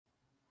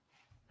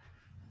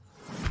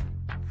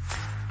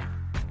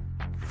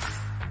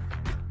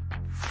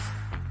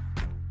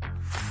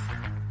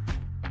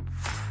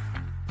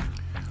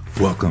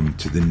Welcome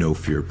to the No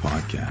Fear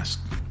podcast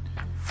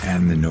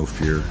and the No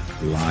Fear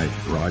live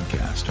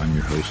broadcast. I'm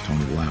your host,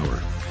 Tony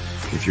Lauer.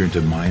 If you're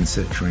into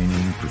mindset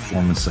training,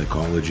 performance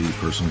psychology,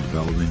 personal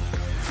development,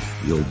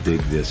 you'll dig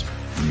this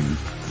new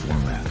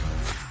format.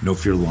 No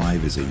Fear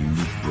Live is a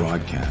unique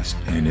broadcast,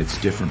 and it's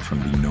different from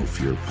the No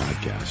Fear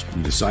podcast.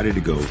 We decided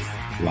to go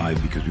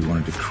live because we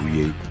wanted to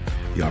create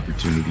the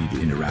opportunity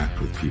to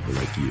interact with people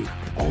like you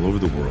all over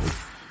the world,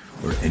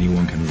 where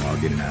anyone can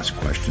log in and ask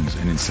questions,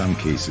 and in some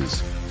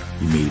cases,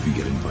 you may even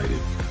get invited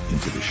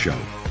into the show.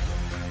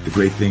 The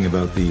great thing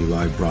about the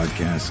live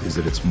broadcast is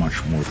that it's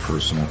much more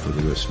personal for the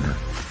listener.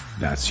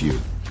 That's you.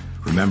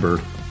 Remember,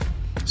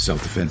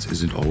 self-defense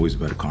isn't always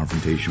about a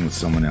confrontation with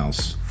someone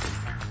else.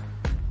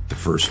 The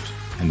first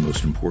and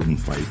most important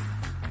fight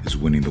is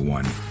winning the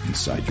one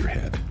inside your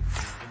head.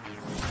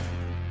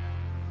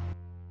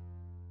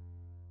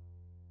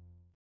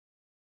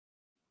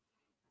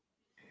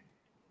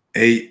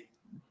 Hey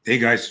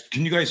guys,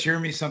 can you guys hear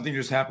me? Something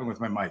just happened with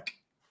my mic.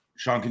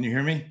 Shawn, can you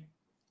hear me?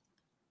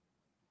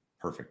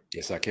 Perfect.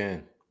 Yes, I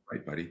can.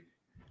 Right, buddy.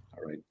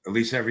 All right. At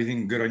least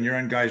everything good on your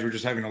end, guys. We're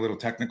just having a little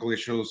technical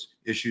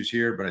issues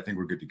here, but I think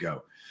we're good to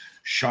go.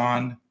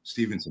 Shawn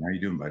Stevenson, how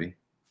you doing, buddy?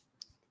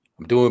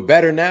 I'm doing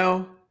better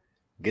now.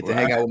 Get to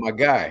hang out with my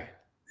guy.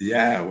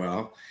 Yeah,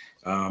 well,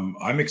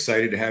 I'm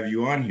excited to have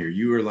you on here.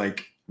 You are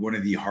like one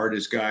of the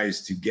hardest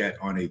guys to get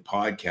on a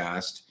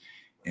podcast,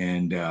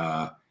 and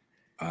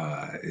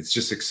it's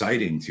just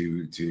exciting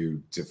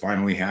to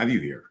finally have you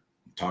here.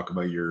 Talk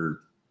about your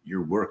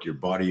work, your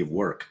body of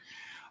work.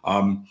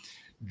 I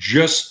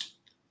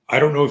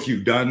don't know if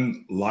you've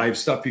done live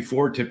stuff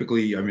before.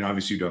 Typically, I mean,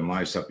 obviously you've done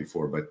live stuff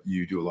before, but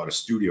you do a lot of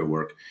studio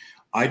work.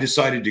 I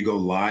decided to go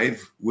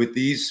live with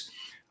these.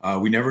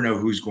 We never know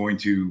who's going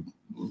to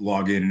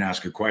log in and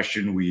ask a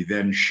question. We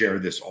then share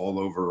this all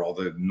over all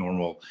the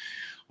normal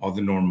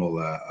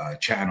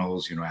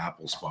channels, you know,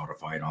 Apple,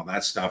 Spotify, and all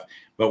that stuff.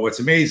 But what's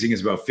amazing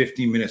is about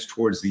 15 minutes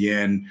towards the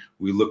end,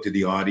 we look to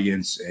the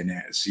audience and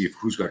see if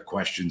who's got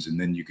questions, and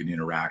then you can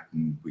interact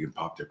and we can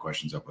pop their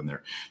questions up on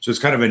there. So it's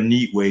kind of a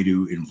neat way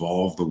to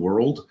involve the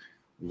world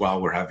while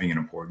we're having an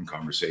important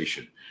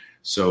conversation.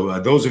 So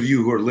those of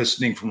you who are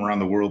listening from around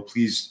the world,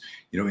 please,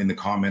 you know, in the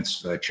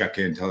comments, check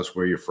in, tell us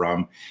where you're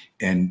from,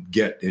 and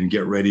get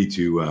ready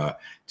to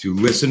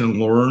listen and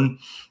learn.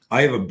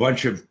 I have a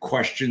bunch of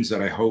questions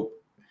that I hope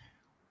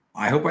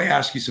I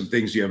ask you some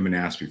things you haven't been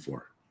asked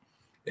before.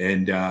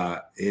 And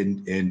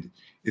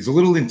it's a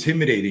little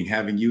intimidating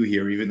having you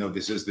here, even though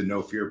this is the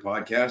No Fear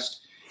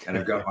podcast. And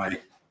I've got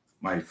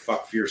my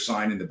fuck fear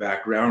sign in the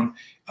background.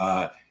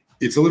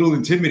 It's a little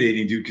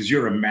intimidating, dude, because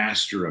you're a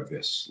master of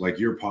this. Like,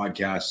 your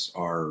podcasts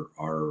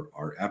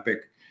are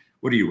epic.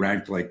 What are you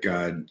ranked like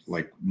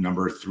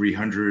number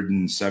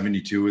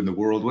 372 in the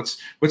world?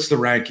 What's the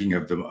ranking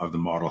of the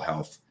model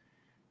health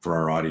for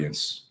our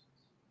audience?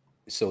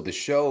 So the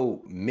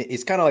show,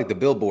 it's kind of like the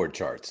Billboard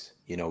charts.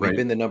 You know, we've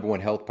been the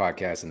 #1 health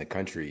podcast in the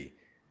country.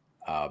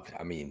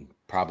 I mean,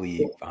 probably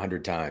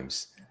 100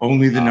 times.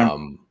 Only the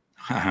number.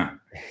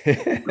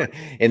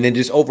 And then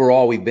just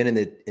overall, we've been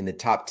in the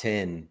top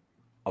 10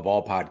 of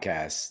all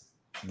podcasts,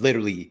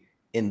 literally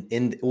in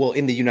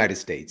the United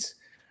States.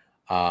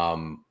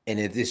 And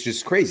it's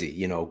just crazy,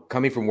 you know,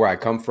 coming from where I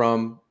come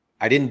from.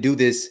 I didn't do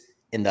this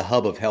in the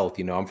hub of health.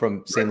 You know, I'm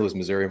from St. Louis,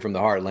 Missouri. I'm from the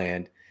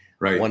heartland,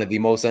 one of the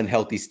most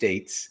unhealthy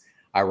states.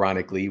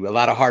 Ironically, a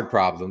lot of heart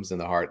problems in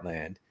the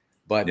heartland,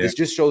 but this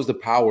just shows the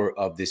power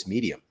of this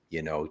medium,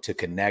 you know, to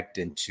connect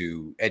and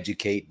to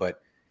educate.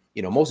 But,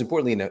 you know, most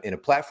importantly, in a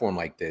platform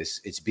like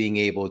this, it's being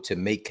able to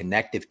make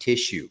connective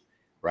tissue,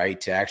 right?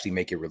 To actually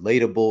make it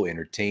relatable,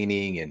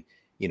 entertaining, and,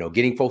 you know,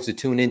 getting folks to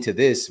tune into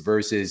this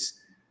versus,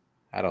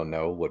 I don't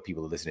know what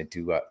people are listening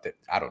to.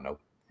 I don't know.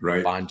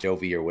 Right. Bon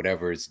Jovi or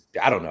whatever.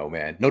 I don't know,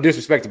 man. No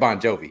disrespect to Bon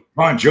Jovi.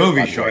 Bon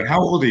Jovi, Shawn,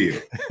 how old are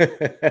you?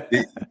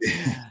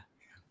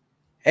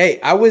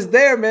 Hey, I was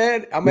there,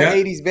 man. I'm an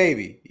 80s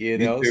baby, you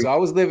know, so I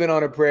was living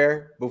on a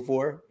prayer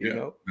before, you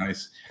know.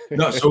 Nice.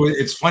 No, so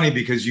it's funny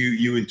because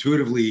you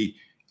intuitively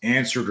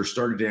answered or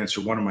started to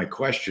answer one of my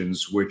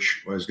questions,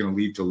 which I was going to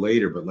leave to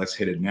later, but let's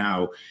hit it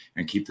now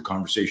and keep the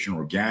conversation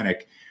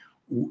organic.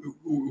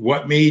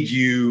 What made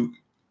you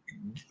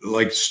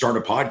like start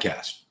a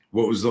podcast?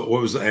 What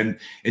was and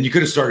you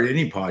could have started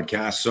any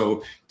podcast.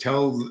 So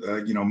tell,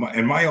 you know,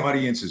 and my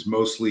audience is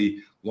mostly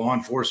law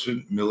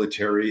enforcement,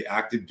 military,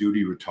 active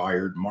duty,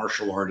 retired,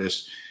 martial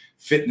artists,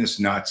 fitness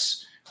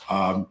nuts.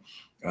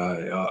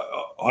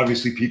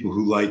 Obviously people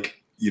who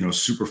like, you know,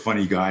 super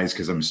funny guys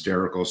because I'm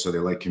hysterical. So they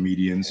like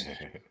comedians.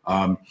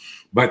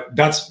 But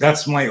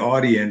that's my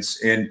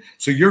audience. And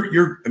so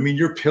I mean,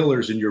 your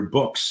pillars in your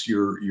books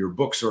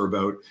are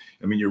about,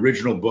 I mean, your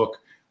original book,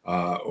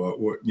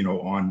 you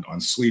know,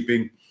 on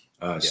sleeping,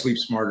 sleep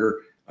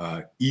smarter,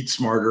 eat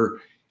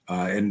smarter.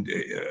 And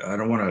I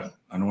don't want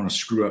to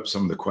screw up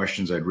some of the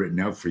questions I'd written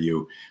out for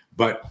you,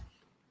 but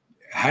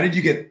how did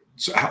you get,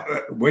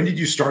 when did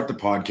you start the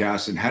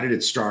podcast and how did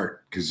it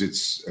start? Because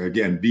it's,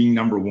 again, being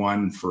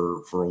 #1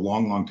 for a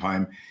long, long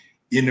time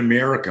in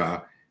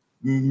America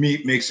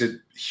makes it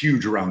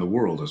huge around the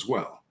world as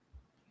well.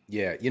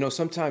 Yeah. You know,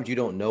 sometimes you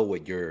don't know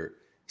what your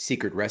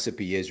secret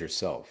recipe is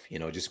yourself, you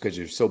know, just because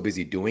you're so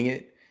busy doing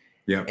it.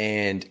 Yeah.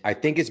 And I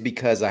think it's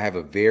because I have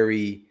a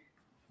very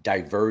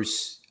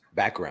diverse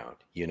background,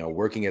 you know,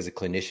 working as a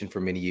clinician for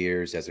many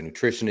years, as a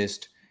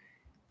nutritionist,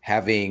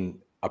 having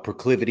a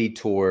proclivity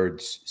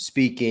towards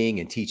speaking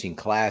and teaching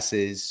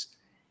classes,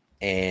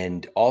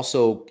 and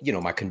also, you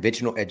know, my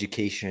conventional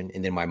education,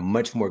 and then my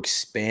much more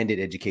expanded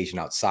education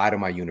outside of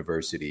my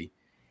university.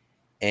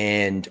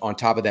 And on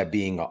top of that,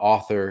 being an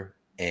author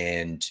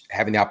and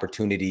having the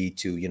opportunity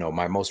to, you know,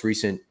 my most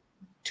recent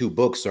two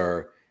books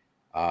are,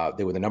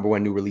 they were the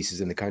 #1 new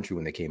releases in the country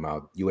when they came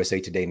out.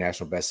 USA Today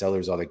national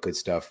bestsellers, all that good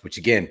stuff, which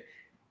again,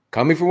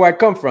 coming from where I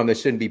come from, that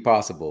shouldn't be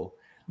possible.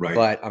 Right.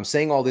 But I'm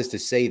saying all this to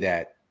say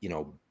that, you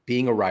know,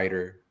 being a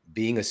writer,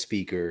 being a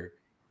speaker,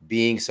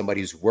 being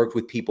somebody who's worked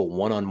with people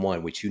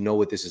one-on-one, which you know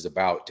what this is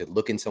about, to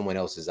look in someone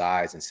else's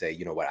eyes and say,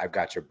 you know what, I've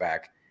got your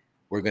back.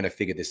 We're going to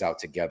figure this out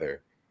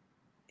together.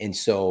 And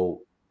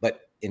so,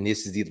 and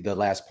this is the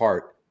last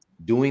part,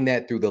 doing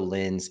that through the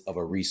lens of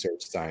a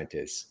research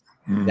scientist.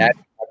 That's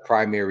my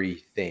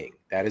primary thing.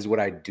 That is what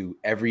I do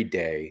every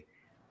day.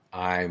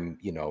 I'm,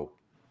 you know,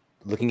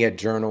 looking at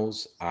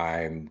journals.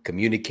 I'm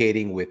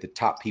communicating with the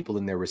top people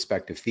in their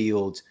respective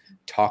fields,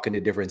 talking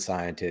to different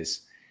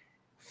scientists,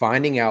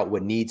 finding out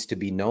what needs to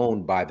be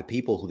known by the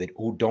people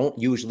who don't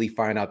usually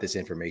find out this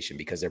information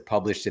because they're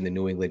published in the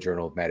New England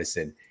Journal of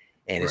Medicine.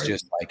 And it's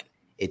just like,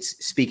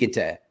 it's speaking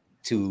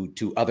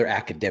to other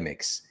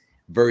academics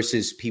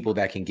versus people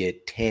that can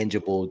get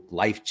tangible,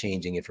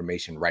 life-changing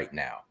information right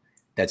now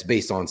that's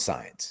based on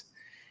science.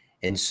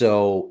 And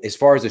so as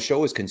far as the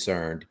show is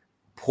concerned,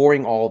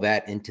 pouring all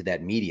that into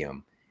that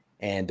medium.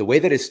 And the way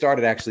that it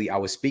started, actually, I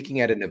was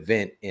speaking at an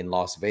event in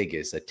Las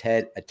Vegas, a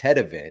TED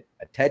event,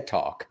 a TED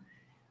Talk.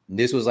 And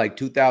this was like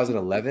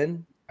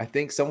 2011, I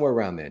think, somewhere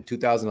around then,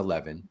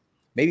 2011,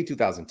 maybe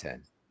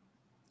 2010.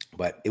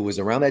 But it was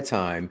around that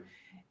time.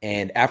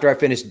 And after I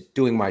finished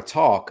doing my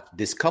talk,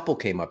 this couple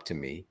came up to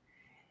me,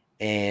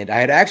 and I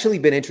had actually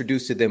been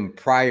introduced to them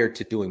prior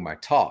to doing my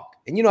talk.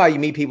 And you know how you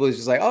meet people, it's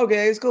just like,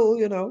 okay, it's cool,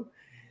 you know.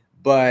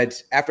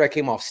 But after I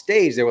came off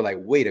stage, they were like,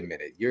 wait a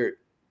minute,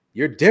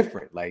 you're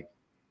different. Like,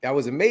 that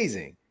was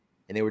amazing.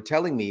 And they were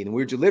telling me, and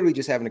we were literally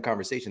just having a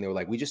conversation. They were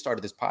like, we just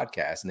started this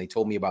podcast, and they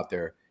told me about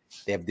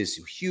they have this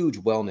huge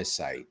wellness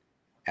site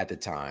at the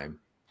time.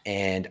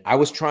 And I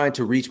was trying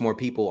to reach more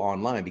people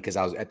online because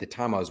at the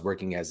time I was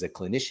working as a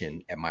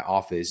clinician at my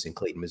office in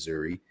Clayton,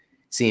 Missouri,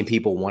 seeing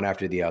people one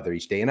after the other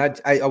each day. And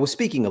I was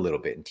speaking a little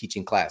bit and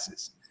teaching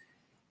classes.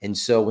 And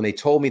so when they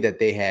told me that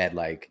they had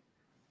like,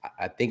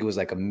 I think it was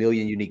like 1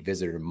 million unique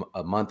visitors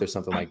a month or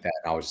something like that,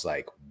 I was just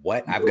like,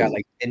 what? I've got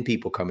like 10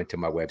 people coming to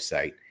my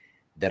website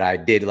that I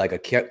did like a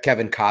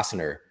Kevin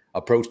Costner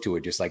approach to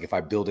it. Just like, if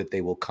I build it,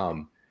 they will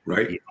come.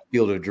 Right. You know,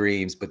 Field of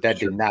Dreams, but that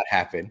did not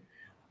happen.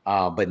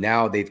 But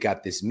now they've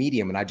got this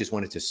medium, and I just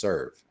wanted to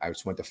serve. I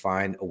just wanted to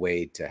find a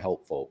way to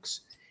help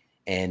folks.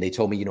 And they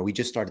told me, you know, we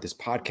just started this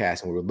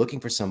podcast, and we were looking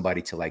for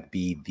somebody to like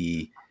be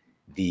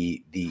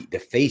the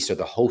face or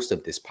the host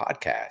of this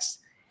podcast.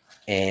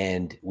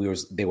 And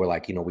they were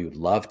like, you know, we would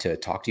love to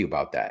talk to you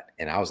about that.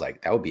 And I was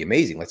like, that would be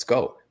amazing. Let's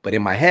go. But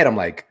in my head, I'm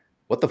like,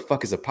 what the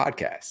fuck is a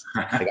podcast?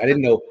 Like, I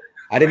didn't know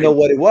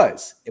what it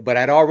was, but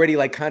I'd already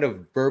like kind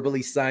of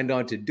verbally signed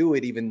on to do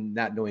it, even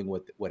not knowing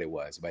what it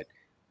was. But,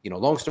 you know,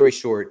 long story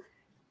short,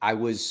 I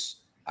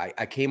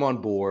came on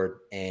board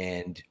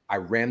and I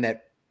ran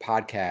that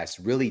podcast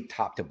really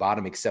top to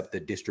bottom, except the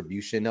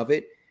distribution of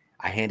it.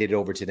 I handed it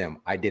over to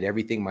them. I did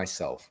everything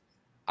myself.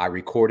 I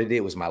recorded it.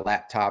 It was my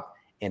laptop.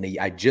 And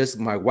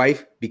my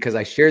wife, because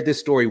I shared this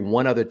story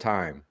one other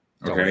time,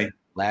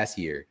 last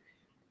year,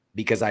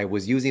 because I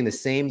was using the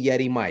same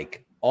Yeti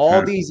mic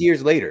all these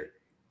years later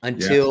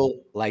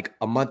until like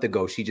a month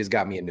ago, she just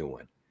got me a new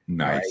one.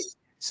 Nice. Right?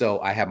 So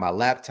I have my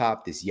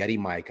laptop, this Yeti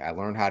mic. I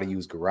learned how to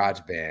use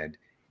GarageBand,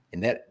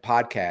 and that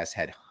podcast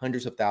had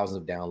hundreds of thousands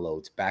of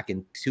downloads back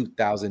in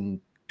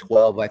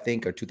 2012, I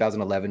think, or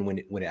 2011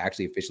 when it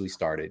actually officially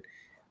started,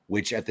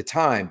 which at the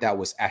time that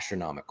was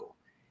astronomical.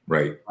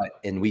 Right.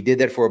 And we did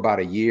that for about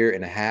 1.5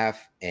 years.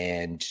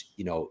 And,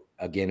 you know,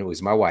 again, it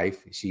was my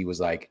wife. She was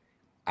like,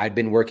 I'd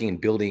been working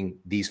and building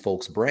these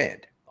folks'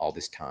 brand all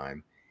this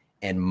time.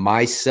 And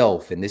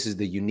myself, and this is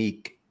the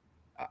unique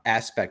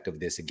aspect of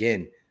this,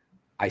 again,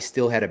 I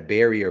still had a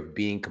barrier of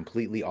being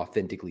completely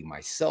authentically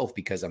myself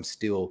because I'm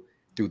still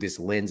through this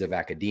lens of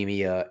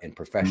academia and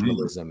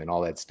professionalism and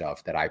all that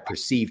stuff that I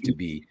perceive to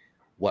be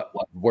what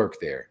worked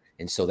there.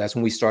 And so that's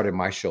when we started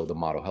my show, the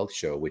Model Health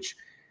Show, which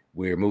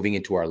we're moving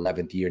into our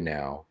 11th year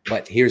now.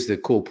 But here's the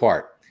cool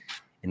part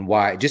and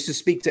why, just to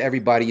speak to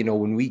everybody, you know,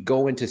 when we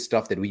go into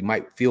stuff that we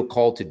might feel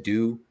called to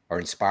do or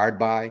inspired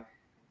by,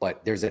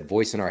 but there's that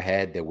voice in our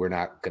head that we're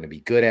not going to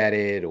be good at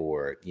it,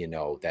 or, you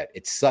know, that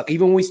it sucks.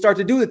 Even when we start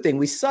to do the thing,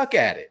 we suck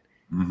at it.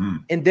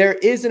 And there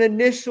is an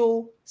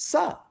initial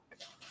suck.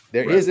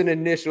 There is an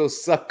initial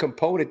suck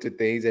component to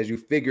things as you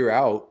figure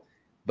out.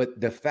 But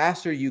the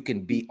faster you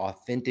can be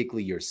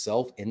authentically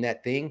yourself in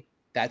that thing,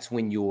 that's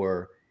when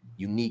your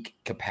unique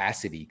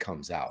capacity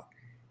comes out.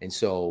 And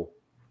so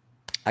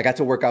I got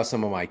to work out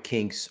some of my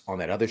kinks on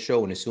that other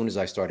show. And as soon as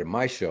I started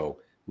my show,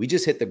 we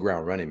just hit the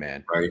ground running,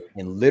 man. Right.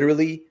 And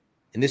literally,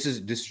 and this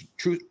is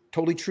true,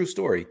 totally true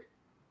story.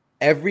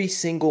 Every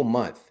single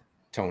month,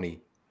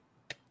 Tony,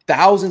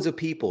 thousands of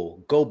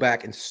people go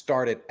back and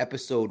start at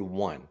episode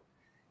 1.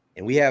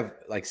 And we have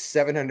like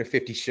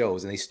 750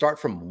 shows, and they start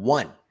from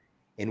 1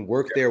 and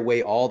work their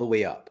way all the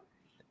way up.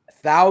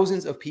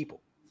 Thousands of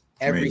people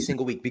every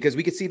single week, because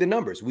we could see the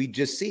numbers. We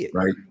just see it.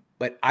 Right.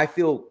 But I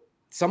feel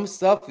some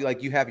stuff,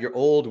 like you have your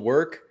old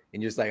work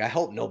and you're just like, I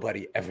hope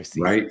nobody ever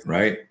sees it.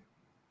 Right.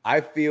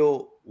 I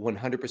feel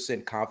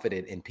 100%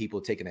 confident in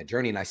people taking that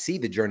journey. And I see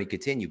the journey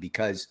continue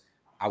because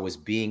I was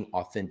being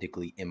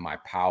authentically in my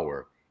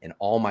power, and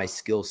all my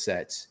skill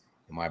sets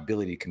and my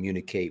ability to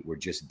communicate were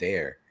just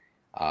there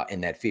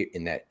in that fear,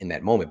 in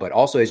that moment. But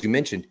also, as you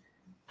mentioned,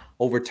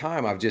 over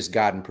time, I've just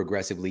gotten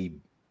progressively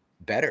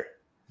better,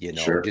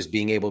 just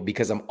being able,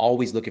 because I'm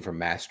always looking for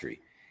mastery.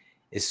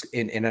 It's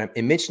and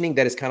I'm mentioning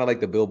that it's kind of like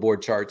the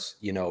Billboard charts,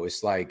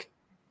 it's like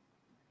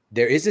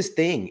there is this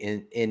thing,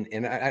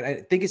 and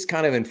I think it's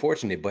kind of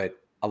unfortunate, but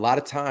a lot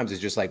of times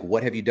it's just like,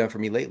 what have you done for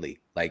me lately?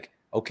 Like,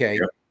 okay,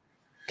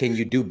 can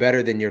you do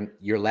better than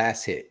your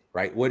last hit,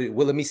 right? Well,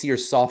 let me see your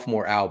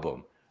sophomore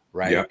album,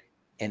 right? Yeah.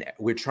 And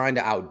we're trying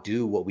to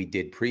outdo what we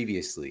did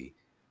previously.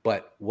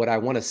 But what I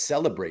want to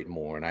celebrate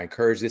more, and I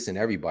encourage this in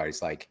everybody,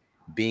 is like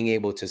being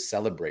able to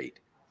celebrate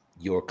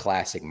your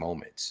classic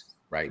moments,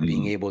 right? Mm-hmm.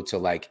 Being able to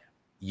like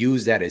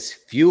use that as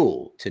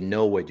fuel to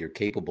know what you're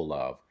capable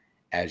of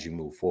as you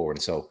move forward.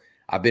 And so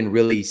I've been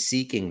really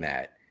seeking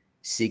that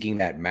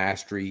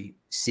mastery,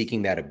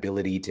 seeking that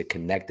ability to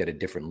connect at a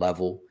different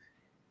level,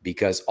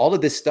 because all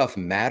of this stuff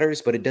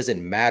matters, but it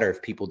doesn't matter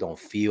if people don't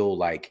feel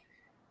like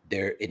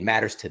it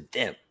matters to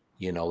them,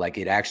 like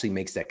it actually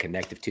makes that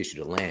connective tissue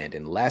to land.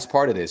 And the last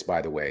part of this,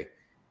 by the way,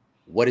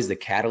 what is the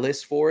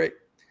catalyst for it?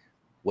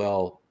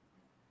 Well,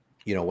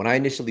 when I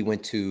initially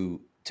went to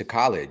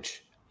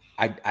college,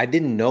 I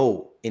didn't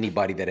know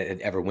anybody that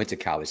had ever went to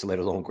college, let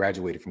alone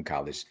graduated from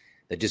college.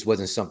 That just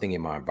wasn't something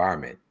in my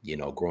environment,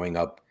 growing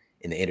up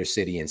in the inner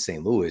city in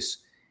St. Louis.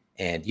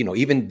 And,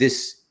 even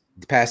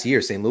the past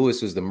year, St. Louis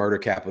was the murder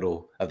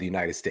capital of the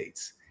United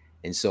States.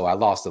 And so I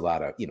lost a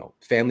lot of,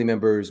 family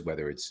members,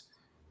 whether it's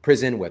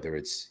prison, whether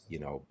it's,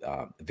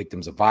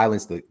 victims of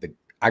violence.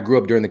 I grew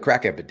up during the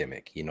crack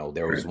epidemic.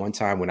 There was one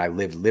time when I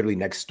lived literally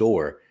next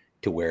door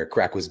to where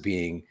crack was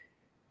being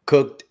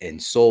cooked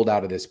and sold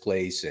out of this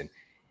place, and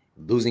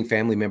losing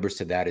family members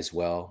to that as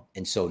well.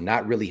 And so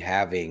not really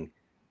having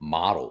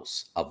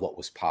models of what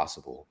was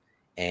possible.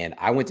 And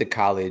I went to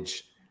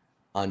college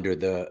under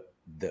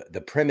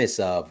the premise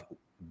of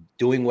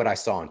doing what I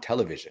saw on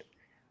television,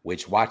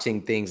 which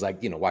watching things like,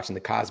 watching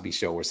the Cosby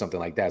Show or something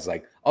like that, is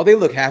like, oh, they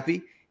look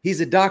happy. He's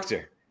a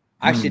doctor.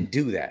 I should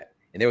do that.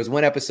 And there was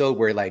one episode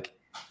where like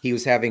he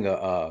was having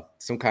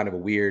some kind of a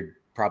weird,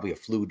 probably a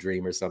flu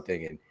dream or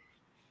something.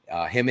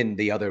 And him and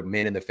the other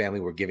men in the family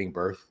were giving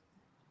birth.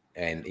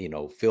 And,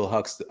 Phil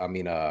Hux,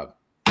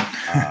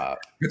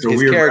 it's a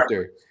weird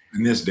character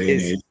in this day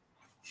and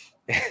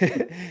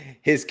age.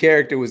 His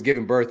character was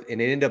giving birth, and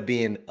it ended up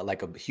being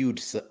like a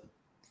huge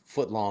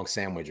foot-long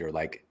sandwich, or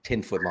like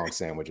 10-foot-long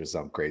sandwich or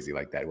something crazy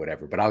like that,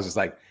 whatever. But I was just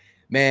like,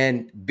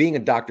 man, being a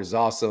doctor is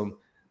awesome.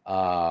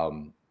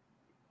 And,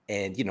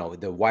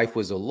 the wife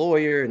was a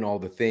lawyer and all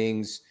the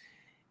things.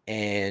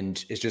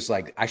 And it's just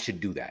like, I should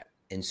do that.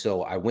 And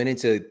so I went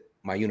into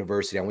my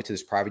university. I went to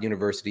this private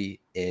university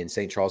in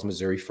St. Charles,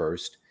 Missouri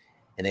first,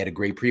 and they had a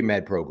great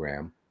pre-med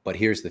program. But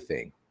here's the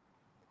thing.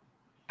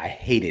 I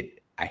hated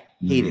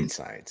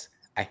science.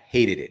 I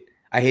hated it.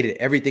 I hated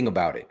everything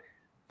about it.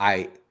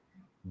 I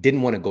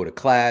didn't want to go to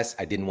class.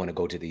 I didn't want to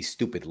go to these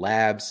stupid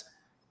labs.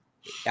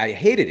 I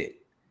hated it.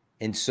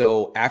 And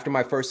so after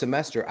my first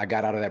semester, I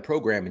got out of that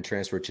program and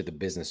transferred to the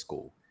business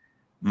school.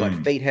 But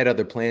fate had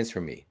other plans for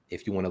me,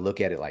 if you want to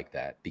look at it like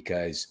that,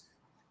 because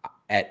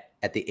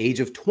at the age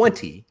of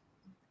 20,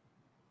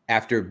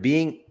 after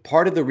being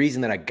part of the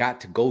reason that I got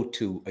to go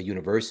to a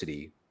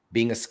university,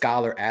 being a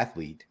scholar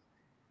athlete,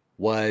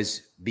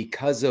 was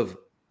because of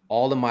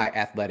all of my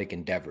athletic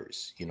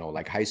endeavors,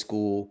 like high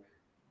school.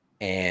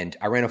 And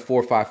I ran a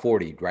 4.5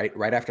 40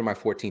 right after my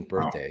 14th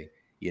birthday,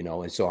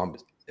 and so I'm,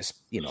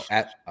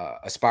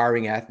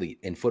 aspiring athlete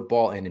in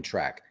football and in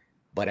track.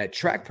 But at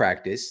track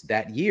practice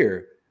that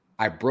year,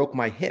 I broke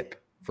my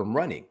hip from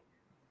running,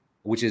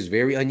 which is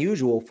very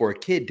unusual for a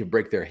kid to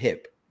break their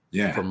hip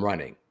from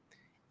running.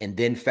 And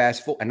then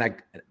fast forward, and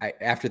I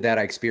after that,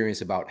 I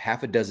experienced about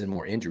half a dozen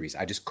more injuries.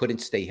 I just couldn't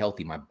stay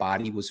healthy. My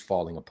body was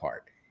falling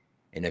apart.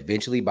 And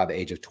eventually, by the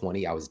age of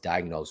 20, I was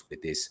diagnosed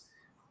with this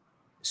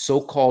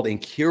so-called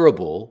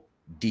incurable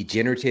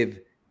degenerative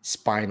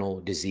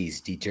spinal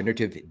disease,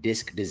 degenerative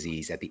disc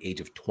disease, at the age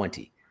of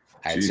 20.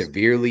 I had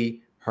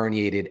severely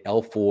herniated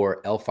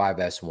L4,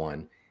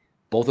 L5S1.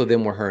 Both of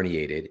them were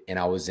herniated, and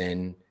I was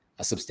in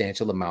a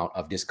substantial amount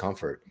of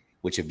discomfort,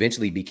 which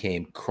eventually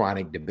became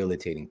chronic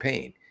debilitating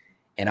pain.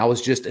 And I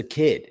was just a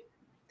kid.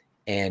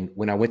 And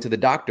when I went to the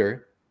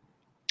doctor,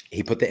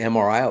 he put the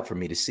MRI out for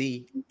me to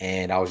see.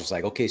 And I was just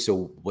like, okay,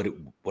 so what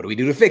do we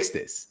do to fix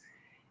this?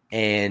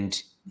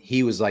 And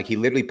he was like, he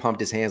literally pumped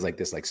his hands like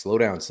this, like, slow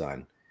down,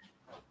 son.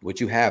 What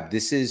you have,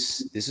 this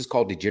is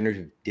called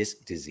degenerative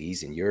disc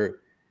disease. And you're,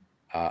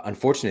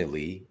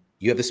 unfortunately,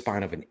 you have the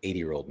spine of an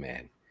 80-year-old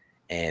man.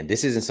 And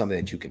this isn't something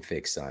that you can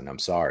fix, son. I'm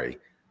sorry.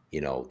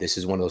 This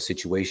is one of those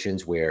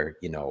situations where,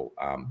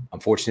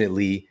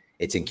 unfortunately,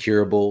 it's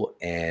incurable.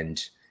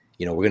 And,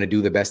 we're going to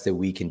do the best that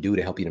we can do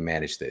to help you to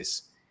manage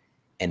this.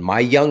 And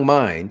my young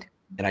mind,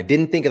 and I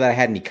didn't think that I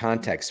had any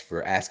context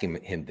for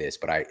asking him this,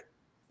 but I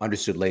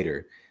understood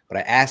later. But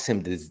I asked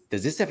him, does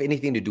this have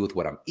anything to do with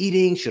what I'm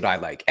eating? Should I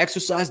like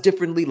exercise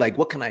differently? Like,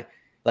 what can I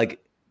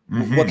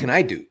what can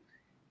I do?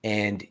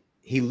 And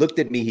he looked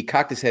at me, he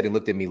cocked his head and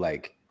looked at me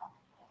like,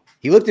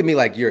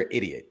 you're an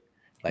idiot.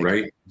 Like,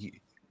 right.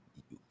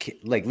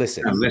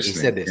 Listen, he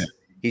said this. Yeah.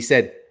 He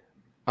said,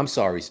 I'm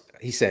sorry.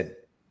 He said,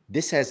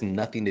 this has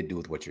nothing to do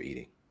with what you're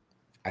eating.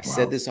 I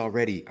said this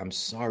already. I'm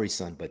sorry,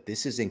 son, but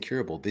this is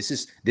incurable.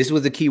 This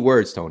was the key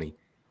words, Tony.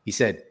 He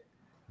said,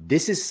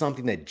 this is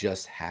something that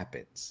just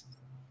happens.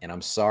 And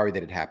I'm sorry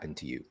that it happened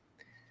to you.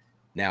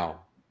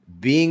 Now,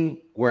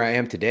 being where I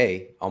am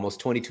today, almost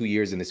 22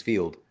 years in this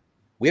field,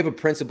 we have a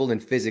principle in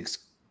physics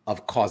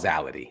of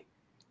causality.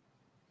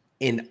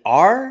 At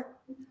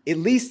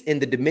least in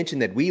the dimension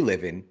that we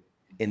live in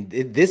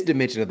this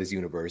dimension of this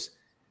universe,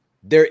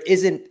 there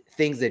isn't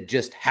things that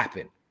just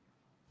happen.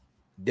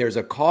 There's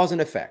a cause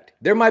and effect.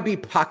 There might be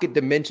pocket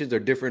dimensions or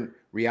different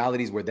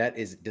realities where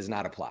does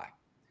not apply.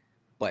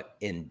 But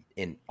in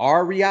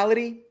our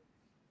reality,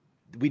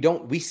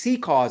 we see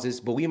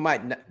causes, but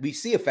we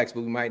see effects,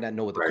 but we might not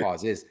know what the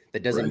cause is.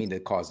 That doesn't mean the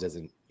cause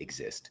doesn't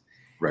exist.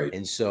 Right.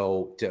 And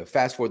so to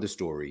fast forward the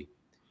story,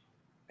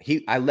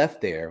 I left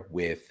there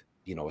with,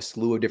 a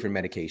slew of different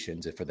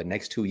medications. And for the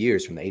next 2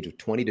 years, from the age of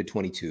 20 to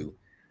 22,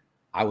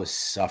 I was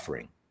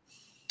suffering.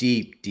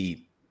 Deep,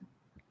 deep,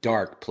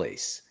 dark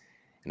place.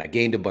 And I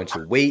gained a bunch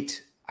of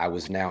weight. I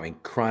was now in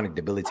chronic,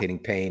 debilitating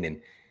pain. And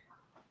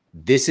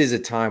this is a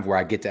time where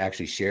I get to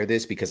actually share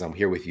this because I'm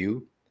here with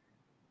you.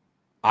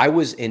 I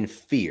was in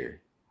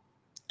fear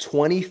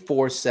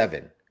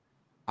 24/7.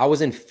 I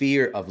was in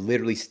fear of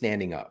literally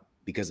standing up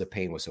because the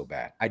pain was so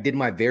bad. I did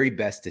my very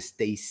best to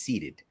stay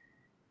seated.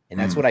 And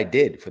that's what I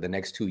did for the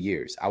next 2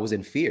 years. I was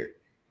in fear.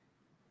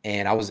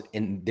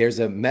 And there's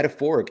a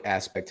metaphoric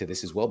aspect to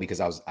this as well, because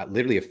I was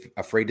literally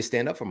afraid to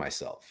stand up for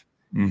myself,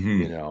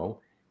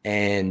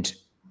 and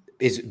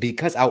it's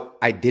because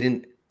I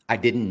didn't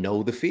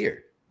know the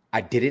fear.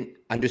 I didn't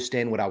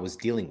understand what I was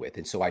dealing with.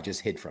 And so I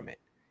just hid from it.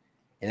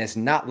 And it's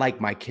not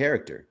like my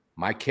character.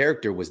 My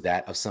character was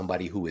that of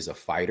somebody who is a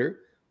fighter,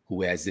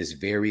 who has this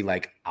very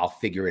I'll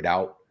figure it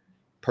out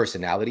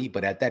personality.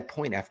 But at that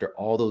point, after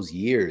all those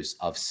years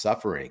of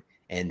suffering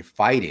and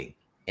fighting,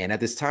 and at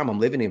this time I'm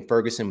living in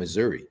Ferguson,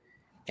 Missouri,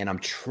 and I'm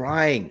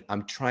trying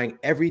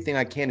everything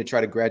I can to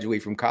try to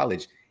graduate from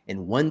college.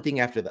 And one thing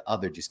after the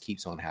other just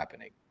keeps on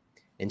happening.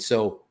 And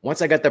so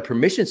once I got the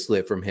permission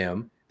slip from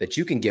him that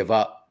you can give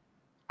up,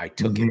 I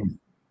took it.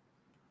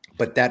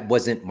 But that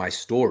wasn't my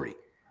story.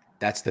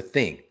 That's the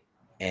thing.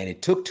 And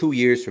it took 2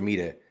 years for me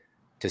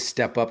to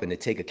step up and to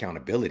take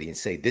accountability and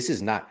say, this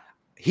is not,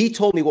 he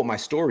told me what my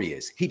story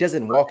is. He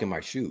doesn't walk in my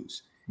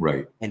shoes.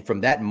 Right. And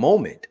from that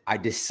moment, I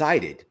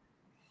decided,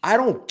 I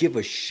don't give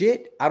a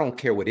shit. I don't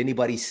care what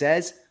anybody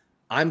says.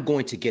 I'm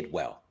going to get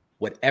well.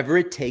 Whatever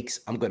it takes,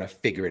 I'm going to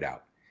figure it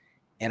out.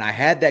 And I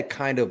had that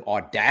kind of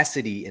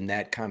audacity and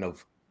that kind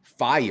of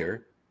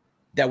fire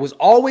that was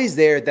always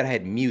there that I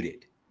had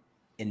muted.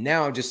 And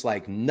now I'm just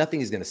like,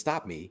 nothing is going to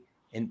stop me.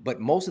 But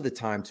most of the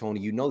time,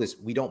 Tony, this,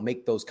 we don't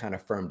make those kind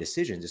of firm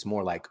decisions. It's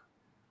more like,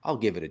 I'll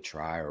give it a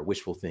try, or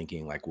wishful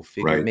thinking, like we'll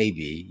figure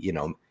maybe,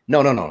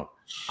 no.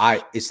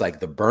 It's like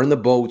burn the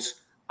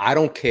boats. I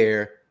don't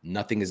care.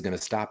 Nothing is going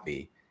to stop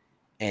me.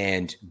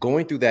 And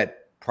going through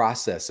that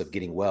process of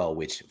getting well,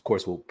 which of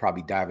course we'll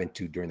probably dive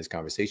into during this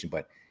conversation,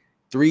 but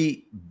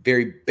 3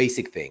 very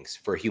basic things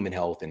for human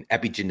health and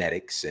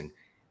epigenetics, and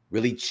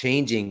really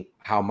changing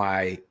how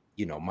my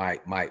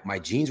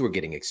genes were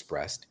getting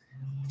expressed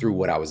through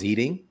what I was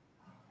eating,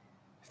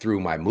 through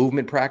my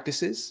movement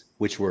practices,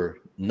 which were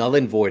null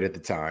and void at the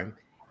time,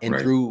 and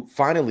through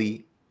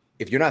finally,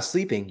 if you're not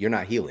sleeping, you're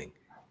not healing,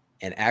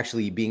 and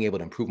actually being able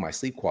to improve my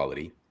sleep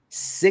quality.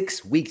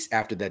 6 weeks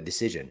after that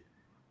decision,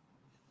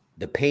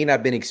 the pain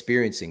I've been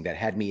experiencing that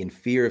had me in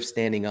fear of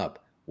standing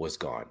up was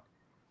gone.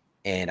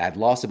 And I'd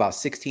lost about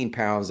 16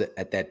 pounds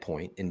at that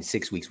point in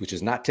 6 weeks, which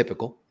is not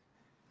typical.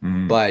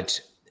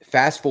 But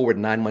fast forward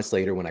 9 months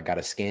later, when I got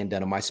a scan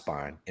done on my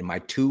spine, and my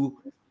 2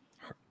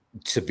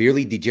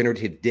 severely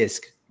degenerative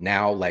discs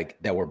now,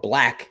 that were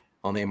black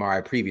on the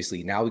MRI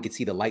previously, now we could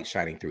see the light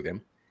shining through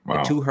them.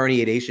 Wow. The 2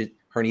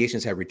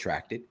 herniations have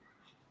retracted.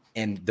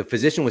 And the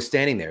physician was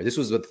standing there. This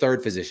was the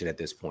 3rd physician at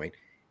this point,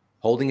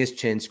 holding his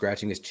chin,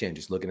 scratching his chin,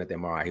 just looking at the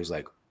MRI. He was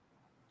like,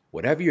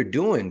 whatever you're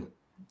doing,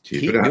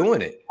 keep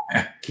doing it.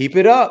 Keep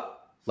it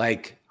up.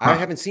 I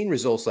haven't seen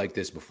results like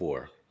this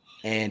before.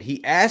 And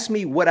he asked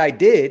me what I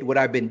did, what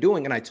I've been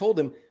doing. And I told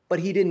him, but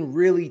he didn't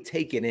really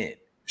take it in.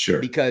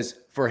 Sure. Because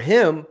for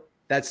him,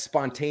 that's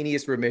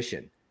spontaneous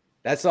remission.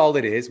 That's all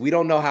it is. We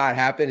don't know how it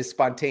happened. It's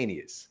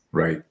spontaneous.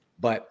 Right.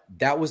 But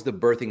that was the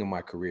birthing of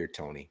my career,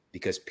 Tony,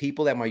 because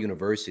people at my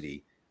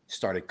university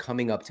started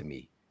coming up to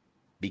me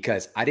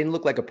because I didn't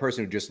look like a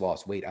person who just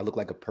lost weight. I looked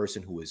like a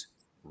person who was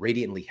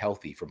radiantly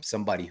healthy from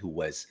somebody who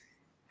was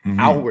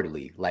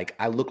outwardly, like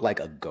I looked like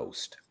a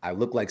ghost. I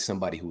looked like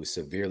somebody who was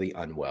severely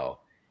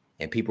unwell.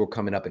 And people were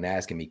coming up and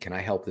asking me, can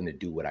I help them to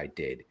do what I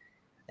did?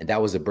 And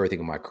that was the birthing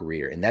of my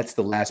career. And that's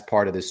the last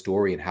part of the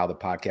story and how the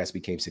podcast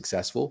became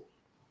successful,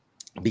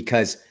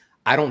 because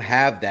I don't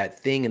have that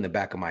thing in the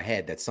back of my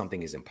head that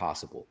something is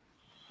impossible.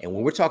 And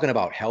when we're talking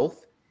about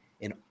health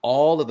and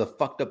all of the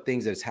fucked up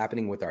things that is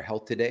happening with our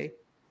health today,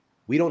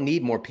 we don't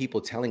need more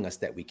people telling us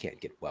that we can't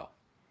get well.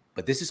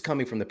 But this is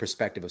coming from the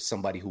perspective of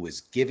somebody who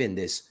is given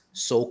this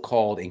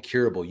so-called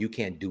incurable, you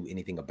can't do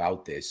anything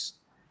about this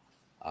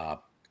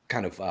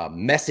kind of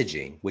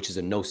messaging, which is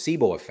a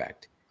nocebo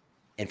effect.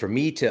 And for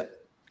me to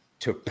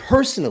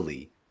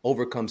personally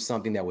overcome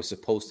something that was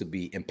supposed to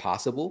be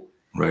impossible,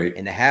 right,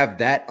 and to have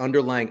that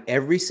underlying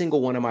every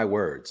single one of my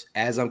words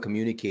as I'm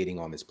communicating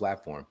on this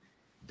platform,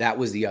 that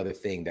was the other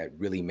thing that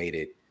really made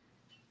it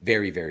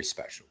very, very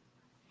special.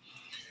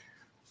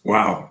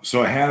 Wow.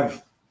 So I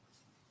have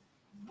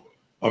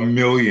a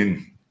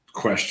million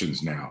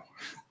questions now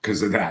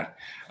because of that.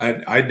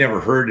 I'd never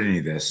heard any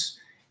of this,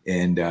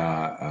 and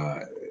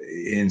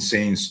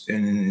insane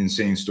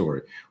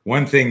story.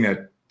 One thing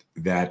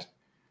that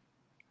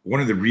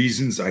one of the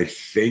reasons I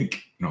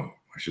think, no,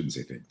 I shouldn't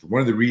say think. One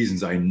of the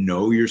reasons I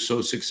know you're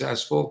so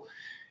successful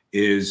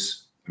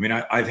is, I mean,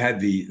 I've had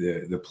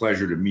the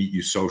pleasure to meet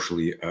you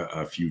socially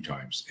a few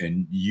times,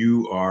 and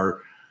you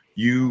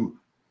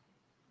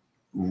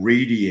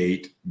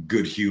radiate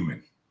good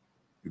human.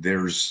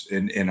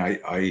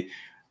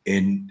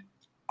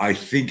 I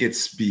think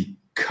it's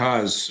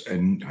because,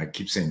 and I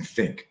keep saying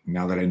think,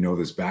 now that I know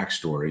this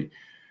backstory.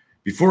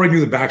 Before I knew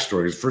the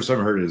backstory, the first time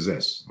I heard it is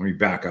this. Let me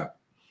back up.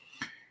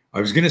 I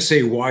was going to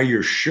say why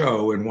your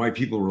show and why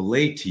people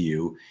relate to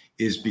you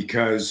is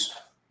because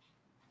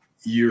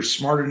you're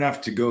smart enough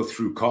to go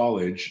through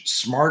college,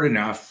 smart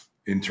enough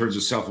in terms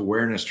of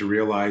self-awareness to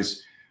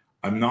realize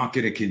I'm not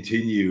going to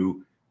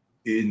continue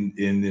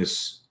in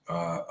this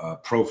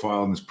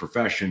profile, in this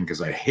profession,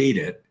 because I hate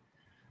it.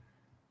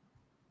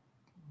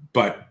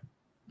 But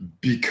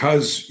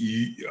because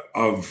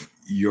of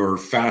your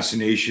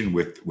fascination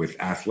with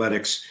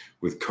athletics,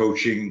 with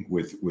coaching,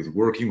 with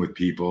working with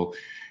people,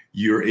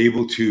 you're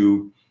able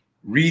to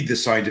read the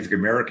Scientific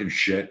American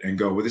shit and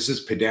go, well, this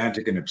is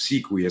pedantic and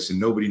obsequious, and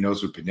nobody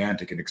knows what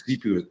pedantic and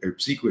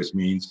obsequious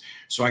means.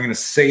 So I'm going to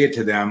say it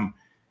to them.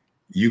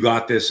 You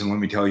got this, and let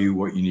me tell you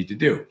what you need to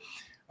do.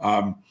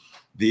 I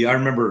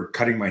remember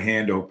cutting my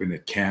hand open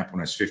at camp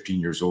when I was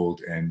 15 years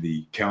old, and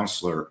the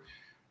counselor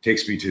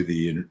takes me to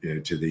the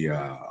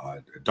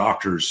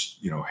doctor's,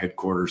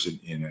 headquarters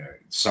in a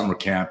summer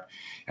camp,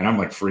 and I'm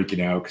like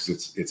freaking out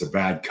because it's a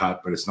bad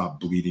cut, but it's not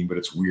bleeding, but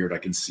it's weird. I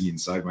can see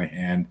inside my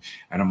hand,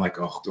 and I'm like,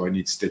 oh, do I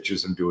need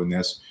stitches? I'm doing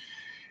this,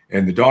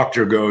 and the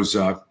doctor goes,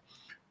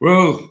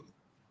 well,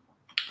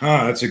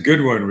 that's a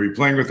good one. Were you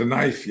playing with a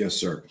knife? Yes,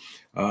 sir.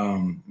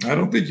 I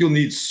don't think you'll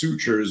need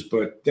sutures,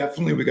 but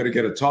definitely we got to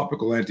get a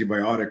topical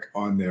antibiotic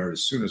on there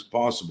as soon as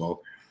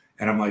possible.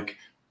 And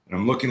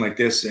I'm looking like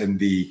this,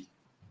 and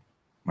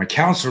my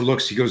counselor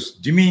looks, he goes,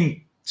 do you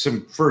mean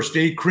some first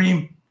aid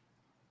cream?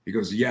 He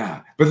goes,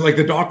 yeah. But like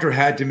the doctor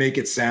had to make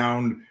it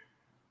sound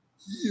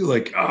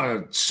like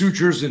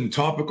sutures and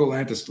topical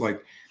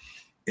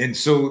and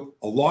so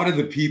a lot of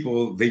the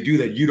people, they do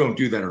that. You don't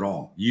do that at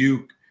all.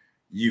 You've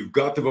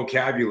got the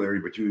vocabulary,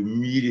 but you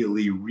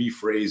immediately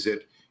rephrase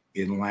it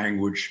in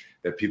language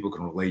that people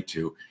can relate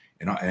to.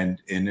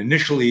 And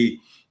initially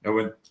I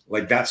went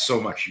like, that's so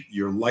much.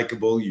 You're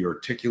likable, you're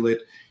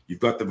articulate, you've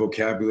got the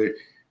vocabulary.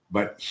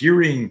 But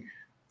hearing,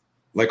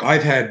 like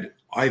I've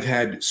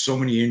had so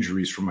many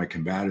injuries from my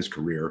combatives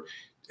career,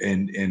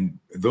 and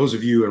those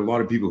of you and a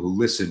lot of people who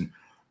listening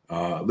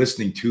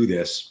to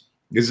this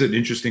is an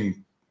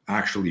interesting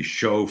actually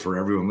show for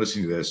everyone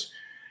listening to this,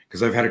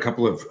 because I've had a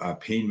couple of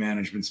pain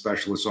management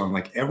specialists on.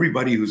 Like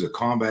everybody who's a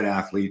combat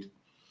athlete,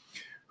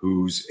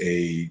 who's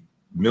a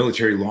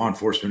military law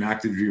enforcement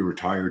active duty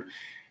retired,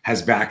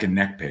 has back and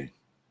neck pain,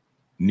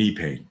 knee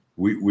pain.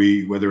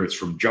 We whether it's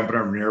from jumping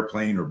out of an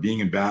airplane or being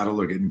in battle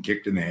or getting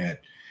kicked in the head,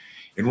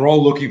 and we're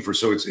all looking for.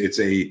 So it's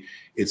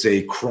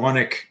a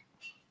chronic.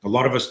 A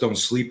lot of us don't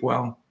sleep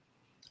well.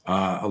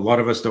 A lot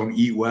of us don't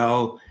eat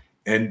well.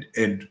 And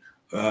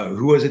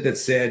who was it that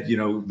said,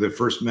 the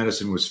first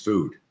medicine was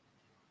food?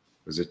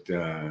 Was it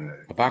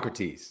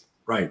Hippocrates?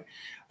 Right.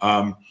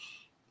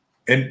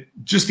 And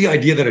just the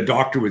idea that a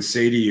doctor would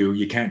say to you,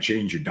 you can't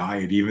change your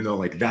diet, even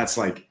though that's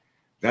like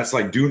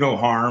do no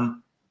harm.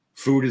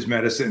 Food is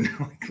medicine.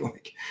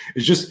 like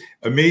it's just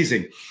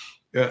amazing.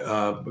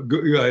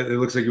 It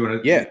looks like you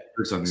want to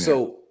do something.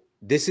 So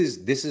this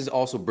is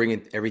also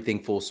bringing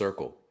everything full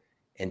circle.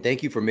 And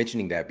thank you for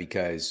mentioning that,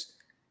 because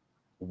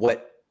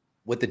what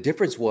the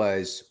difference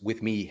was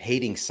with me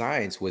hating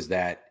science was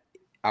that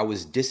I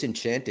was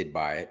disenchanted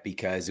by it,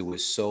 because it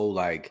was so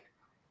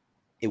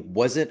it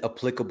wasn't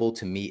applicable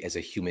to me as a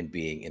human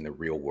being in the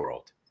real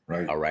world.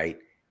 Right. All right.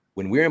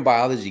 When we're in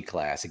biology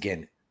class,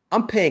 again,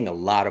 I'm paying a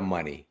lot of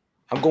money.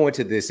 I'm going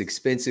to this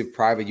expensive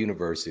private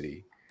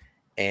university,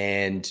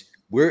 and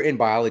we're in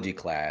biology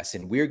class,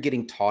 and we're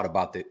getting taught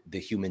about the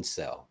human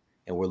cell.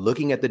 And we're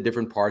looking at the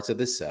different parts of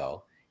the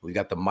cell. We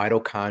got the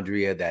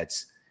mitochondria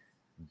that's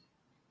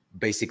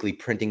basically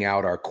printing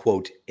out our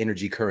quote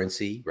energy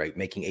currency, right?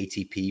 Making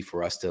ATP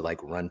for us to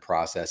like run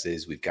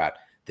processes. We've got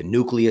the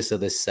nucleus of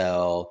the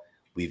cell.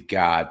 We've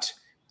got,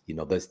 you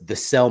know, the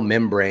cell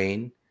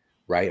membrane,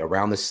 right,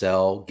 around the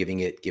cell, giving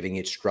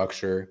it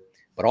structure.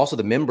 But also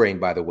the membrane,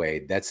 by the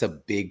way, that's a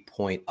big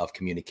point of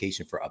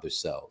communication for other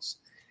cells.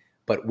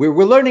 But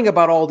we're learning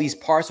about all these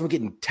parts. We're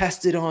getting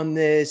tested on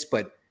this,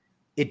 but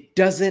it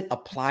doesn't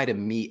apply to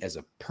me as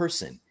a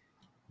person,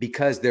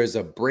 because there's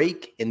a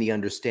break in the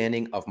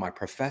understanding of my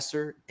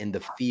professor in the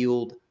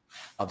field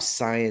of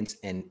science,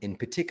 and in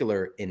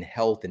particular in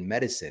health and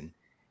medicine,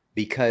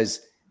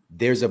 because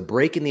there's a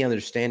break in the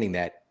understanding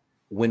that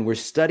when we're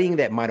studying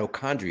that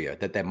mitochondria,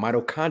 that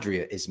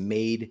mitochondria is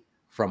made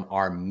from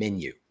our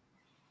menu.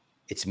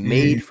 It's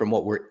made from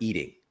what we're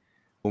eating.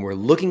 When we're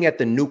looking at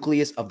the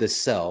nucleus of the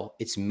cell,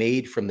 it's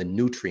made from the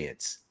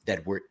nutrients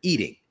that we're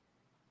eating.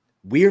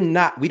 We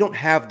don't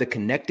have the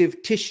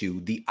connective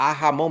tissue, the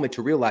aha moment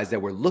to realize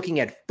that we're looking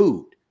at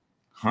food.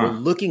 We're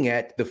looking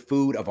at the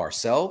food of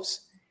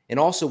ourselves. And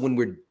also when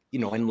we're, you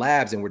know, in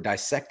labs and we're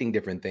dissecting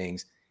different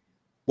things,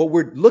 what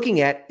we're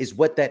looking at is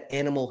what that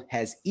animal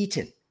has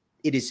eaten.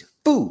 It is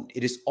food.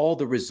 It is all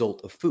the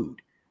result of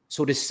food.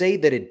 So to say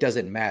that it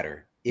doesn't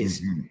matter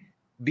is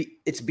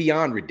it's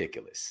beyond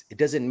ridiculous. It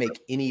doesn't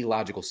make any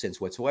logical sense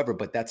whatsoever,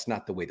 but that's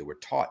not the way that we're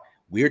taught.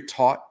 We're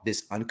taught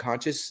this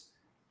unconscious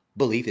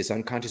belief, this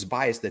unconscious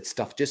bias that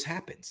stuff just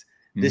happens.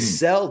 The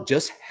cell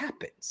just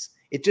happens.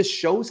 It just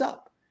shows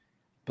up.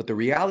 But the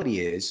reality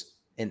is,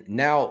 and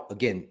now,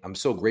 again, I'm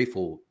so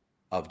grateful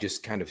of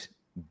just kind of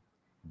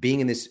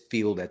being in this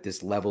field at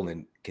this level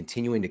and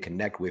continuing to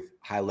connect with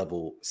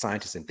high-level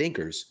scientists and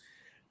thinkers.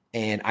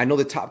 And I know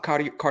the top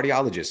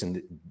cardiologists,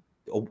 and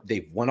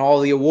they've won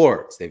all the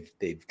awards.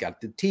 They've got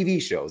the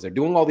TV shows. They're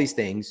doing all these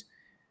things.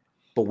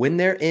 But when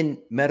they're in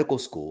medical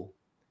school,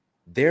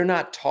 they're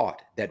not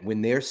taught that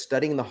when they're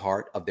studying the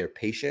heart of their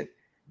patient,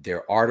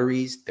 their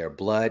arteries, their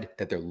blood,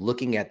 that they're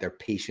looking at their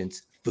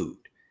patient's food.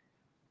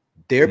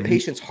 Their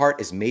patient's heart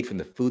is made from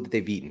the food that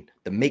they've eaten.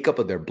 The makeup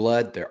of their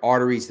blood, their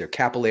arteries, their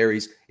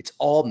capillaries, it's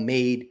all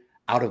made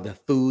out of the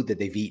food that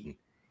they've eaten.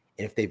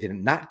 And if they've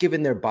not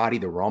given their body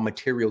the raw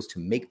materials to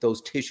make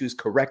those tissues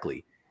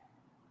correctly,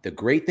 the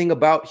great thing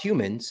about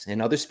humans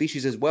and other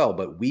species as well,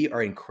 but we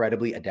are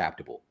incredibly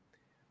adaptable.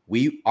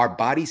 Our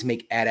bodies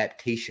make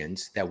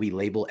adaptations that we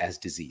label as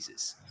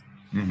diseases.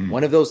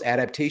 One of those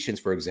adaptations,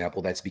 for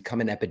example, that's become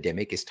an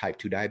epidemic is type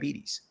 2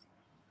 diabetes.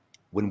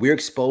 When we're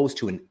exposed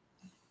to an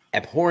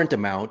abhorrent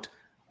amount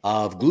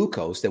of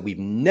glucose that we've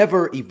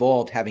never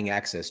evolved having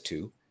access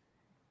to,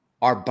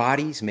 our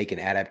bodies make an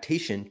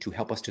adaptation to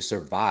help us to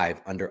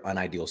survive under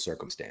unideal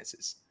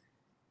circumstances,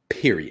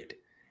 period.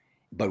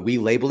 But we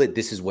label it,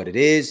 this is what it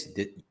is.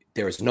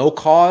 There is no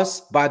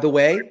cause, by the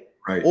way.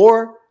 Right.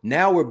 Or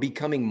now we're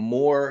becoming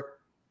more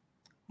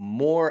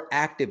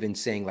active in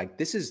saying, like,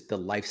 this is the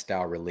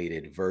lifestyle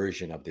related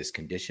version of this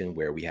condition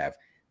where we have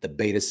the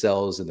beta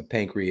cells in the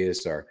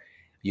pancreas are,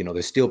 you know,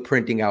 they're still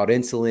printing out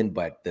insulin,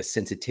 but the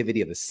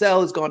sensitivity of the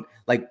cell is gone.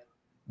 Like,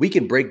 we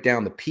can break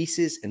down the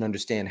pieces and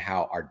understand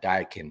how our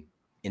diet can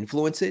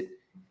influence it.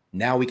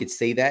 Now we could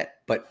say that,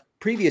 but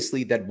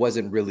previously that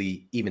wasn't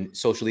really even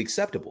socially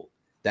acceptable,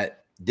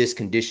 that this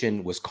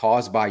condition was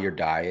caused by your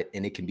diet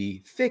and it can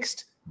be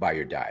fixed by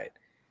your diet.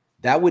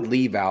 That would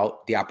leave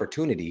out the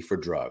opportunity for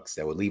drugs.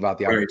 That would leave out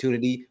the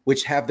opportunity,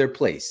 which have their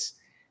place.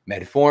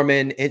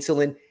 Metformin,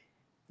 insulin,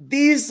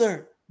 these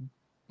are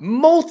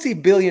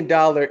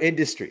multi-billion-dollar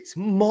industries,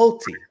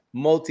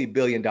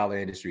 multi-billion-dollar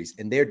industries,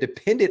 and they're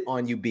dependent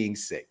on you being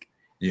sick.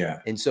 Yeah.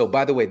 And so,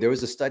 by the way, there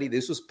was a study,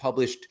 this was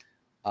published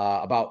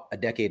about a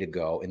decade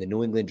ago in the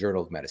New England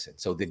Journal of Medicine.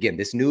 So again,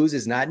 this news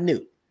is not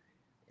new.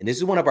 And this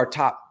is one of our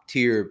top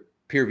tier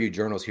peer-reviewed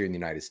journals here in the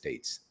United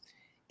States.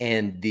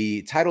 And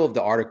the title of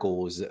the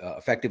article was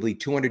effectively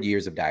 200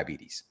 years of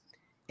diabetes.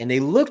 And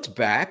they looked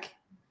back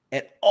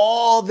at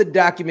all the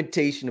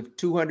documentation of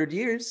 200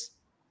 years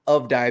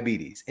of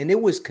diabetes. And it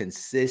was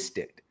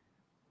consistent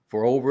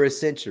for over a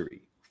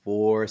century,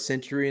 for a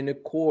century and a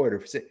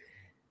quarter.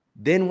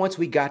 Then once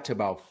we got to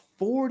about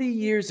 40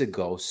 years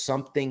ago,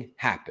 something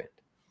happened.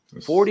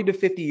 40 to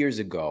 50 years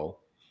ago,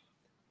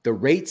 the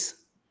rates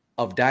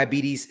of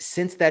diabetes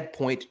since that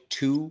point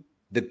to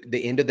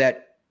the end of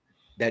that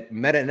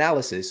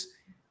meta-analysis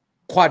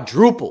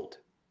quadrupled.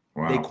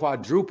 Wow. They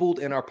quadrupled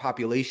in our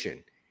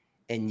population.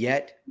 And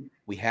yet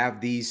we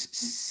have these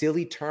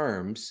silly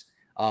terms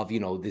of, you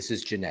know, this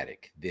is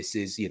genetic. This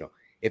is, you know,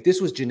 if this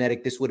was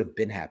genetic, this would have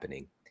been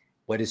happening.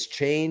 What has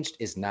changed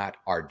is not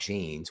our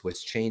genes.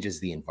 What's changed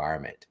is the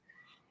environment.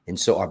 And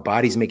so our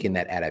body's making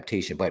that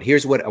adaptation. But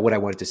here's what I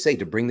wanted to say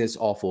to bring this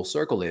all full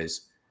circle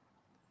is,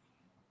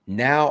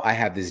 now I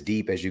have this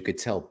deep, as you could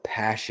tell,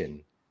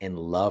 passion and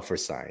love for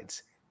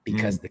science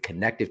because the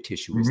connective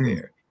tissue is Mm-hmm.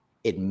 there.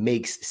 It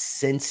makes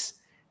sense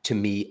to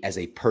me as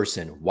a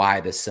person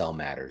why the cell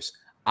matters.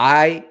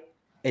 I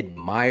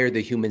admire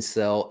the human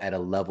cell at a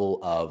level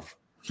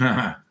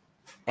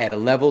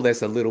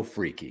that's a little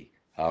freaky.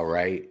 All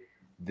right.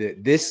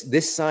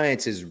 This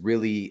science is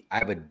really, I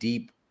have a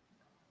deep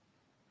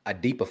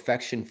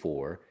affection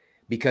for,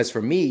 because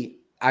for me,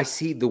 I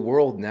see the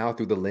world now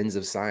through the lens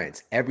of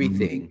science.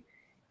 Everything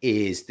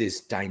is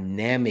this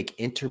dynamic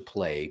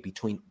interplay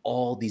between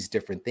all these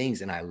different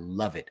things. And I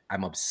love it.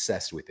 I'm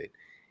obsessed with it.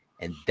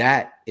 And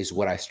that is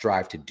what I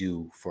strive to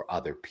do for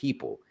other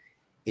people,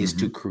 is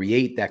to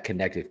create that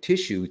connective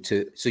tissue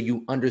so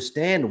you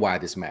understand why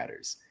this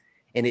matters.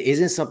 And it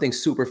isn't something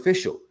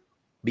superficial,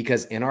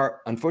 because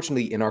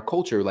unfortunately in our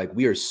culture, like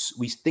we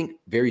think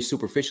very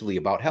superficially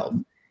about health.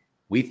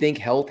 We think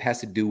health has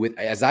to do with,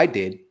 as I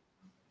did,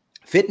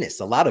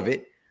 fitness, a lot of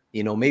it.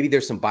 Maybe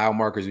there's some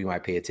biomarkers we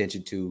might pay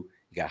attention to.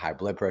 You got high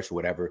blood pressure,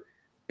 whatever.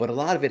 But a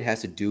lot of it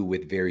has to do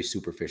with very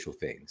superficial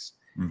things.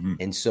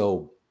 And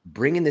so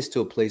bringing this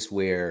to a place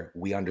where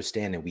we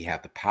understand and we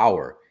have the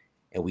power,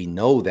 and we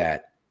know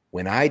that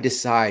when I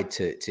decide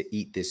to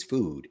eat this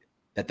food,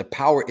 that the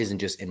power isn't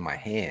just in my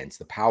hands.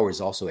 The power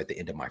is also at the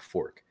end of my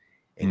fork.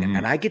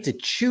 And I get to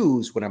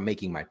choose what I'm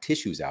making my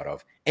tissues out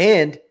of.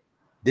 And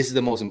this is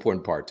the most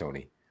important part,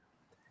 Tony.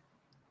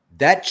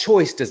 That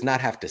choice does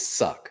not have to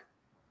suck.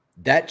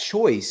 That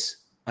choice,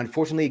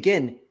 unfortunately,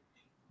 again,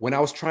 when I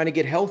was trying to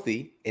get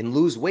healthy and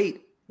lose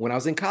weight, when I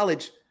was in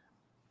college,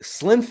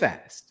 Slim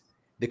Fast,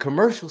 the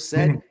commercial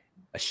said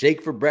a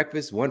shake for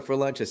breakfast, one for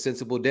lunch, a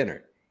sensible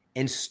dinner,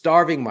 and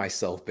starving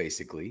myself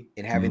basically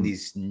and having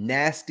these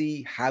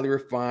nasty, highly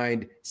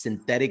refined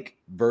synthetic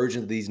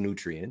versions of these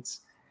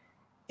nutrients.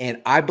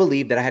 And I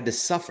believed that I had to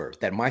suffer,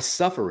 that my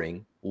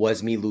suffering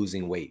was me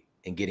losing weight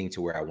and getting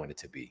to where I wanted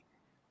to be.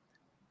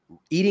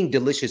 Eating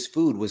delicious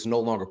food was no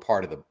longer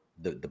part of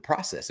the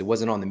process. It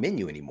wasn't on the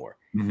menu anymore.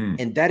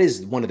 And that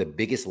is one of the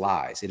biggest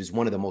lies. It is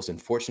one of the most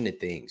unfortunate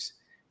things,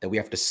 that we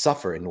have to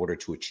suffer in order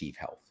to achieve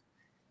health.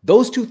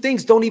 Those two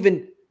things aren't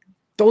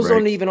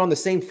even on the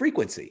same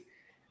frequency,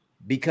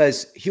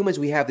 because humans,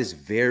 we have this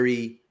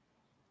very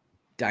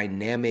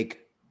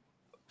dynamic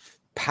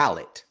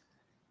palate.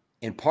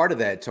 And part of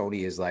that,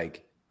 Tony, is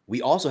like,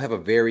 we also have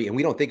and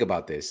we don't think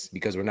about this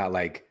because we're not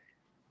like,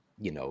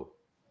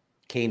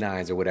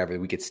 canines or whatever.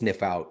 We could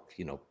sniff out,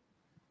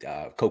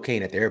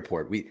 cocaine at the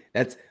airport. We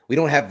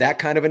don't have that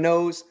kind of a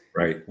nose.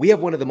 Right. We have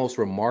one of the most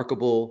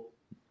remarkable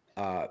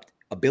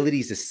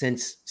abilities to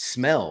sense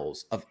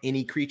smells of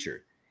any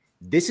creature.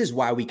 This is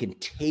why we can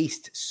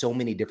taste so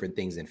many different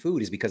things in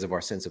food, is because of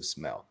our sense of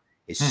smell.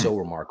 It's so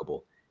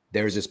remarkable.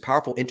 There's this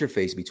powerful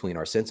interface between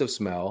our sense of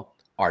smell,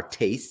 our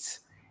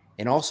tastes,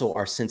 and also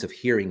our sense of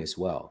hearing as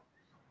well.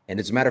 And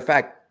as a matter of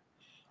fact,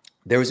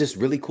 there was this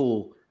really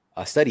cool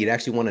study. It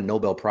actually won a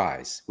Nobel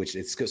Prize, which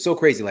is so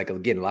crazy. Like,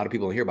 again, a lot of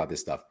people don't hear about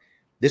this stuff.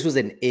 This was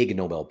an Ig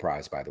Nobel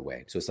Prize, by the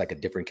way. So it's like a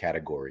different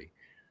category.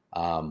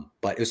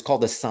 But it was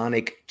called the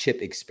sonic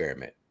chip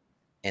experiment.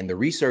 And the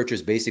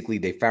researchers, basically,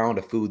 they found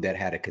a food that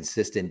had a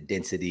consistent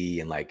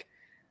density, and like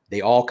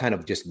they all kind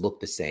of just looked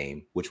the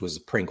same, which was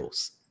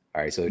Pringles.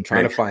 All right. So they're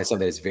trying to find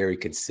something that's very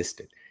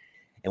consistent.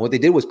 And what they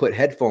did was put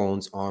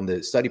headphones on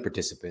the study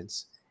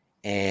participants,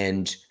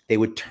 and they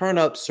would turn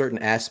up certain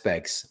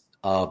aspects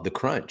of the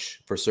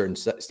crunch for certain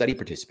study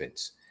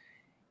participants.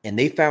 And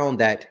they found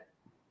that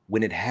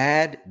when it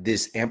had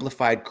this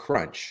amplified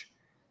crunch,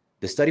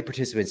 the study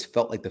participants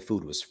felt like the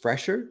food was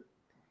fresher.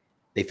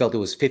 They felt it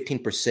was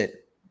 15%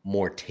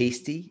 more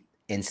tasty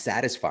and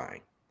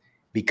satisfying,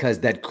 because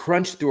that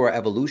crunch through our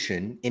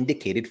evolution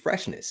indicated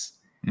freshness.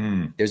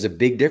 There's a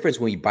big difference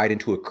when you bite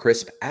into a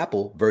crisp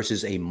apple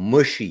versus a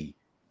mushy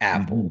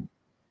apple.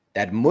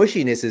 That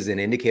mushiness is an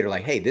indicator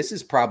like, hey, this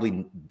is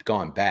probably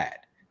gone bad,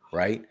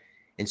 right?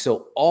 And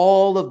so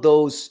all of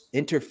those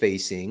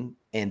interfacing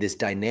and this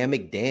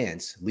dynamic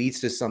dance leads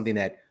to something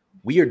that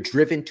we are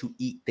driven to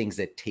eat things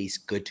that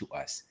taste good to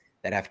us,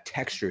 that have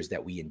textures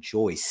that we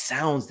enjoy,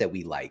 sounds that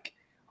we like.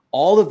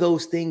 All of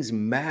those things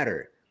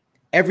matter.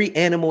 Every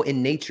animal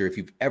in nature, if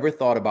you've ever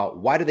thought about,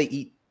 why do they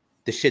eat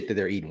the shit that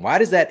they're eating? Why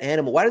does that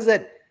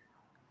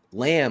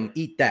lamb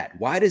eat that?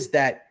 Why does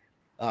that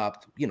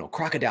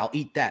crocodile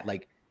eat that?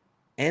 Like,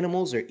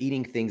 animals are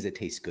eating things that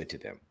taste good to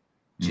them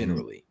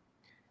generally.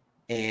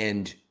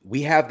 And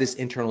we have this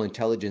internal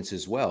intelligence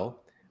as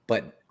well.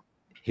 But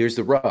here's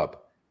the rub.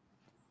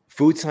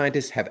 Food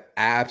scientists have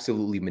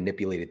absolutely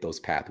manipulated those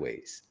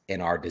pathways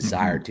and our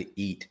desire to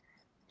eat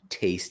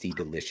tasty,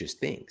 delicious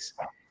things.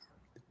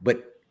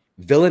 But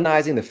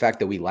villainizing the fact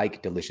that we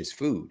like delicious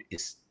food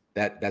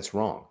that's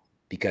wrong,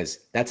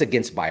 because that's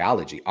against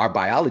biology. Our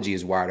biology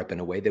is wired up in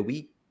a way that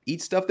we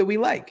eat stuff that we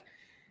like.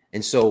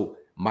 And so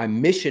my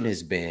mission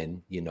has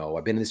been,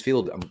 I've been in this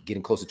field, I'm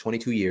getting close to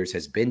 22 years,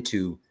 has been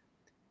to,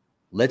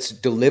 let's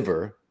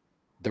deliver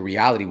the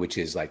reality, which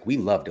is like, we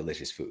love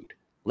delicious food.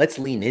 Let's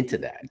lean into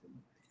that.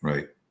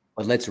 Right.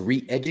 But let's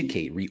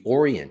re-educate,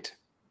 reorient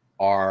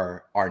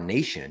our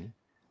nation,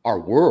 our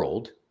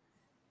world,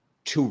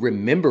 to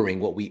remembering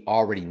what we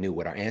already knew,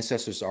 what our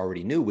ancestors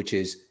already knew, which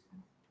is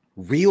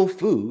real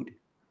food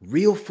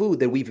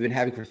that we've been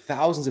having for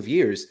thousands of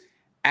years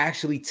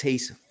actually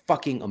tastes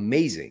fucking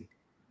amazing.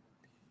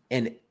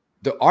 And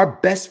our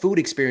best food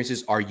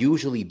experiences are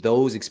usually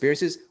those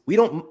experiences. We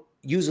don't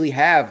usually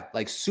have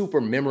like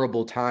super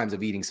memorable times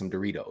of eating some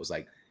Doritos,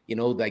 like, you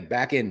know, like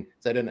back in,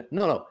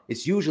 no,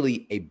 it's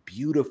usually a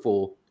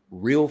beautiful,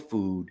 real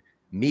food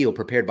meal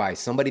prepared by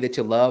somebody that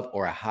you love,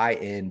 or a high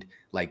end,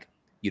 like,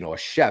 you know, a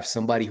chef,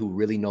 somebody who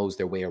really knows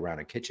their way around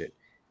a kitchen,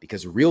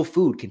 because real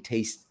food can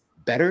taste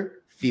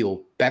better,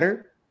 feel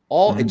better.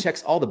 It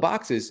checks all the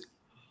boxes.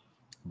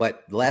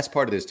 But the last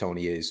part of this,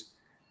 Tony, is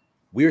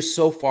we're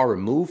so far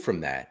removed from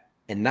that.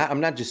 And I'm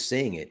not just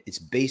saying it, it's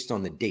based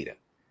on the data.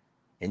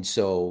 And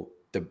so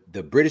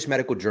the British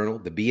Medical Journal,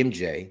 the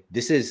BMJ,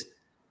 this is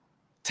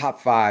top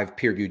 5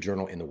 peer-reviewed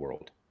journal in the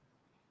world.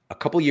 A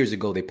couple years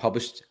ago, they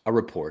published a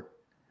report,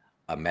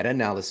 a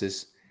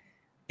meta-analysis,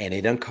 and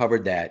it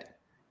uncovered that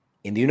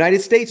in the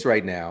United States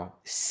right now,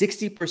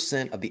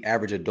 60% of the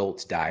average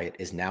adult's diet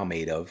is now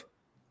made of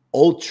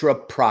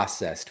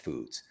ultra-processed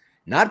foods.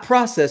 Not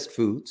processed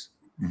foods,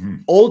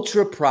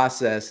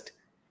 ultra-processed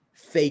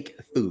fake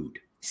food.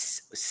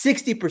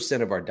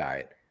 60% of our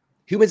diet.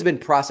 Humans have been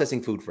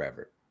processing food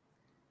forever.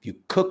 If you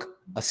cook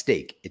a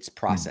steak, it's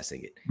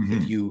processing it.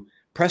 If you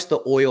press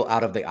the oil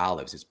out of the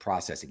olives, it's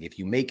processing. If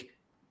you make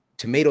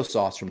tomato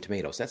sauce from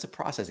tomatoes, that's a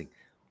processing.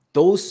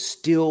 Those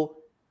still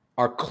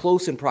are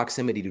close in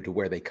proximity to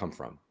where they come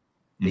from.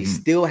 They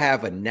still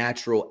have a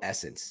natural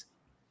essence.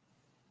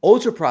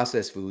 Ultra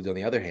processed foods, on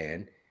the other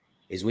hand,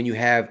 is when you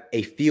have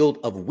a field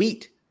of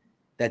wheat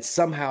that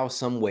somehow,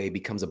 some way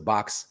becomes a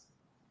box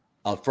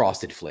of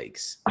Frosted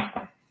Flakes.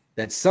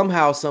 That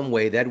somehow, some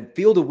way, that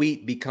field of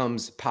wheat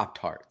becomes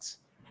Pop-Tarts.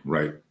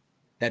 Right.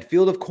 That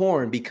field of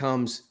corn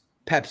becomes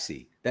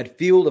Pepsi. That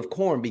field of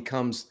corn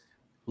becomes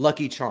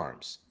Lucky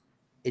Charms.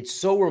 It's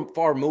so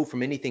far removed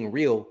from anything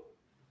real.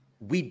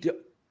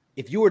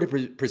 If you were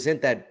to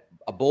present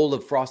a bowl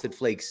of Frosted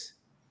Flakes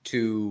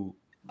to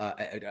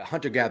a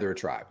hunter-gatherer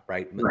tribe,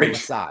 right?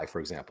 Maasai,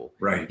 for example.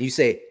 Right. You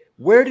say,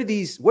 where did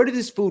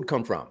this food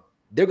come from?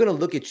 They're going to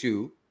look at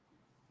you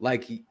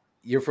like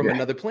you're from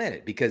another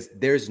planet, because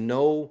there's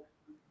no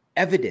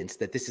evidence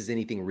that this is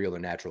anything real or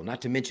natural, not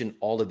to mention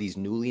all of these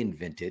newly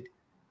invented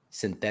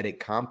synthetic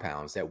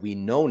compounds that we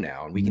know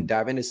now, and we can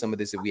dive into some of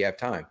this if we have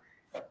time,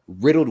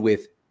 riddled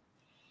with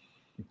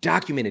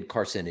documented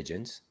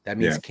carcinogens. That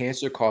means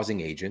cancer-causing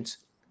agents.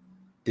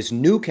 This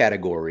new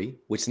category,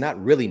 which is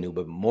not really new,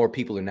 but more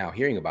people are now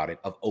hearing about it,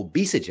 of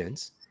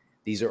obesogens.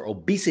 These are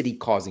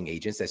obesity-causing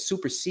agents that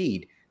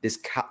supersede this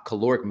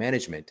caloric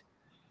management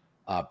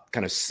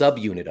kind of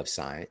subunit of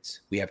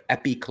science. We have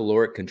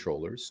epicaloric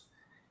controllers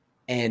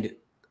and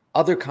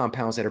other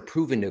compounds that are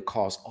proven to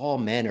cause all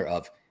manner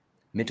of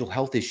mental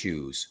health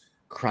issues,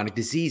 chronic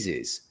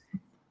diseases,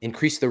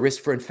 increase the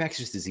risk for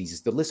infectious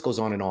diseases. The list goes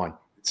on and on.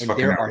 And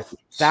there are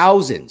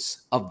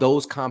thousands of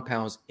those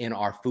compounds in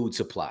our food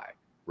supply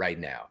right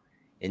now.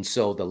 And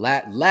so the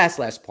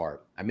last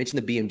part, I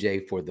mentioned the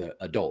BMJ for the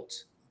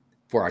adults.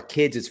 For our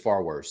kids, it's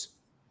far worse.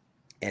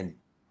 And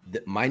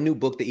my new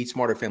book, the Eat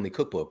Smarter Family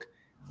Cookbook,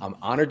 I'm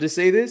honored to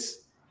say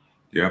this,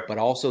 but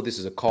also this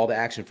is a call to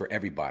action for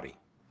everybody.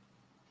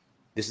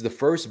 This is the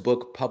first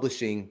book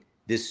publishing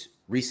this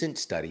recent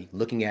study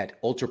looking at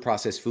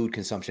ultra-processed food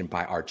consumption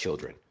by our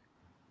children.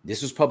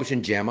 This was published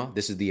in JAMA.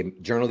 This is the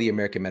Journal of the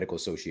American Medical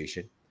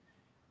Association.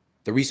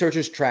 The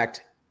researchers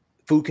tracked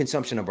food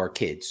consumption of our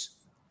kids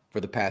for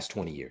the past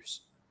 20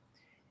 years.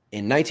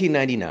 In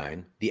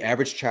 1999, the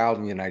average child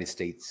in the United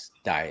States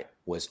diet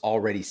was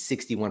already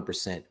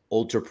 61%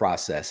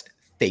 ultra-processed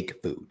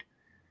fake food.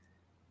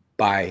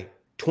 By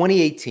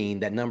 2018,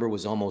 that number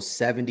was almost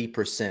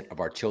 70% of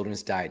our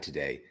children's diet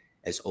today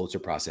as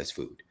ultra-processed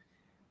food.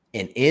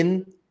 And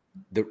in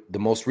the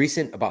most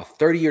recent, about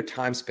 30-year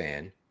time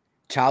span,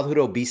 childhood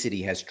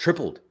obesity has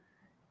tripled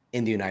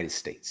in the United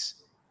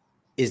States.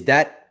 Is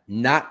that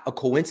not a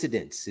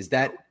coincidence? Is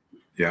that?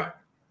 Yeah.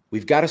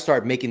 We've got to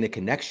start making the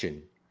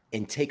connection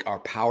and take our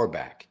power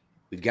back.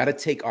 We've got to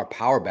take our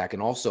power back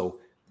and also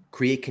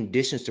create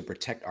conditions to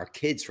protect our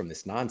kids from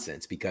this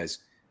nonsense, because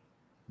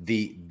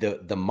the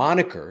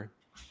moniker,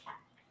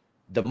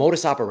 the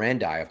modus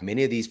operandi of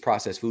many of these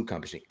processed food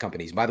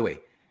companies, by the way,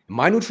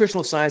 my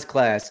nutritional science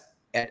class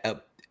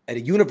at a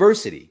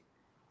university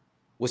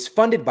was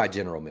funded by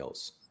General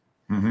Mills.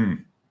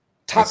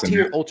 Top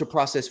tier ultra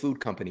processed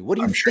food company. What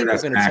do you think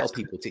we're going to tell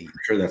people to eat? I'm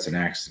sure that's an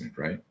accident,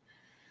 right?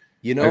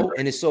 You know,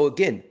 and it's so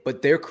again,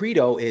 but their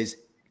credo is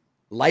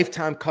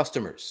lifetime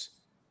customers.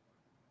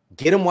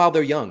 Get them while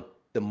they're young.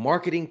 The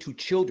marketing to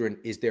children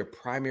is their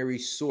primary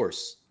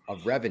source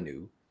of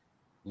revenue.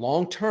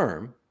 Long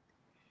term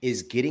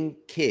is getting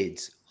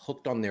kids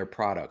hooked on their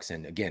products.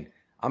 And again,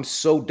 I'm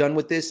so done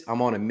with this.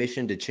 I'm on a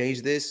mission to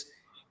change this.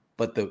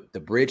 But the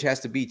bridge has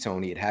to be,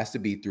 Tony, it has to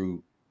be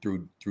through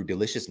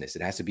deliciousness.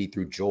 It has to be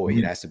through joy.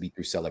 It has to be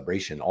through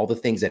celebration, all the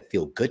things that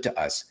feel good to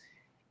us.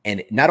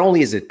 And not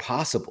only is it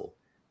possible,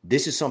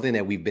 this is something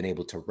that we've been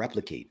able to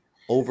replicate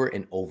over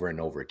and over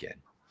and over again.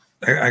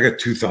 I got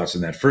two thoughts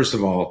on that. First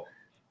of all,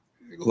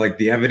 like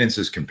the evidence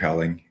is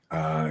compelling.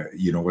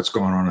 What's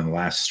going on in the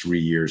last 3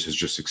 years has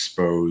just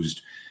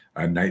exposed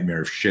a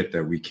nightmare of shit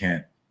that we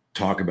can't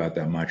talk about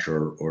that much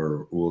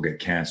or we'll get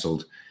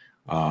canceled.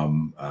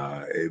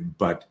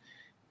 But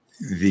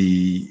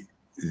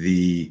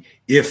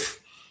if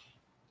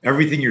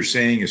everything you're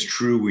saying is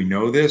true, we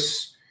know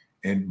this.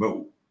 But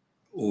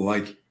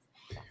like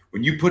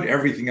when you put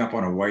everything up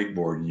on a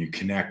whiteboard and you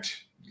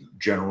connect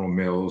General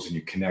Mills and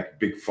you connect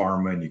Big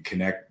Pharma and you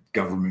connect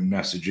government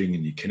messaging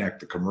and you connect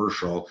the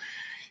commercial,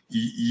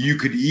 you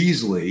could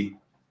easily,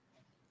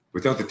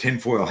 without the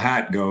tinfoil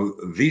hat, go,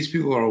 these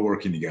people are all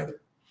working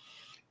together.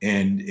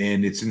 And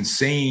it's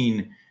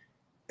insane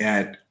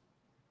at,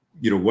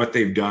 what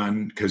they've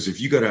done. Because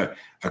if you got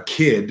a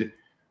kid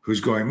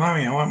who's going,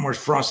 Mommy, I want more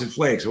Frosted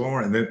Flakes, I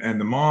want more,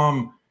 and the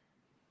mom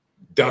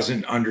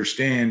doesn't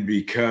understand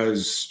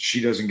because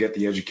she doesn't get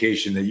the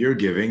education that you're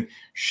giving.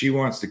 She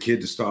wants the kid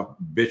to stop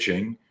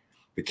bitching.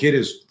 The kid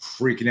is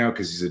freaking out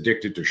because he's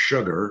addicted to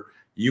sugar.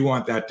 You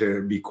want that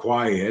to be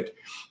quiet.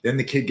 Then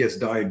the kid gets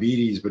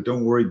diabetes, but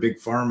don't worry, Big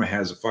Pharma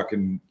has a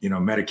fucking,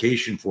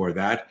 medication for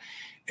that.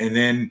 And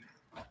then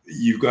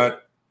you've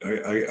got,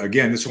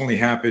 again, this only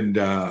happened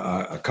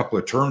a couple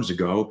of terms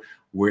ago,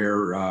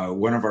 where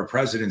one of our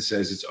presidents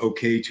says it's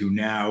okay to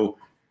now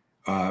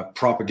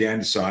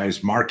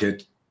propagandize,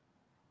 market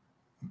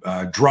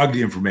drug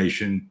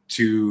information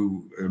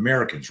to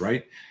Americans,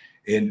 right?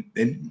 And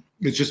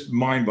it's just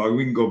mind-boggling.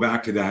 We can go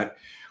back to that.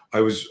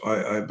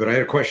 But I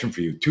had a question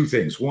for you. Two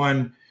things.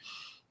 One,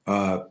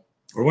 I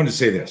wanted to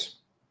say this.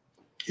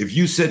 If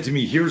you said to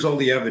me, here's all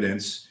the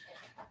evidence,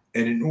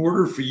 and in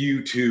order for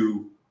you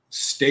to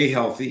stay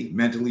healthy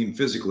mentally and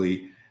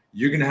physically,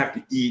 you're going to have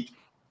to eat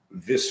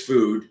this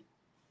food,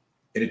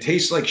 and it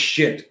tastes like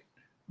shit,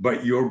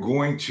 but you're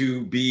going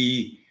to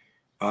be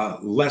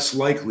less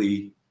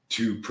likely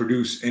to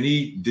produce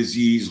any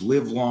disease,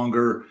 live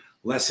longer,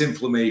 less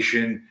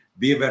inflammation,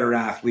 be a better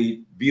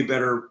athlete, be a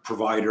better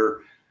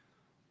provider.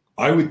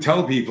 I would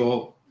tell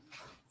people,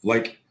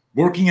 like,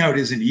 working out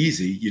isn't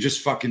easy. You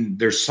just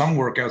there's some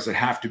workouts that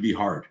have to be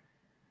hard.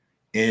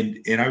 And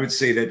I would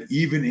say that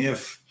even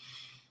if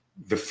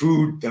the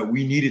food that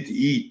we needed to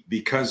eat,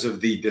 because of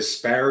the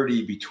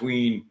disparity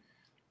between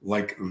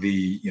like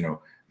the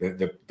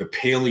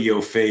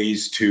paleo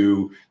phase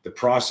to the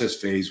process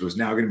phase was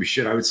now going to be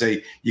shit, I would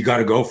say you got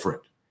to go for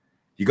it.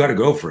 You got to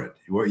go for it.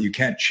 You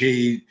can't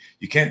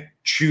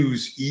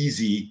choose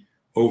easy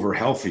over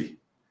healthy.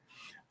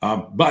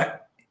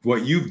 But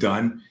what you've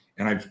done,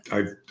 and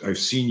I've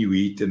seen you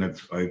eat, and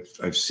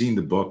I've seen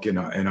the book, and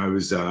I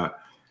was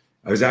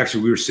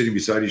actually, we were sitting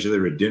beside each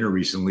other at dinner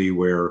recently,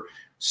 where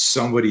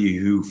somebody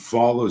who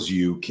follows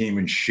you came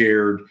and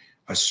shared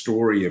a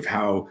story of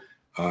how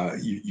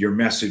your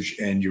message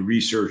and your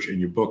research and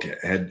your book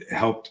had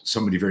helped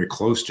somebody very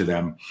close to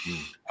them.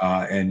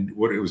 And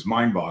what it was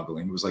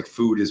mind-boggling. It was like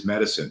food is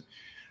medicine.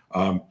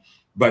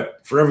 But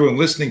for everyone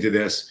listening to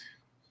this,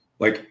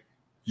 like,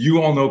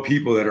 you all know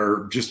people that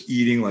are just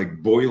eating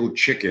like boiled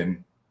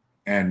chicken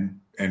and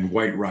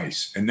white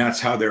rice, and that's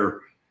how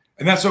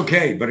and that's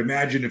okay. But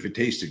imagine if it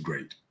tasted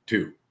great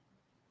too.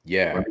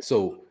 Yeah. Right?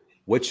 So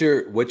what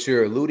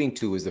you're alluding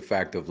to is the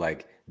fact of,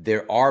 like,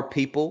 there are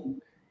people,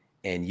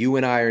 and you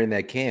and I are in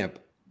that camp.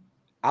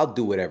 I'll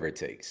do whatever it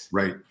takes.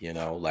 Right.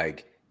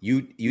 Like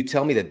you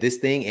tell me that this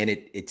thing and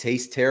it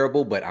tastes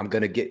terrible, but I'm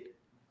going to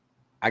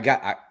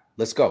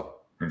let's go.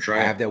 I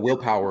have that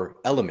willpower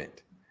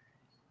element.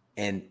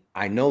 And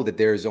I know that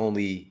there's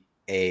only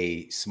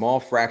a small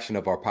fraction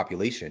of our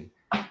population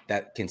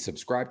that can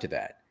subscribe to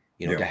that,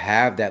 to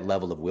have that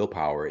level of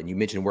willpower. And you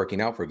mentioned working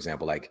out, for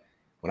example. Like,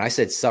 when I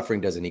said suffering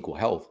doesn't equal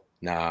health,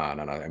 no.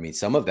 I mean,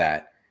 some of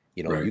that,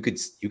 right, you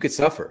could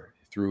suffer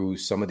through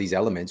some of these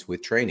elements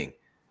with training,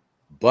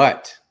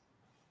 but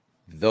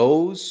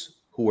those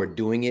who are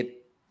doing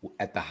it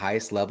at the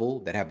highest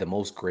level, that have the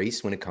most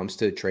grace when it comes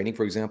to training,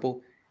 for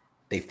example,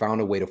 they found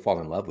a way to fall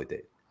in love with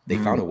it. They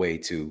found a way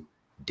to,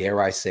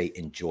 dare I say,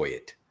 enjoy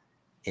it,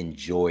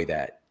 enjoy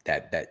that.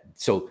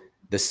 So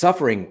the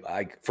suffering,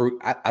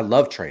 I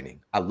love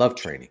training. I love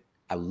training.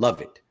 I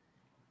love it.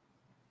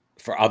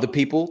 For other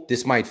people,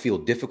 this might feel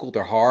difficult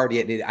or hard.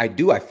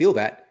 I feel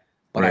that,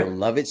 but right, I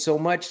love it so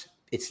much.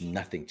 It's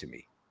nothing to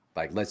me.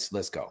 Like, let's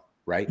go.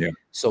 Right. Yeah.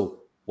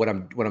 So what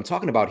I'm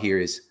talking about here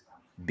is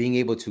being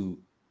able to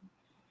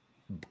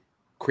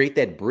create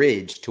that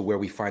bridge to where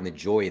we find the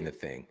joy in the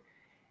thing.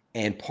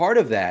 And part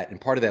of that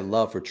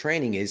love for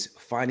training is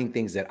finding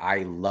things that I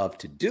love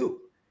to do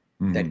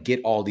that get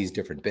all these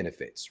different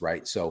benefits.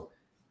 Right. So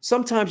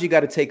sometimes you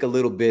got to take a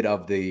little bit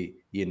of the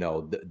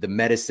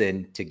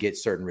medicine to get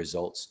certain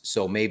results.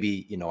 So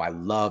maybe, I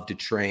love to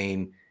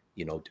train,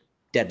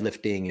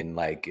 deadlifting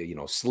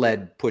and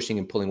sled pushing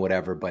and pulling,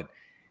 whatever, but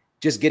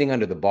just getting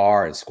under the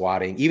bar and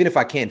squatting, even if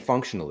I can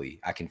functionally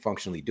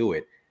do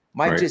it,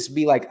 might just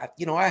be like,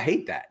 I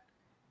hate that.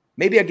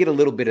 Maybe I get a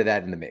little bit of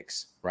that in the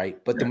mix,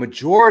 right? But the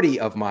majority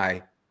of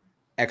my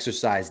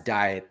exercise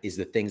diet is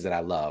the things that I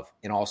love,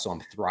 and also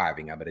I'm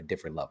thriving. I'm at a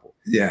different level.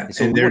 Yeah. And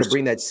so we want to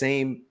bring that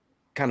same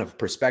kind of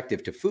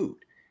perspective to food,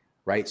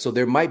 right? So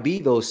there might be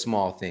those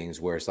small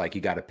things where it's like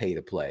you got to pay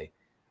to play.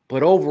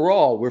 But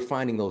overall, we're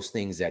finding those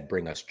things that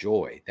bring us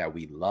joy, that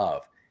we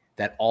love,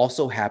 that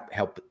also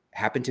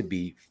happen to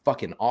be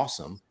fucking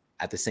awesome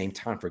at the same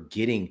time for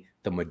getting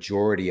the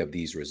majority of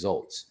these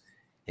results.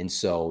 And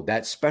so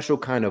that special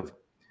kind of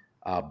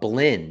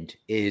blend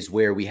is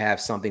where we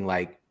have something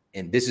like,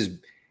 and this is,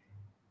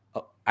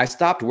 I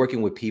stopped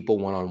working with people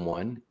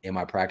one-on-one in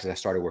my practice. I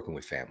started working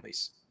with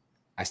families.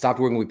 I stopped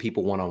working with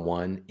people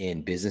one-on-one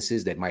in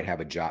businesses that might have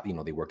a job. You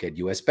know, they work at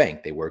US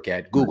Bank, they work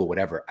at Google,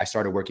 whatever. I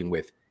started working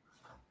with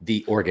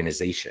the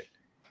organization.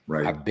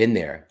 Right. I've been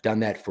there,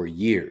 done that for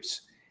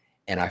years.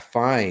 And I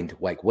find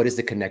like, what is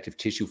the connective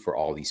tissue for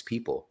all these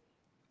people?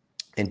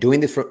 And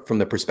doing this from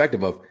the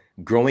perspective of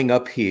growing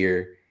up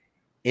here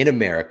in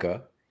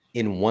America,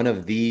 in one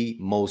of the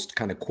most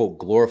kind of quote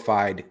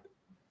glorified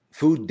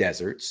food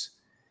deserts,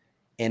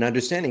 and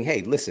understanding,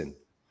 hey, listen,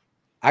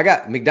 I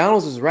got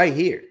McDonald's is right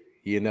here,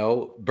 you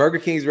know, Burger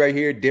King's right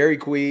here, Dairy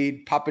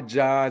Queen, Papa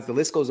John's, the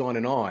list goes on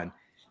and on.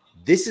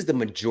 This is the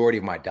majority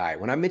of my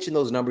diet. When I mention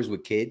those numbers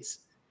with kids,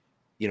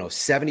 you know,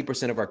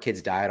 70% of our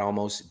kids' diet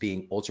almost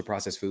being ultra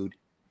processed food.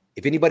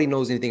 If anybody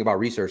knows anything about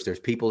research, there's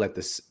people at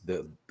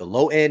the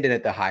low end and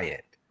at the high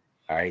end.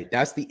 All right.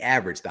 That's the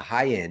average. The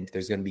high end,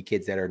 there's going to be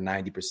kids that are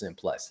 90%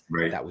 plus.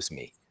 Right. That was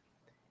me.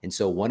 And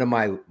so one of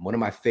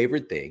my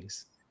favorite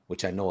things,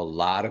 which I know a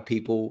lot of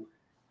people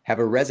have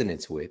a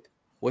resonance with,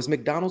 was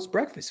McDonald's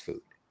breakfast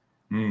food.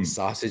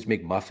 Sausage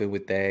McMuffin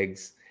with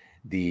eggs,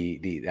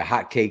 the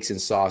hot cakes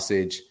and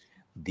sausage,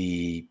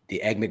 the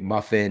egg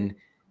McMuffin,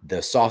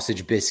 the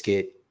sausage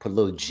biscuit, put a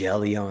little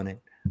jelly on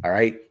it. All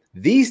right.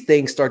 These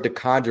things start to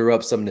conjure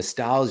up some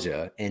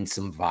nostalgia and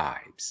some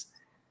vibes.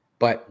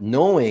 But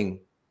knowing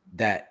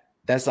that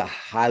that's a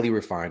highly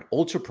refined,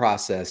 ultra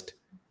processed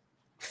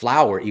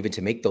flour, even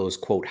to make those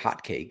quote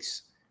hot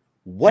cakes.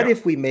 What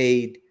if we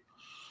made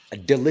a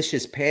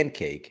delicious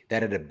pancake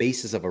that had a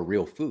basis of a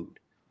real food,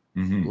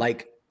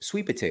 like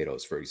sweet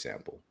potatoes, for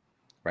example,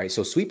 right?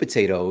 So sweet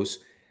potatoes,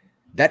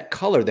 that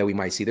color that we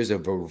might see, there's a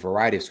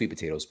variety of sweet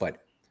potatoes, but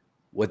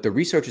what the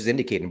researchers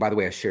indicate, and by the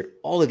way, I shared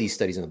all of these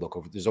studies in the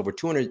book. There's over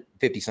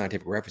 250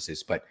 scientific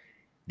references, but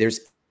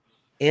there's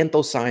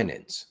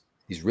anthocyanins,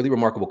 these really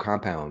remarkable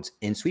compounds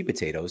in sweet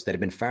potatoes that have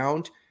been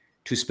found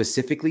to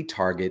specifically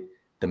target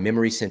the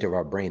memory center of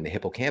our brain, the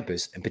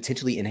hippocampus, and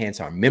potentially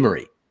enhance our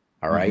memory.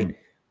 All right.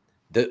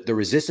 The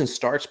resistant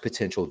starch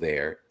potential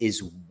there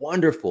is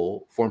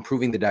wonderful for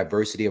improving the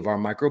diversity of our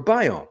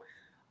microbiome.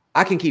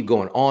 I can keep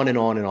going on and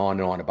on and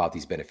on and on about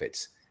these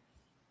benefits.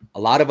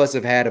 A lot of us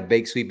have had a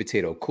baked sweet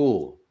potato.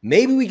 Cool.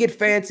 Maybe we get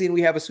fancy and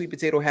we have a sweet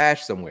potato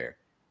hash somewhere.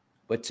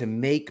 But to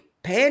make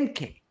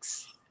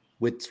pancakes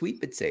with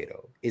sweet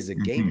potato is a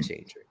game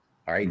changer.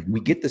 All right. We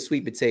get the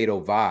sweet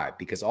potato vibe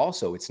because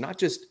also it's not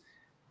just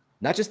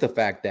the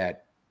fact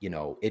that, you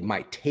know, it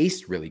might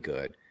taste really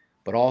good,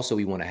 but also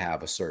we want to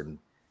have a certain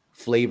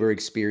flavor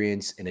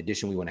experience. In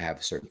addition, we want to have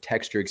a certain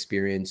texture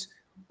experience,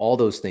 all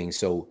those things.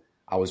 So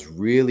I was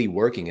really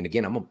working. And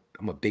again,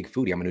 I'm a big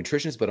foodie. I'm a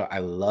nutritionist, but I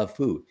love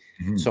food.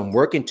 So I'm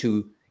working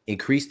to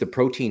increase the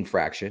protein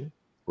fraction,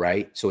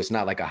 right? So it's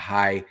not like a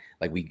high,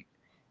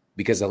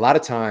 because a lot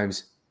of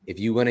times if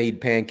you want to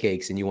eat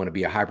pancakes and you want to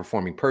be a high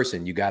performing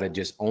person, you got to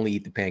just only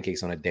eat the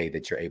pancakes on a day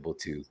that you're able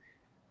to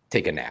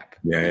take a nap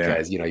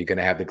because, you know, you're going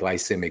to have the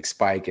glycemic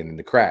spike and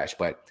the crash.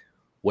 But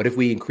what if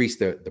we increase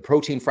the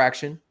protein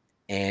fraction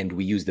and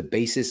we use the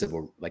basis of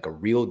a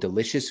real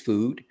delicious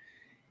food?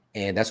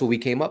 And that's what we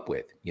came up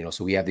with, you know,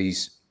 so we have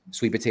these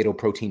sweet potato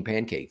protein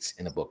pancakes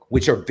in the book,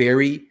 which are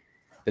the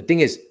thing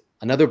is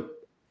another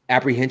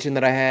apprehension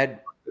that I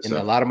had, and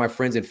a lot of my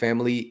friends and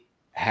family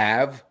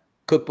have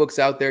cookbooks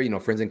out there, you know,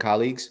 friends and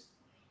colleagues.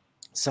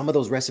 Some of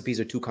those recipes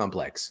are too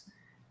complex.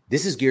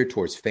 This is geared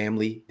towards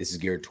family. This is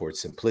geared towards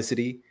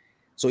simplicity.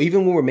 So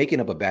even when we're making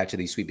up a batch of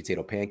these sweet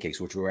potato pancakes,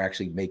 which we're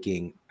actually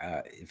making,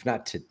 if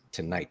not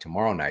tonight,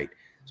 tomorrow night.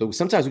 So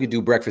sometimes we could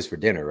do breakfast for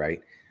dinner,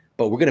 right?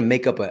 But we're going to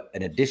make up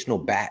an additional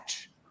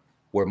batch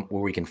where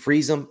we can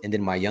freeze them. And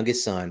then my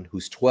youngest son,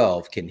 who's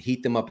 12, can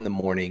heat them up in the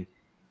morning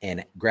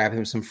and grab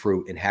him some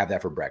fruit and have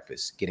that for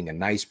breakfast, getting a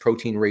nice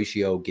protein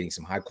ratio, getting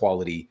some high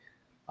quality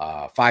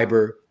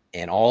fiber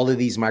and all of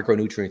these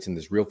micronutrients in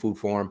this real food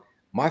form.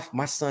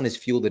 My son is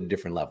fueled at a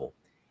different level.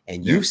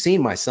 And you've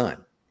seen my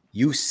son.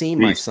 You've seen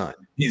my son.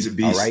 He's a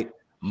beast. All right.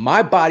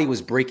 My body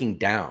was breaking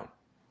down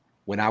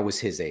when I was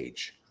his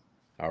age.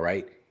 All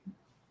right.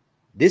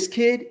 This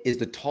kid is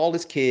the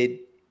tallest kid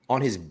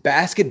on his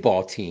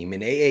basketball team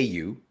in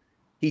AAU.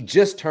 He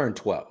just turned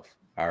 12.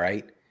 All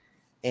right.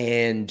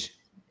 And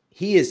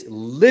he is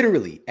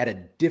literally at a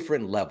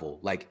different level.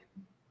 Like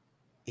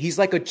he's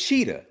like a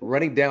cheetah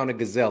running down a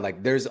gazelle.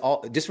 Like there's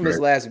all just from this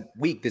last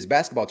week, this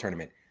basketball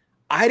tournament.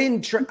 I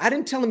didn't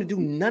tell him to do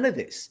none of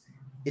this.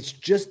 It's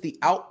just the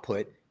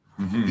output,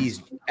 these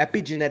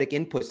epigenetic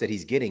inputs that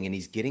he's getting, and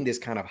he's getting this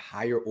kind of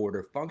higher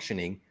order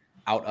functioning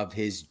out of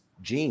his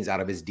genes, out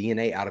of his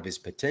DNA, out of his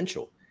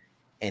potential.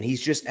 and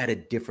he's just at a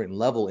different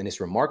level, and it's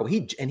remarkable.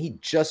 He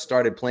just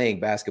started playing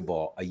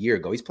basketball a year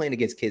ago. He's playing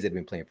against kids that have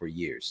been playing for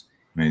years.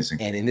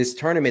 Amazing. And in this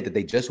tournament that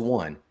they just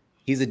won,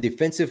 he's a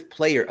defensive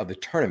player of the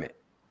tournament.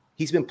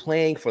 He's been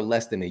playing for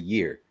less than a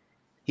year.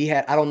 He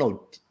had, I don't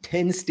know,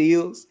 10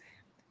 steals.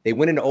 They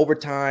went into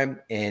overtime,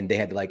 and they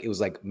had it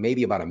was like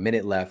maybe about a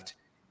minute left,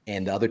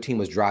 and the other team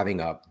was driving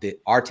up.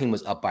 Our team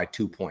was up by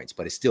 2 points,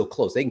 but it's still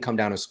close. They can come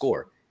down and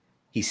score.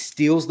 He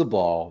steals the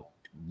ball,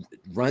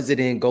 runs it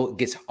in,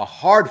 gets a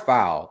hard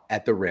foul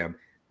at the rim.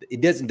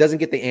 It doesn't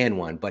get the and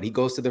one, but he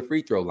goes to the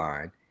free throw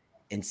line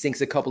and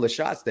sinks a couple of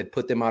shots that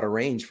put them out of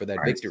range for that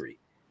victory,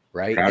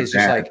 right? It's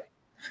just like,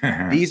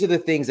 these are the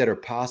things that are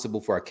possible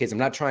for our kids. I'm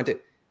not trying to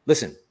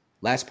listen.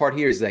 Last part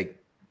here is like,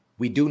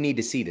 we do need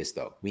to see this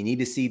though. We need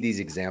to see these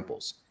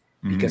examples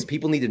because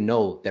people need to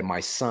know that my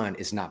son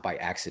is not by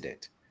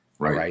accident,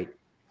 right?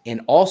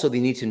 And also they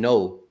need to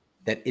know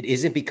that it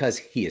isn't because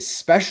he is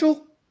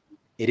special.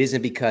 It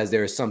isn't because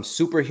there is some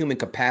superhuman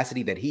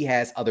capacity that he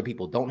has other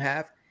people don't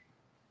have.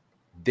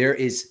 There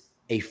is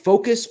a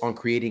focus on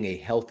creating a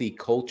healthy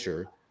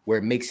culture where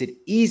it makes it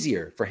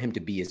easier for him to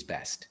be his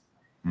best.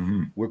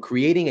 We're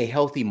creating a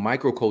healthy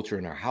microculture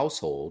in our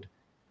household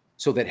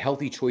so that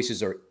healthy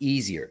choices are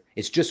easier.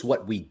 It's just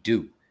what we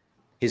do.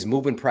 His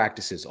movement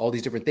practices, all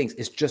these different things,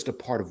 it's just a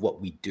part of what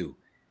we do.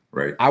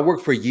 Right. I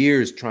worked for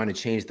years trying to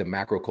change the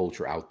macro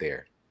culture out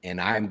there,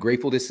 and I'm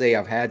grateful to say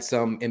I've had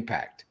some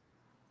impact.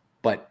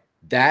 But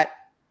that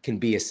can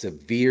be a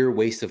severe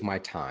waste of my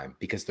time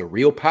because the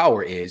real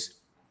power is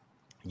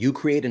you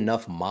create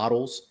enough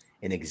models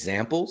and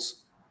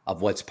examples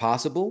of what's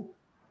possible,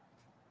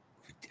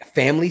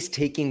 families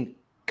taking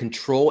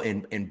control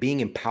and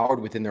being empowered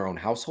within their own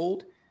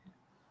household.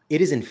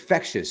 It is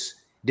infectious.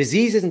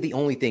 Disease isn't the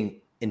only thing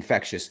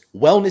infectious.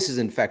 Wellness is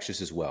infectious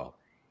as well.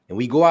 And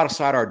we go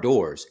outside our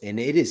doors and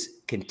it is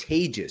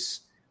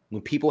contagious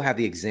when people have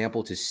the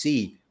example to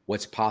see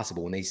what's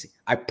possible. When they see,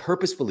 I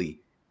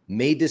purposefully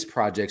made this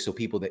project so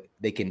people that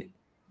they can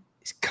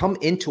come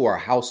into our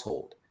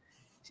household,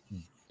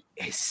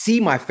 see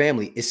my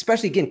family,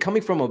 especially again,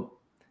 coming from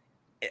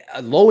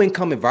a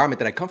low-income environment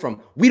that I come from,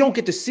 we don't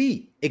get to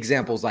see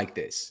examples like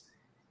this.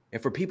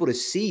 And for people to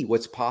see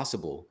what's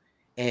possible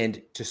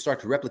and to start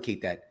to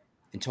replicate that.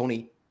 And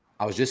Tony,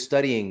 I was just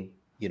studying,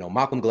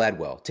 Malcolm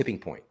Gladwell, Tipping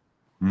Point.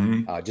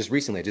 Just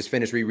recently, I just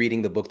finished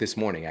rereading the book this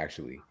morning,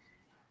 actually.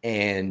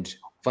 And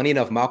funny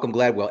enough, Malcolm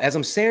Gladwell, as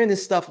I'm sharing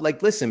this stuff,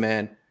 like, listen,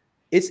 man,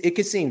 it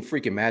could seem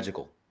freaking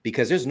magical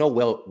because there's no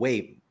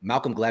way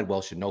Malcolm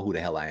Gladwell should know who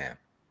the hell I am.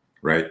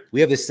 Right.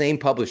 We have the same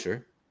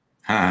publisher,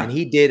 and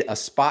he did a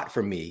spot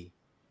for me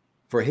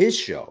for his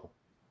show,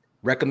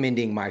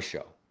 recommending my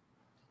show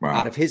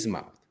out of his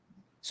mouth.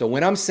 So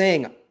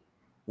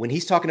when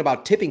he's talking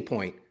about Tipping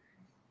Point,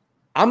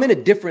 I'm in a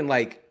different,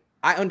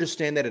 I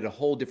understand that at a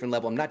whole different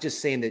level. I'm not just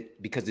saying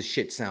that because the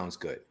shit sounds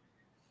good,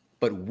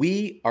 but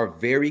we are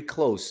very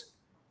close,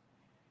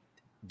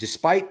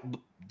 despite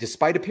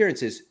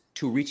appearances,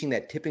 to reaching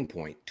that tipping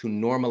point, to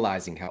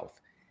normalizing health.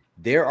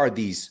 There are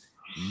these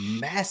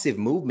massive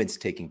movements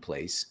taking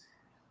place,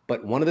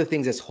 but one of the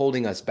things that's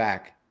holding us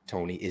back,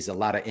 Tony, is a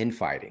lot of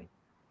infighting.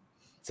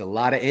 It's a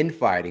lot of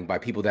infighting by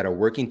people that are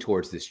working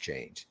towards this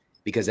change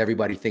because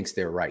everybody thinks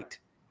they're right.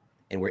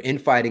 And we're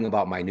infighting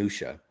about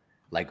minutia,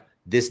 like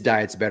this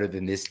diet's better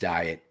than this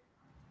diet.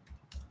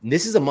 And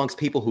this is amongst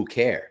people who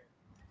care.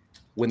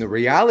 When the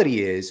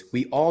reality is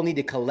we all need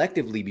to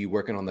collectively be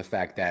working on the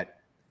fact that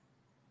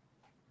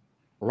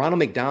Ronald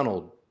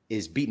McDonald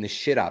is beating the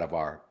shit out of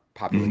our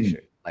population.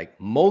 Like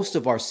most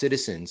of our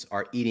citizens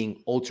are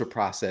eating ultra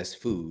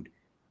processed food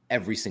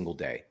every single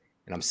day.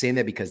 And I'm saying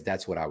that because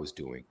that's what I was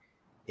doing.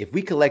 If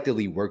we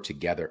collectively work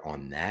together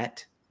on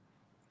that,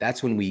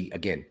 that's when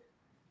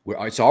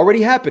it's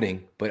already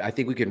happening, but I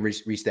think we can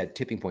reach that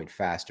tipping point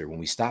faster when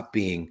we stop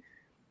being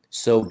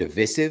so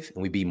divisive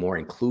and we be more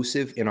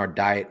inclusive in our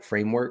diet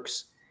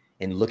frameworks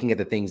and looking at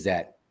the things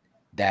that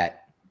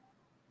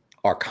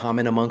are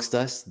common amongst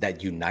us,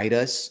 that unite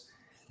us,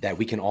 that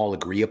we can all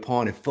agree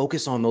upon and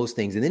focus on those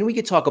things. And then we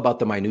can talk about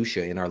the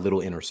minutia in our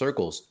little inner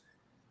circles.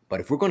 But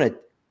if we're going to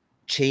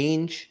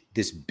change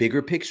this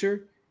bigger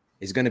picture,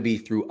 it's going to be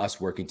through us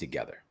working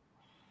together.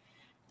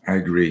 I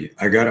agree.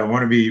 I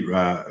want to be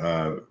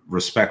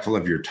respectful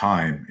of your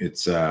time.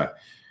 It's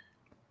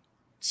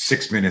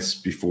 6 minutes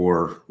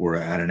before we're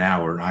at an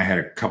hour, and I had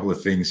a couple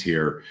of things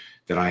here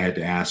that I had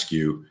to ask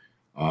you.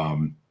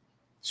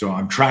 So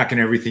I'm tracking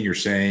everything you're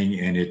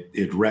saying, and it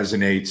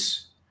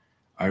resonates.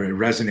 It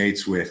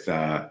resonates with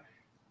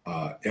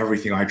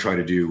everything I try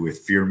to do with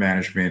fear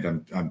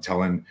management. I'm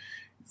telling,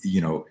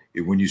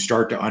 when you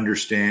start to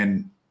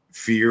understand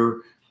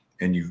fear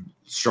and you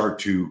start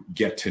to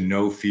get to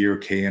know fear,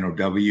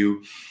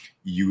 KNOW,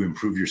 you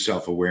improve your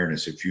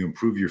self-awareness. If you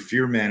improve your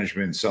fear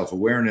management and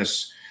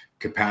self-awareness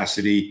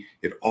capacity,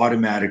 it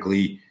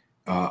automatically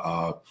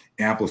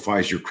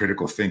amplifies your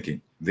critical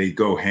thinking. They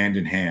go hand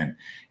in hand.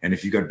 And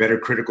if you got better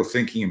critical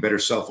thinking and better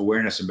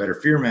self-awareness and better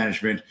fear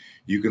management,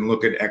 you can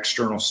look at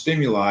external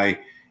stimuli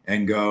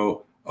and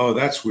go, Oh,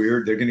 that's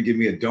weird. They're going to give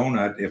me a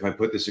donut if I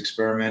put this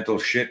experimental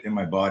shit in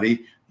my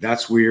body.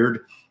 That's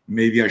weird.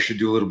 Maybe I should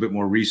do a little bit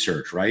more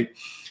research, right?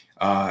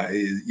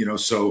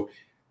 So,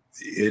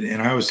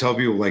 and I always tell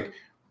people, like,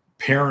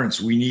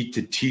 parents, we need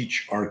to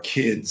teach our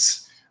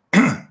kids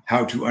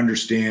how to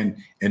understand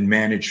and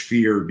manage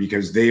fear,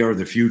 because they are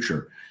the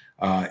future.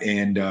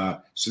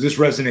 So this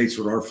resonates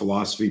with our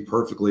philosophy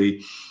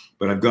perfectly.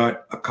 But I've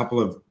got a couple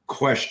of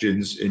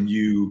questions, and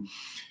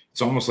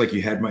it's almost like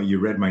you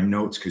read my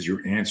notes, because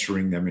you're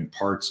answering them in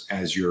parts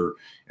as you're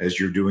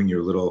doing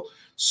your little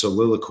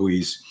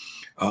soliloquies.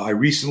 I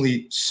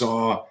recently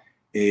saw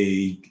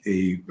a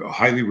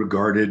highly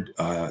regarded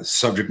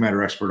subject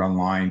matter expert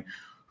online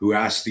who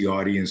asked the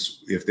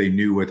audience if they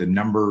knew what the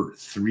number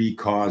 3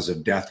 cause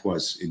of death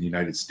was in the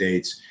United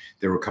States.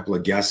 There were a couple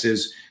of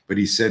guesses, but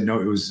he said no,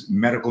 it was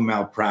medical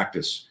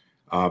malpractice,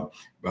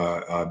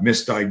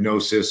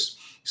 misdiagnosis,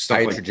 stuff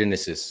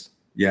Iatrogenesis.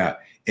 Yeah,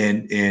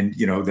 and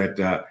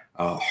that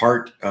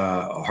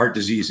heart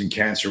disease and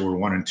cancer were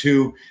 1 and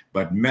 2,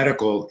 but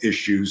medical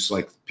issues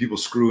like people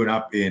screwing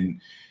up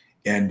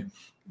and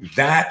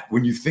that,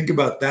 when you think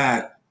about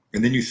that,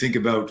 and then you think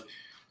about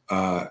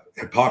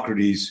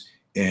Hippocrates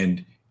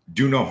and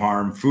do no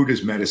harm, food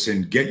is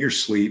medicine, get your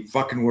sleep,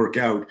 fucking work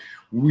out.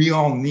 We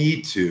all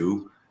need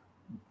to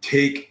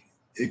take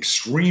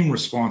extreme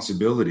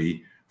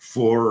responsibility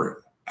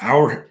for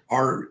our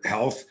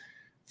health,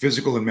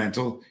 physical and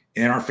mental,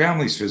 and our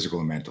family's physical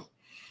and mental.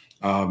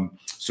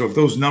 So if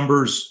those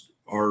numbers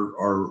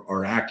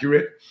are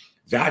accurate,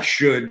 that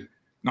should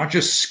not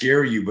just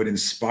scare you, but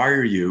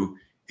inspire you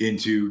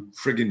into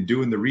friggin'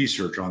 doing the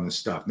research on this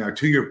stuff. Now,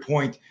 to your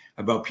point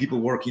about people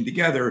working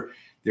together,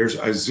 there's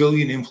a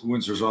zillion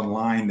influencers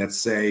online that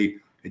say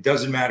it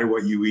doesn't matter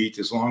what you eat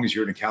as long as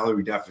you're in a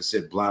calorie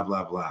deficit, blah,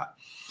 blah, blah.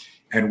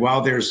 And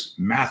while there's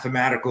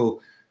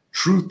mathematical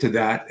truth to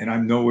that, and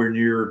I'm nowhere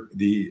near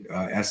the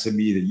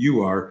SME that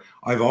you are,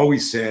 I've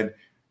always said,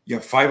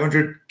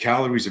 500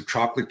 calories of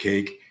chocolate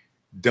cake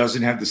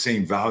doesn't have the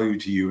same value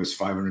to you as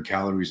 500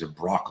 calories of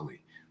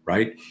broccoli,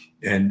 right?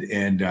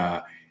 And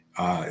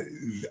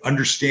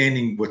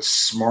understanding what's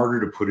smarter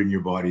to put in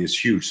your body is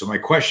huge. So my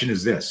question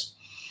is this: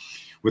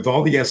 with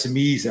all the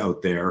SMEs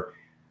out there,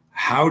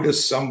 how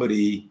does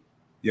somebody,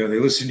 they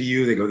listen to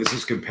you, they go, this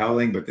is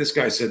compelling, but this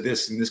guy said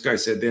this and this guy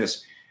said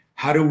this.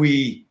 How do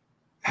we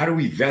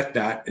vet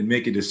that and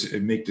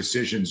make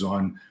decisions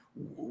on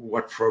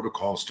what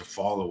protocols to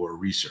follow or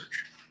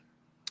research?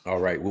 All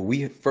right. Well,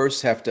 we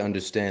first have to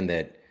understand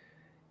that,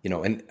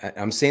 and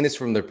I'm saying this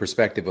from the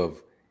perspective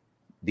of,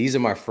 these are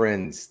my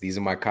friends, these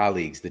are my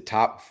colleagues, the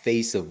top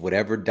face of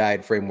whatever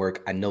diet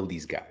framework. I know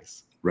these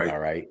guys. Right. All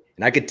right.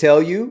 And I could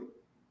tell you,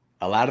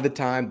 a lot of the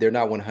time, they're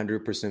not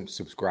 100%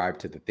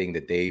 subscribed to the thing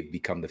that they've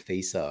become the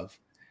face of.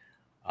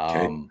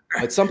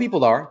 But some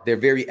people are. They're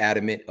very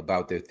adamant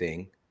about their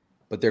thing,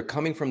 but they're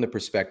coming from the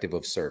perspective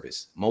of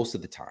service most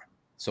of the time.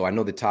 So I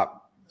know the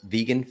top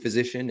vegan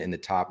physician and the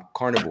top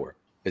carnivore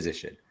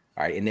physician,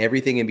 all right, and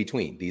everything in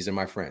between. These are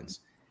my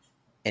friends.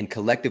 And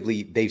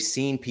collectively, they've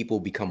seen people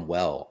become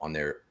well on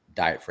their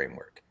diet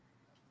framework.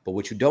 But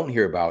what you don't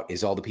hear about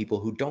is all the people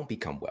who don't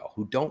become well,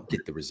 who don't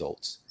get the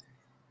results.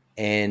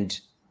 And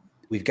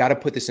we've got to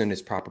put this in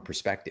its proper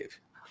perspective.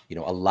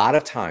 A lot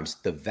of times,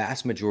 the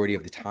vast majority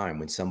of the time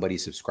when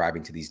somebody's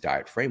subscribing to these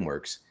diet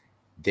frameworks,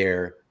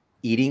 they're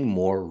eating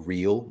more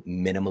real,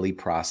 minimally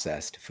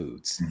processed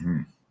foods.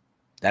 Mm-hmm.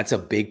 That's a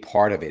big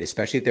part of it,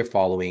 especially if they're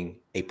following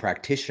a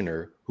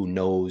practitioner who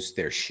knows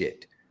their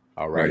shit.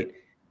 All right.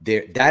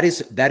 That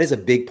is a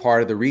big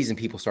part of the reason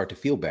people start to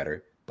feel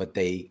better, but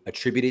they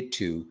attribute it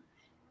to,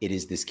 it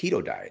is this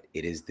keto diet.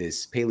 It is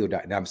this paleo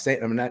diet. Now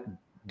I'm not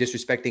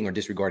disrespecting or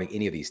disregarding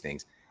any of these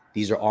things.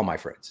 These are all my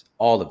friends,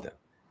 all of them.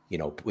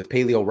 With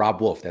paleo,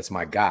 Rob Wolf, that's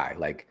my guy.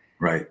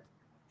 Right.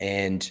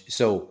 And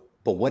so,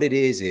 but what it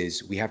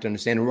is we have to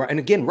understand. And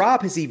again,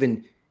 Rob has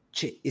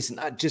it's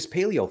not just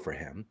paleo for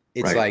him.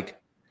 It's like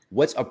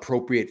what's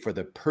appropriate for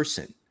the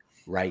person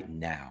right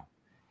now,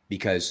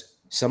 because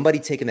somebody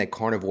taking that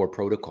carnivore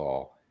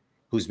protocol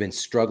who's been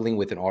struggling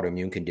with an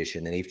autoimmune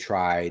condition, and they've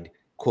tried,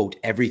 quote,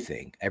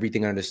 everything I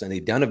understand.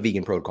 They've done a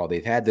vegan protocol.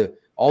 They've had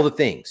all the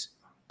things,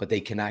 but they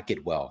cannot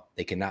get well.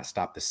 They cannot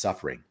stop the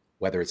suffering,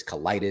 whether it's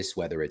colitis,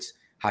 whether it's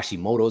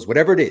Hashimoto's,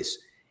 whatever it is.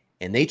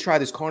 And they try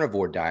this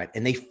carnivore diet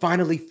and they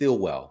finally feel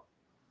well.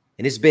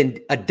 And it's been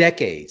a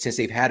decade since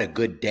they've had a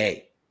good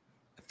day.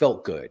 It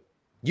felt good.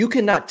 You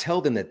cannot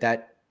tell them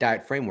that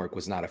diet framework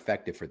was not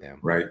effective for them.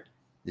 Right.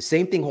 The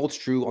same thing holds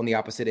true on the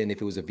opposite end if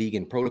it was a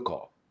vegan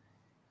protocol.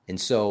 And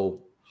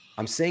so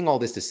I'm saying all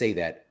this to say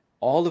that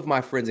all of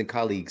my friends and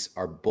colleagues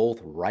are both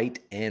right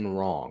and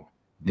wrong.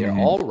 They're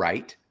all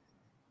right.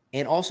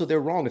 And also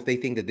they're wrong if they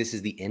think that this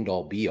is the end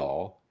all be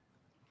all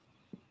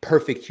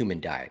perfect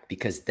human diet,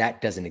 because that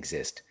doesn't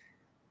exist.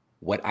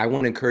 What I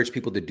want to encourage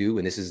people to do,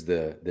 and this is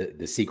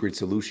the secret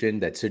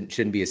solution that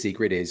shouldn't be a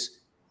secret,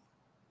 is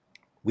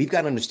we've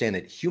got to understand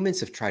that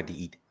humans have tried to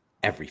eat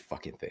every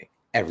fucking thing,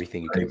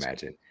 everything you can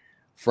imagine,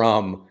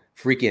 from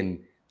freaking,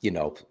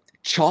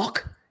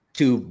 chalk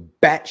to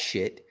bat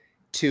shit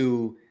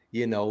to,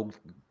 you know,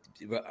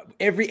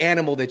 every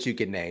animal that you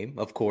can name,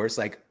 of course.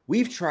 Like,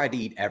 we've tried to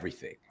eat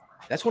everything.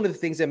 That's one of the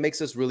things that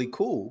makes us really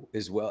cool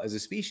as well as a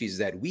species,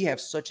 that we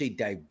have such a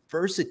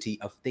diversity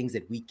of things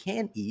that we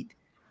can eat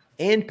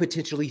and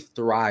potentially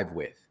thrive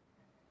with.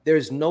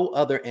 There's no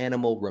other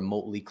animal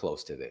remotely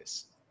close to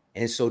this.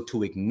 And so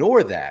to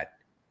ignore that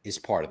is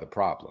part of the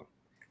problem.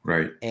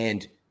 Right.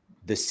 And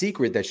the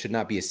secret that should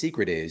not be a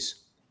secret is,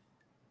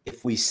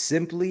 if we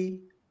simply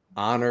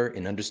honor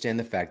and understand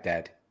the fact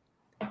that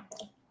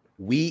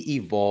we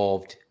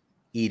evolved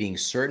eating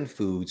certain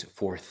foods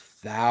for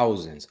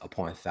thousands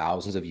upon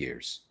thousands of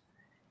years,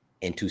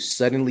 and to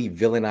suddenly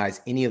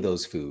villainize any of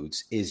those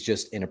foods is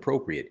just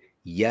inappropriate.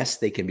 Yes,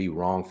 they can be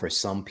wrong for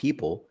some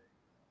people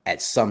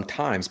at some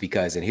times,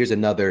 because, and here's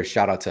another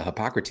shout out to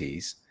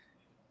Hippocrates,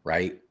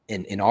 right?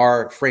 In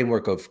our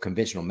framework of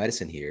conventional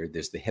medicine here,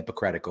 there's the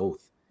Hippocratic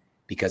Oath,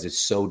 because it's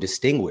so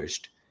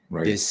distinguished.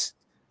 Right. This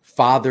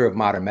father of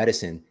modern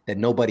medicine that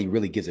nobody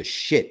really gives a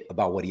shit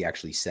about what he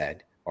actually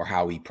said or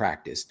how he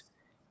practiced.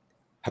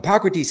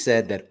 Hippocrates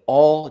said that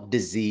all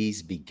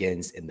disease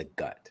begins in the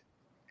gut.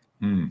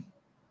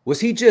 Was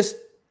he just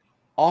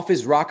off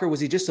his rocker? Was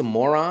he just a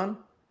moron?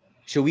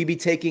 Should we be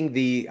taking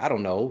the,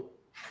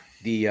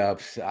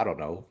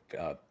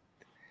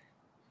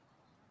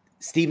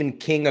 Stephen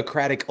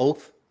King-ocratic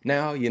oath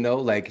now?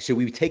 Like, should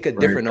we take a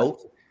different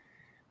oath?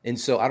 And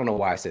so I don't know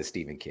why I said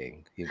Stephen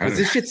King, because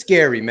this shit's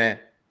scary, man.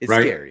 It's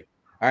scary.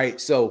 All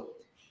right. So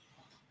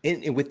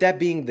and with that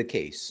being the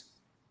case,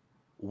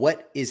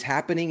 what is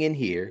happening in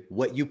here,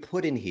 what you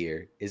put in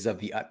here, is of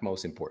the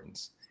utmost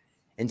importance.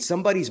 And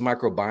somebody's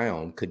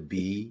microbiome could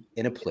be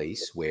in a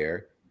place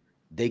where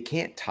they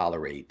can't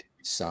tolerate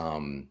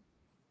some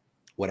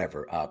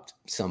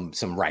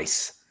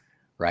rice,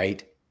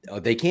 right?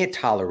 They can't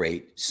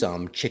tolerate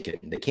some chicken.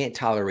 They can't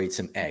tolerate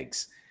some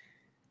eggs.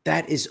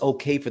 That is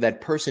okay for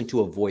that person to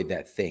avoid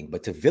that thing.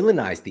 But to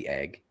villainize the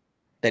egg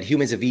that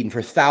humans have eaten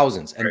for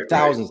thousands and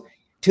thousands,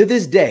 to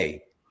this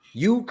day,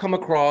 you come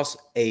across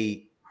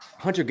a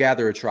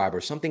hunter-gatherer tribe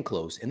or something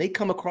close, and they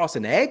come across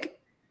an egg,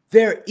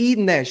 they're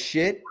eating that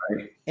shit,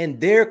 and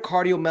their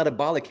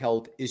cardiometabolic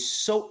health is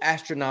so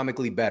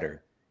astronomically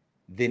better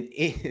than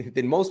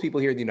most people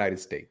here in the United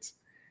States.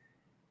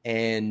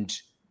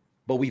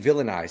 But we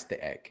villainize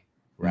the egg,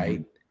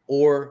 right?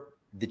 Or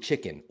the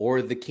chicken,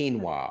 or the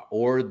quinoa,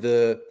 or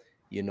the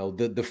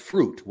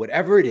fruit,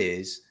 whatever it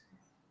is.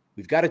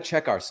 We've got to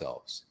check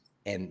ourselves.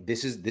 And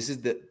this is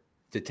the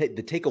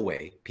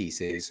takeaway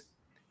piece is,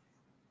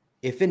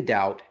 if in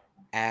doubt,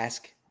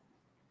 ask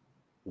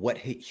what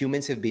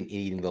humans have been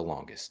eating the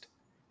longest.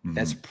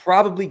 That's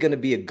probably going to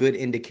be a good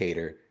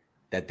indicator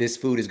that this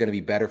food is going to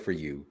be better for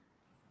you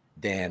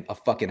than a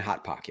fucking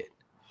Hot Pocket,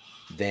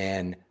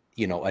 than,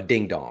 a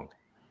ding dong.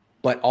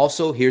 But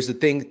also, here's the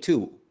thing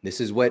too.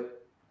 This is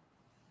what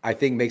I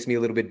think makes me a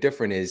little bit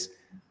different, is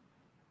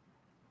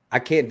I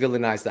can't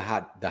villainize the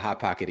Hot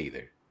Pocket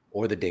either,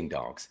 or the ding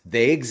dongs.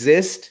 They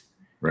exist.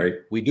 Right.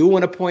 We do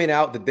want to point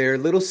out that they're a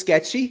little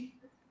sketchy.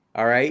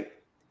 All right.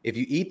 If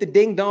you eat the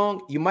ding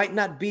dong, you might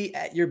not be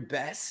at your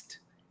best.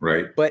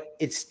 Right. But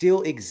it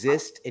still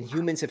exists, and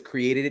humans have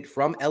created it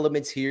from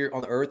elements here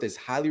on Earth, as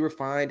highly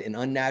refined and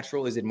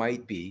unnatural as it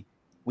might be.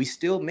 We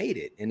still made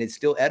it, and it's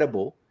still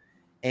edible,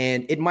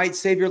 and it might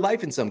save your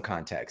life in some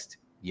context.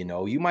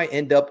 You might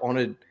end up on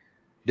a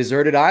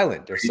deserted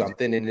island or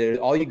something, and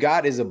all you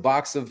got is a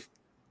box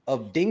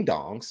of ding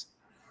dongs,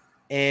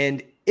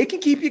 and it can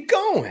keep you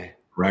going.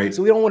 Right.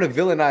 So we don't want to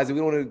villainize it. We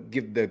don't want to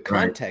give the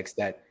context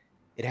that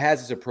it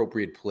has its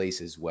appropriate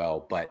place as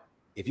well. But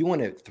if you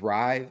want to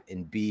thrive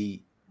and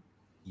be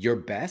your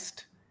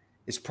best,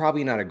 it's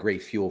probably not a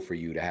great fuel for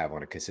you to have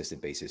on a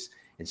consistent basis.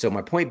 And so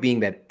my point being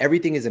that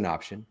everything is an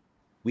option.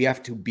 We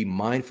have to be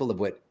mindful of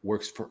what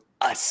works for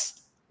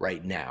us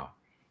right now.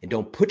 And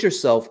don't put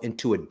yourself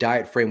into a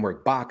diet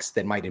framework box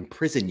that might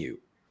imprison you,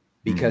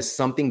 because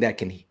something that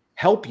can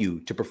help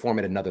you to perform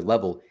at another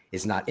level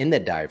is not in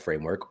that diet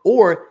framework,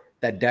 or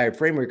that diet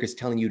framework is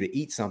telling you to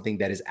eat something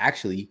that is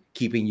actually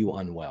keeping you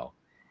unwell.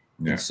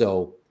 Yeah. And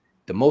so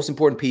the most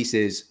important piece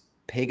is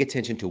paying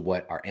attention to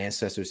what our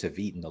ancestors have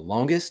eaten the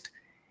longest.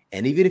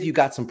 And even if you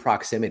got some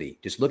proximity,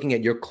 just looking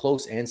at your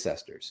close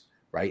ancestors,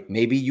 right?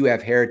 Maybe you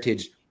have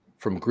heritage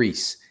from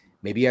Greece.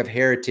 Maybe you have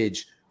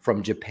heritage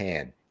from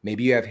Japan.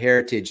 Maybe you have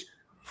heritage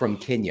from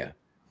Kenya.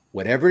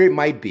 Whatever it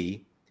might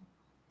be,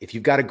 if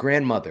you've got a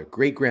grandmother,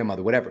 great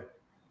grandmother, whatever,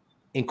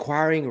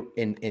 inquiring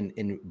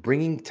and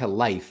bringing to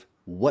life,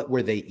 what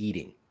were they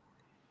eating?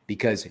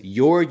 Because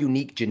your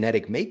unique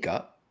genetic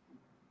makeup,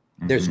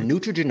 there's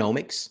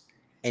nutrigenomics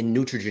and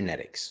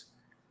nutrigenetics.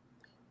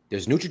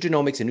 There's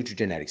nutrigenomics and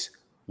nutrigenetics.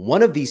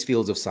 One of these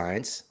fields of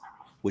science,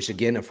 which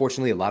again,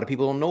 unfortunately, a lot of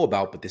people don't know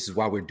about, but this is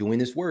why we're doing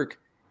this work,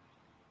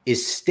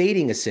 is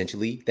stating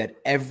essentially that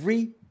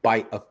every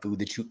bite of food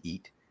that you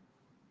eat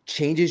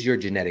changes your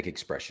genetic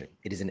expression.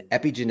 It is an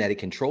epigenetic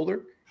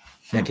controller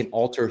that can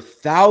alter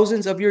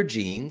thousands of your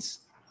genes.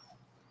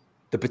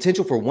 The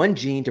potential for one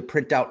gene to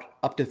print out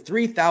up to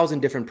 3,000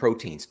 different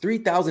proteins,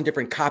 3,000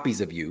 different copies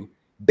of you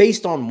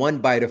based on one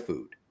bite of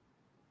food.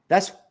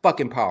 That's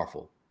fucking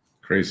powerful.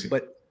 Crazy.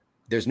 But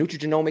there's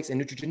nutrigenomics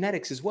and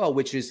nutrigenetics as well,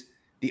 which is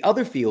the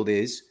other field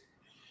is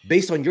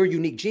based on your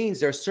unique genes.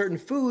 There are certain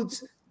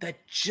foods that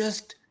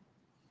just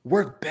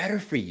work better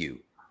for you,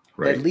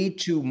 that lead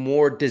to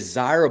more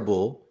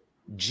desirable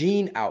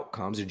gene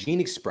outcomes or gene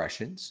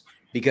expressions.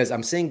 Because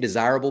I'm saying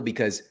desirable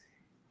because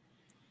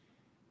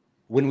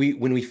when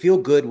we feel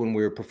good, when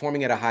we're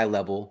performing at a high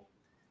level,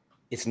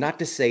 it's not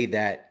to say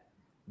that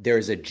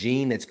there's a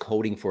gene that's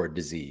coding for a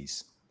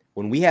disease.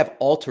 When we have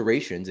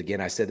alterations,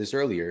 again, I said this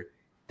earlier,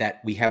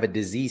 that we have a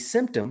disease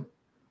symptom,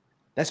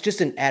 that's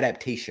just an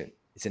adaptation.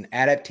 It's an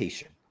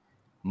adaptation.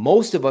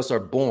 Most of us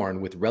are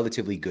born with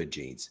relatively good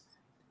genes.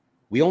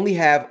 We only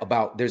have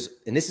and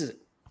this is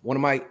one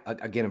of my,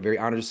 again, I'm very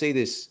honored to say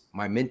this,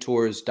 my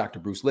mentors, Dr.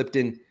 Bruce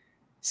Lipton,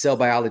 cell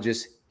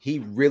biologist, he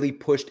really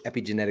pushed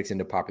epigenetics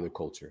into popular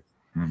culture.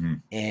 Mm-hmm.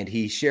 And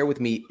he shared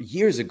with me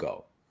years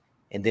ago,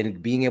 and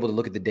then being able to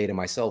look at the data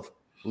myself,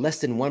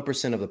 less than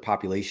 1% of the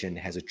population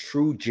has a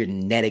true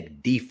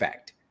genetic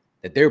defect,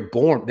 that they're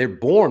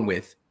born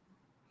with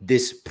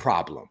this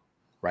problem,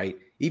 right?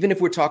 Even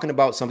if we're talking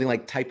about something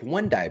like type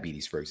 1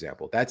 diabetes, for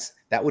example,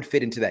 that would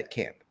fit into that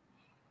camp.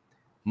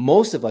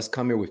 Most of us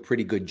come here with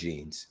pretty good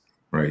genes,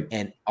 right?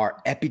 And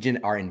our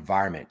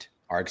environment,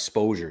 our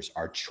exposures,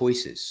 our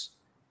choices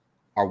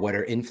are what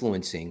are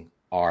influencing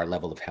our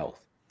level of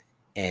health.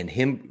 And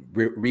him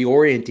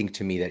reorienting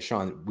to me that,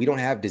 Shawn, we don't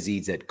have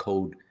genes that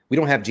code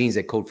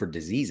for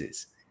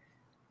diseases.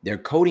 They're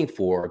coding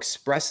for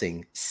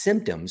expressing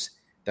symptoms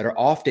that are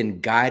often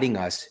guiding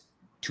us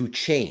to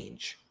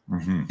change.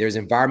 Mm-hmm. There's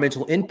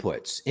environmental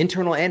inputs,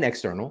 internal and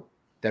external,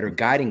 that are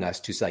guiding us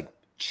to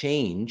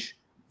change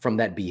from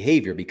that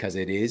behavior because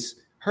it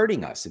is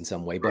hurting us in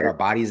some way, but our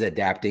body is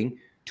adapting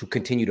to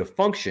continue to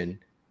function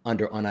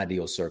under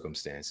unideal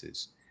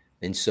circumstances.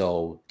 And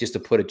so just to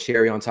put a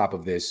cherry on top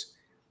of this,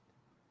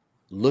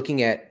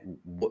 looking at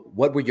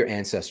what were your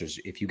ancestors,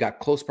 if you got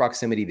close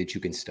proximity that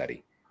you can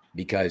study,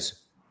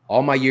 because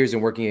all my years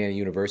in working in a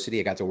university,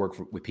 I got to work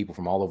with people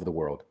from all over the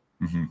world.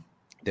 Mm-hmm.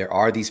 There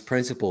are these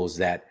principles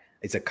that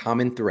it's a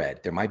common thread.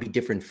 There might be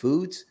different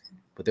foods,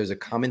 but there's a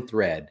common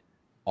thread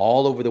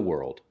all over the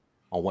world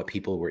on what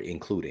people were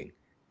including.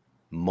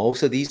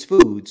 Most of these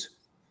foods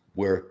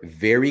were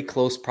very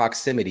close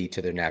proximity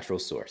to their natural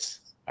source.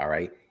 All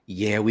right.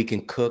 Yeah, we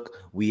can cook.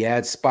 We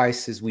add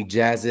spices. We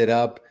jazz it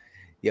up.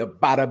 Yeah,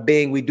 bada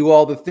bing. We do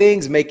all the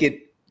things, make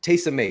it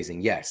taste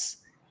amazing. Yes.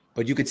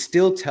 But you could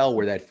still tell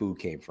where that food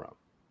came from.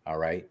 All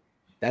right.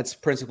 That's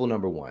principle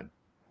number one.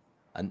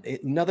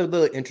 Another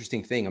little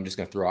interesting thing I'm just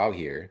going to throw out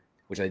here,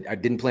 which I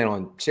didn't plan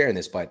on sharing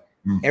this, but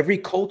every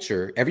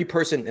culture, every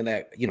person in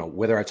that,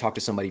 whether I talk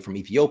to somebody from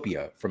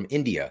Ethiopia, from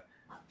India,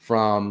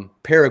 from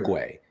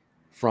Paraguay,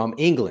 from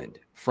England,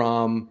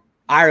 from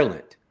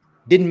Ireland,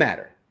 didn't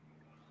matter.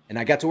 And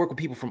I got to work with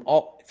people from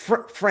all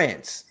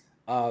France,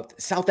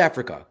 South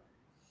Africa.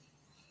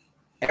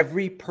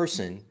 Every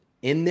person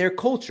in their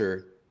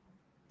culture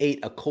ate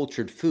a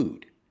cultured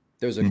food.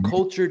 There's a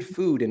cultured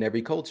food in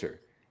every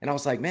culture. And I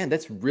was like, man,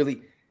 that's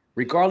really,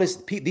 regardless,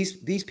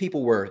 these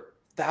people were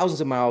thousands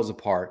of miles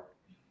apart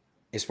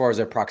as far as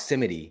their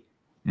proximity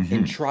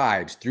in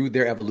tribes through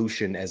their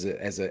evolution as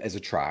a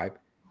tribe.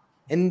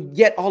 And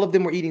yet all of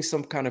them were eating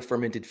some kind of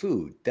fermented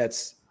food.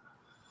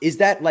 Is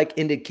that like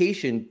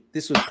indication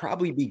this would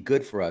probably be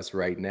good for us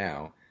right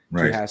now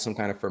to have some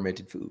kind of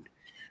fermented food?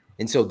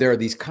 And so there are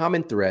these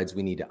common threads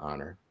we need to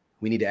honor.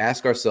 We need to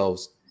ask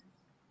ourselves,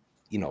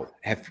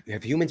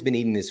 have humans been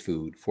eating this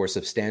food for a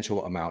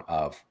substantial amount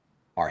of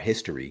our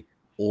history,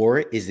 or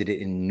is it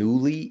a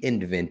newly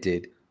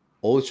invented,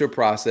 ultra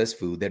processed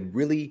food that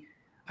really,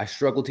 I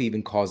struggle to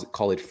even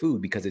call it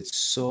food because it's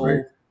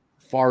so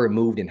far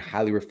removed and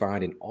highly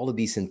refined, and all of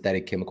these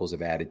synthetic chemicals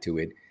have added to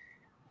it.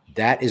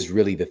 That is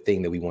really the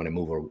thing that we want to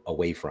move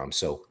away from.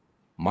 So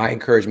my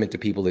encouragement to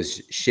people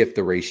is shift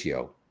the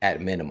ratio at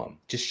minimum.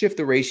 Just shift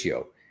the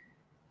ratio.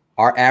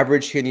 Our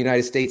average here in the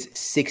United States,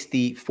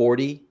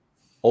 60-40,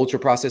 ultra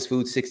processed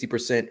foods,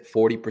 60%,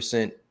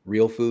 40%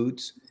 real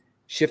foods.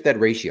 Shift that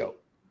ratio.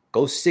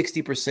 Go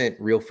 60%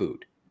 real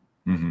food.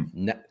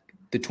 The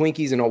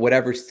Twinkies and all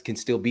whatever can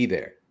still be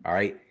there. All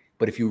right.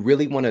 But if you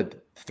really want to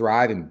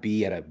thrive and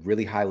be at a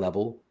really high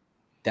level,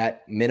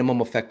 that minimum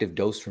effective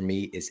dose for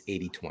me is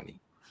 80-20.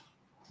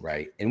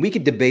 Right. And we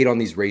could debate on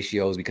these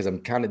ratios because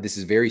this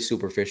is very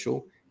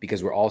superficial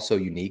because we're all so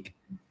unique,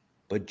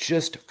 but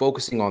just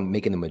focusing on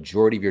making the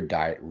majority of your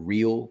diet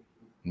real,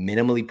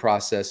 minimally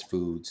processed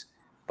foods,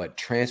 but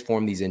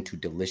transform these into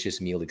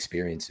delicious meal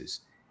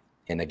experiences.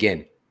 And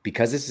again,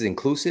 because this is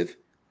inclusive,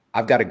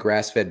 I've got a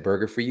grass-fed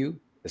burger for you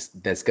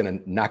that's going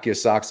to knock your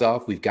socks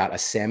off. We've got a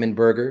salmon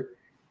burger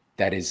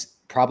that is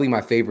probably my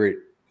favorite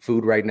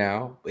food right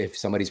now. If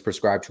somebody's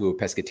prescribed to a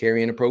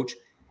pescatarian approach,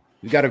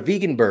 we've got a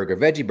vegan burger,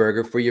 veggie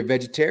burger for your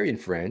vegetarian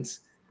friends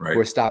who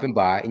are stopping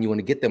by and you want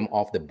to get them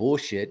off the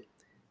bullshit,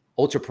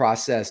 ultra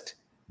processed,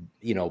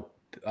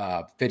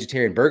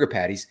 vegetarian burger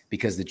patties,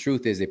 because the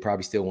truth is they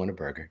probably still want a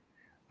burger.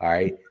 All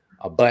right.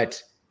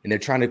 And they're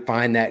trying to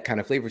find that kind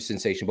of flavor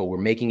sensation, but we're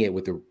making it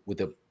with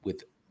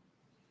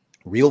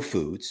real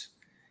foods.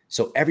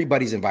 So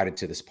everybody's invited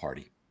to this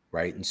party,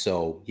 right? And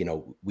so,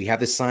 we have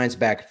the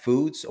science-backed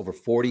foods, over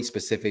 40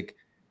 specific,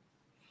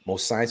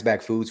 most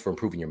science-backed foods for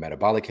improving your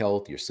metabolic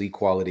health, your sleep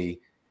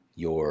quality,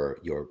 your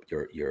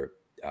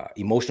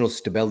emotional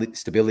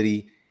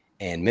stability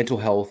and mental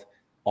health,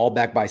 all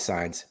backed by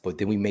science. But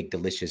then we make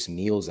delicious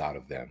meals out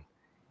of them,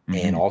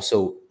 and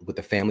also with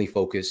the family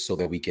focus, so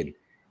that we can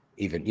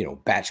even,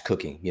 batch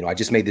cooking. I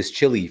just made this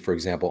chili, for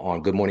example,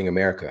 on Good Morning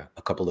America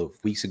a couple of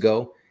weeks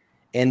ago,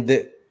 and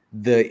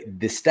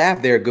the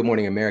staff there at Good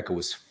Morning America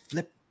was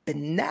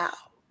flipping out.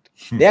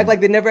 They act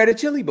like they never had a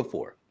chili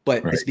before,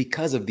 but it's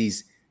because of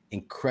these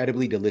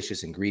incredibly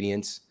delicious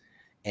ingredients.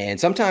 And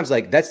sometimes,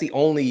 like, that's the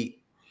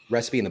only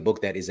recipe in the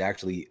book that is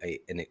actually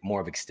a more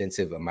of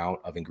extensive amount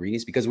of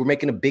ingredients, because we're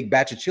making a big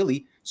batch of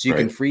chili, so you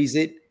can freeze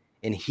it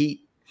and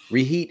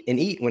reheat and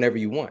eat whenever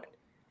you want.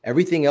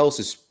 Everything else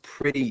is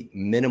pretty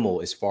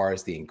minimal as far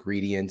as the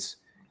ingredients,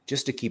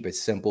 just to keep it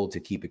simple, to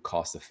keep it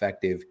cost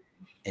effective,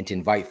 and to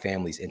invite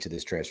families into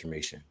this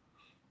transformation.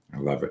 I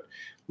love it.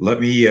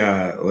 Let me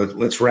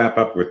let's wrap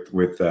up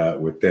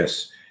with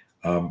this.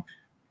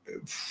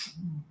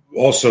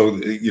 Also,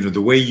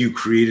 the way you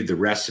created the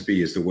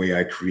recipe is the way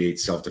I create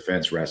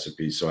self-defense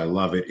recipes. So I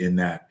love it in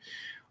that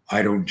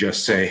I don't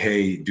just say,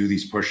 hey, do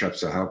these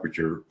push-ups to help with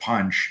your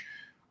punch.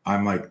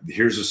 I'm like,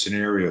 here's a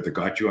scenario that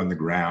got you on the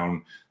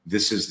ground.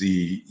 This is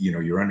the,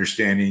 you're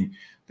understanding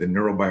the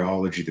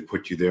neurobiology that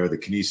put you there, the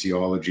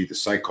kinesiology, the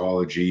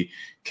psychology,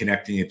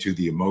 connecting it to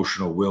the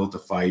emotional will to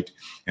fight.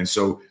 And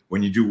so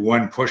when you do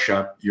one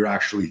push-up, you're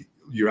actually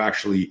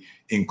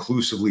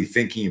inclusively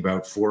thinking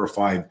about 4 or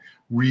 5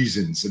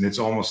 reasons. And it's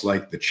almost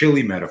like the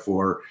chili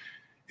metaphor.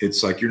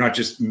 It's like, you're not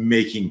just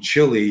making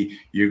chili,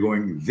 you're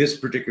going, this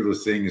particular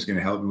thing is going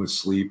to help me with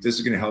sleep. This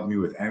is going to help me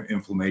with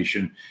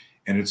inflammation.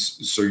 And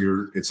it's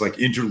like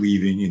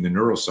interleaving in the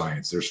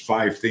neuroscience. There's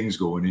 5 things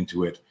going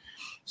into it.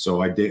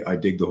 So I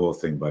dig the whole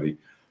thing, buddy.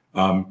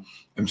 I'm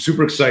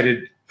super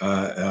excited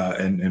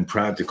and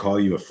proud to call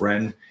you a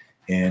friend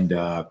and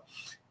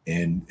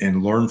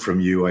learn from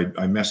you. I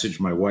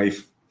messaged my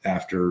wife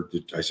after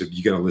I said,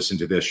 you got to listen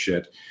to this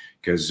shit,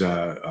 because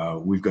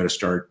we've got to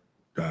start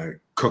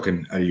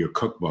cooking out of your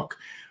cookbook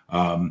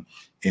and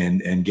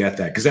get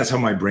that, because that's how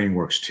my brain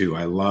works too.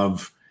 I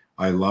love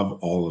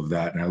all of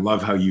that, and I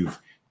love how you've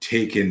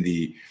taken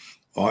the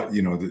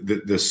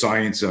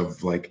science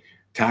of like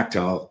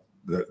tactile,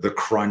 the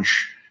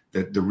crunch,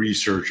 the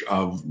research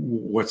of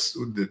what's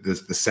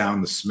the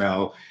sound, the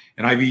smell.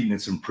 And I've eaten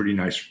at some pretty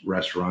nice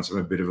restaurants. I'm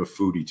a bit of a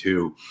foodie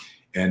too.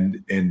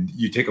 And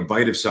you take a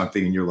bite of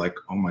something and you're like,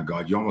 oh my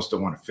God, you almost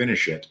don't want to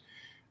finish it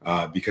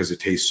because it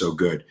tastes so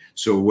good.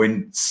 So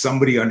when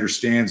somebody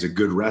understands a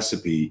good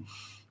recipe,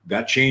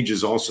 that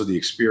changes also the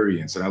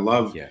experience. And I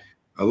love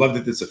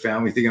that it's a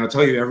family thing. And I'll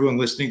tell you, everyone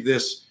listening to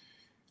this,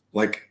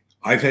 like,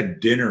 I've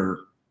had dinner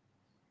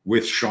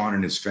with Shawn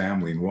and his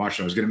family in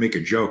Washington. I was going to make a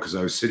joke because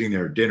I was sitting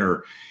there at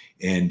dinner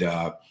and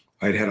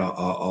I'd had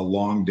a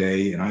long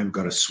day and I've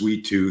got a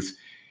sweet tooth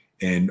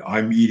and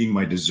I'm eating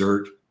my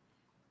dessert.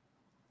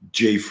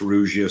 Jay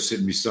Ferrugio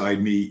sitting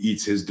beside me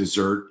eats his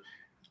dessert.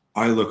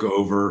 I look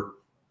over.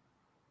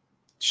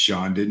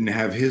 Shawn didn't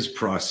have his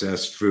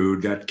processed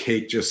food. That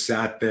cake just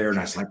sat there. And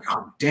I was like,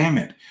 oh, damn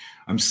it.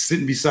 I'm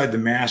sitting beside the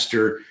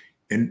master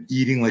and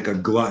eating like a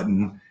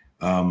glutton.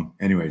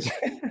 Anyways,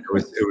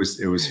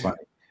 it was funny.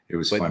 It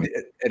was funny.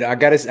 And I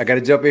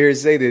gotta jump in here and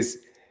say this.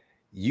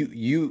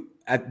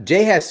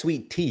 Jay has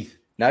sweet teeth,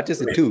 not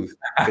just a tooth.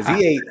 Because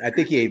I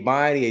think he ate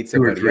mine, he ate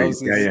somebody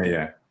else's.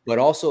 Yeah. But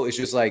also it's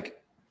just like,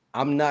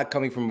 I'm not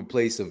coming from a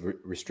place of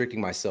restricting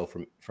myself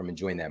from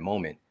enjoying that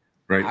moment.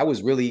 Right.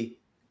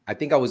 I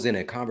think I was in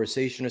a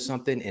conversation or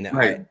something, and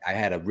I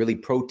had a really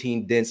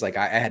protein dense, like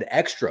I had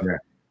extra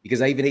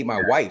because I even ate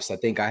my wife's. I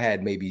think I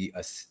had maybe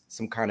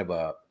some kind of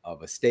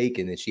a steak,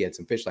 and then she had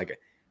some fish. Like,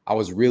 I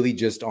was really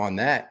just on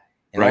that.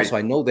 And also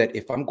I know that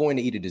if I'm going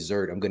to eat a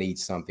dessert, I'm going to eat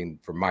something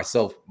for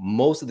myself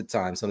most of the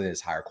time, something that's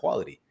higher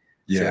quality,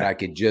 so that I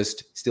could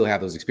just still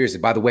have those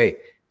experiences. By the way,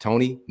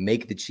 Tony,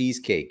 make the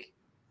cheesecake.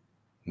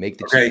 Make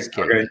the cheesecake.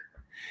 Okay.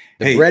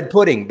 The bread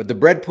pudding, but the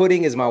bread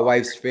pudding is my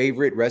wife's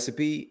favorite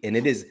recipe. And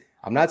it is,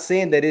 I'm not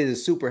saying that it is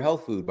a super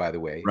health food, by the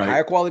way.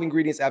 Higher quality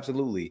ingredients,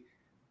 absolutely.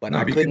 But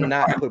I could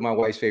not put my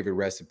wife's favorite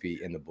recipe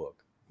in the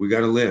book. We got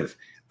to live.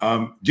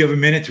 Do you have a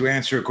minute to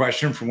answer a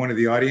question from one of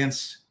the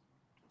audience?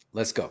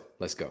 Let's go.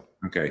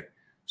 Okay.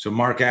 So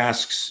Mark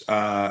asks,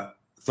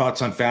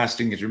 thoughts on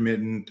fasting,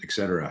 intermittent,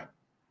 etc.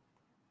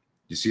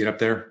 You see it up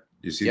there?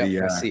 You see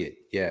I see it.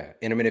 Yeah.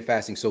 Intermittent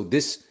fasting. So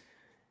this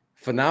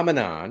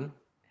phenomenon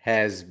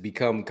has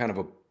become kind of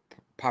a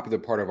popular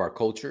part of our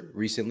culture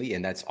recently,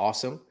 and that's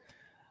awesome.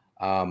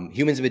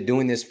 Humans have been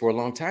doing this for a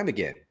long time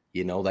again.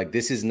 Like,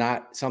 this is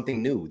not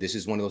something new. This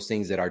is one of those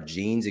things that our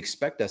genes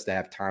expect us to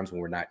have times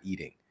when we're not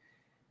eating.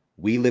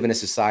 We live in a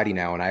society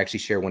now, and I actually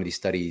share one of these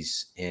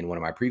studies in one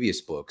of my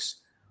previous books,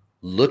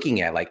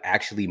 looking at like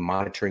actually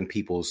monitoring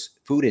people's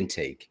food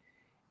intake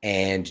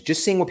and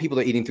just seeing what people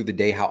are eating through the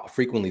day, how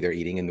frequently they're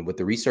eating. And what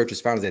the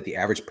researchers found is that the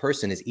average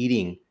person is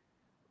eating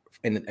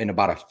in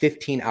about a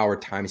 15-hour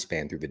time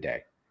span through the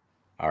day.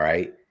 All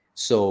right.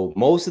 So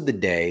most of the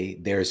day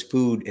there's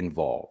food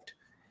involved.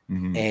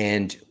 Mm-hmm.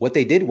 And what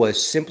they did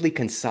was simply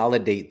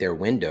consolidate their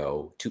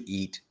window to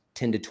eat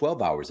 10 to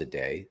 12 hours a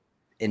day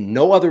and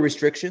no other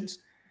restrictions,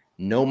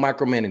 no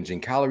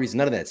micromanaging calories,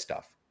 none of that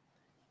stuff.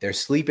 Their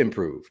sleep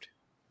improved.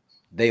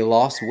 They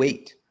lost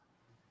weight.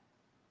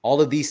 All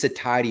of these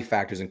satiety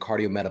factors and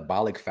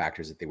cardiometabolic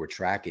factors that they were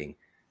tracking,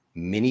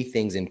 many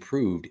things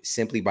improved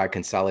simply by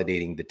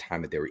consolidating the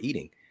time that they were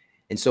eating.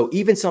 And so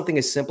even something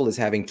as simple as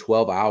having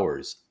 12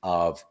 hours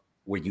of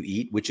where you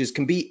eat, which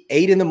can be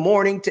 8 in the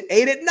morning to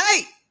 8 at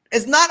night.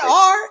 It's not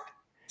hard.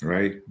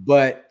 Right.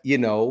 But,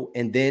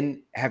 and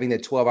then having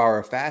that 12-hour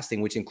of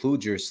fasting, which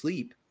includes your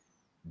sleep,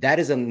 that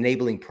is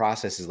enabling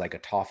processes like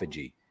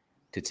autophagy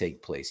to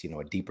take place,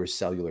 a deeper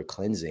cellular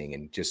cleansing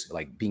and just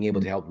like being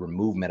able to help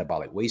remove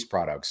metabolic waste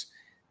products.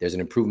 There's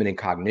an improvement in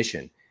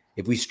cognition.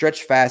 If we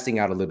stretch fasting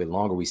out a little bit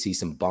longer, we see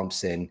some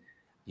bumps in,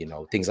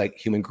 things like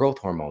human growth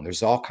hormone.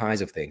 There's all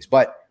kinds of things.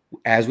 But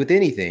as with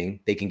anything,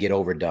 they can get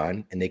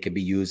overdone and they can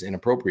be used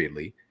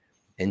inappropriately.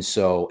 And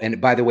so,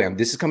 and by the way,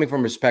 this is coming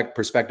from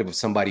perspective of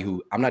somebody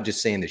who, I'm not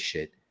just saying this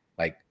shit.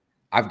 Like,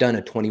 I've done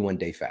a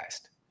 21-day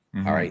fast.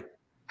 Mm-hmm. All right.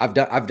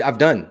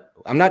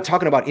 I'm not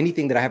talking about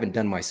anything that I haven't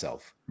done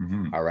myself.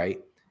 Mm-hmm. All right.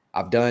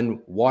 I've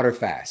done water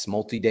fast,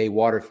 multi-day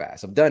water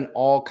fast. I've done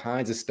all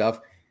kinds of stuff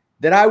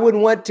that I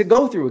wouldn't want to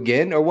go through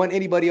again or want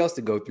anybody else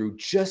to go through,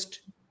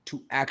 just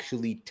to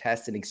actually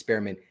test and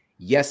experiment.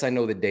 Yes, I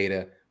know the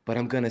data, but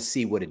I'm going to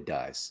see what it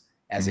does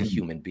as a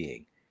human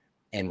being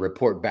and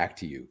report back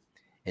to you.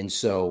 And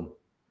so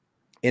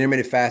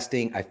intermittent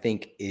fasting, I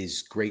think,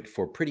 is great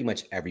for pretty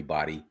much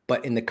everybody.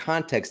 But in the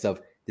context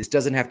of, this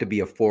doesn't have to be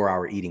a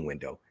 4-hour eating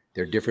window.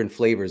 There are different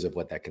flavors of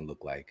what that can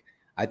look like.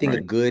 I think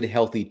a good,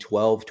 healthy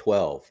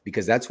 12-12,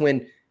 because that's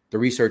when the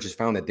researchers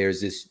found that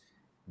there's this,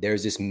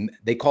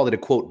 they call it a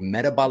quote,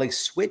 metabolic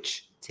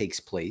switch takes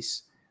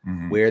place,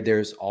 where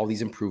there's all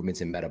these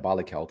improvements in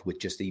metabolic health with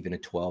just even a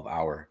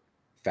 12-hour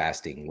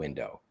fasting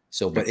window.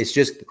 So, but it's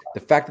just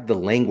the fact that the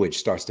language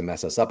starts to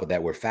mess us up with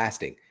that we're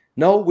fasting.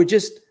 No, we're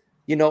just,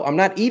 I'm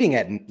not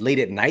eating late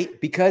at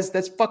night because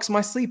that fucks my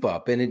sleep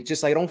up. And it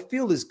just, I don't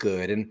feel as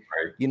good. And,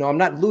 I'm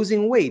not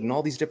losing weight and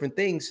all these different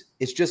things.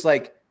 It's just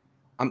like,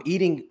 I'm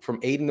eating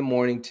from 8 in the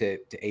morning to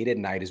 8 at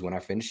night is when I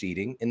finish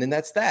eating. And then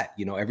that's that,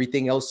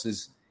 everything else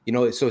is,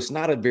 so it's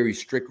not a very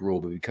strict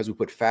rule, but because we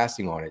put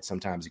fasting on it,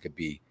 sometimes it could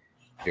be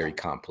very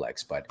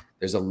complex, but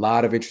there's a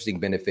lot of interesting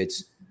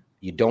benefits.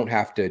 You don't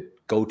have to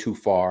go too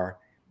far.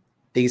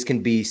 Things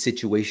can be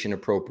situation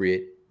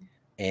appropriate.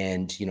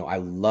 And,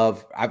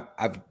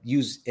 I've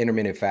used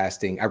intermittent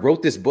fasting. I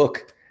wrote this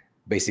book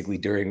basically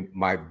during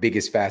my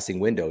biggest fasting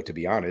window, to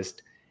be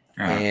honest,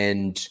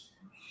 and,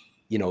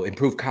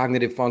 improve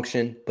cognitive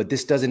function. But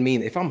this doesn't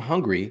mean if I'm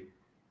hungry,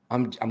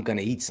 I'm going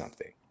to eat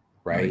something.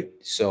 Right.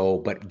 So,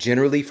 but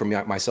generally for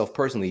myself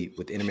personally,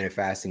 with intermittent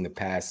fasting, the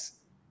past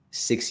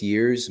 6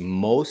 years,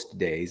 most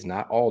days,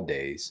 not all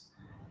days.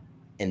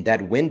 And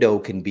that window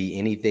can be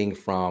anything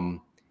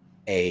from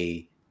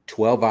a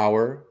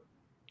 12-hour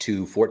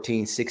to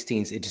 14,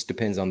 16. It just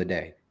depends on the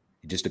day.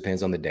 It just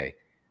depends on the day.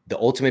 The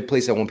ultimate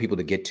place I want people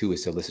to get to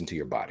is to listen to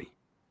your body.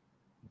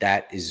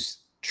 That is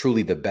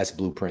truly the best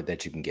blueprint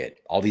that you can get.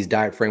 All these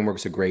diet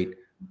frameworks are great.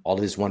 All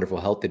of this wonderful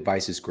health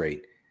advice is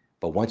great.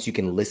 But once you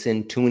can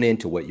tune in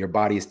to what your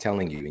body is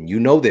telling you,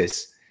 and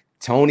this,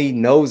 Tony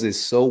knows this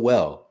so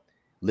well,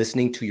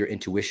 listening to your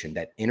intuition,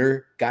 that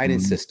inner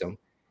guidance system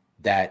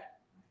that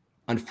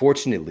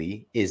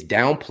unfortunately is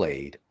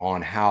downplayed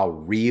on how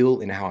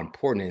real and how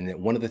important. And that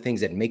one of the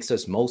things that makes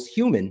us most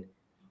human,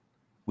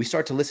 we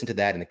start to listen to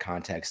that in the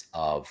context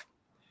of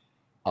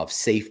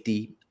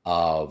safety,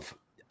 of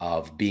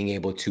being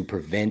able to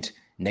prevent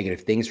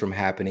negative things from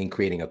happening,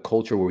 creating a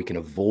culture where we can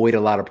avoid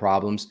a lot of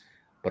problems,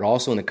 but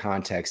also in the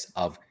context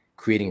of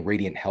creating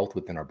radiant health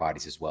within our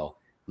bodies as well.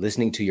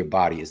 Listening to your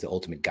body is the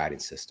ultimate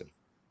guidance system.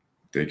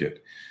 Dig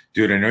it.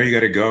 Dude, I know you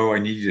got to go. I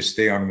need you to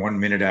stay on 1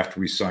 minute after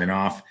we sign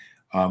off.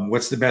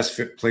 What's the best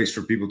place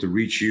for people to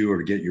reach you or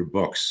to get your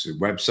books? A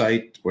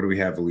website? What do we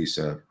have,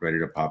 Elisa, ready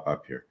to pop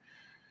up here?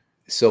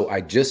 So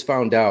I just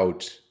found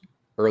out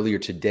earlier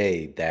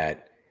today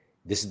that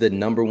this is the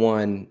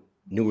 #1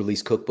 new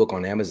release cookbook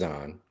on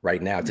Amazon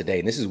right now today.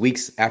 And this is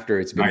weeks after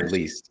it's been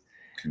released.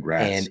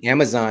 Congrats. And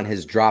Amazon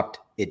has dropped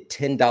it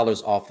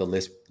 $10 off the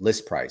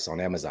list price on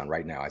Amazon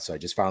right now. So I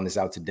just found this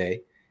out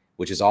today,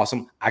 which is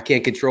awesome. I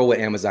can't control what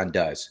Amazon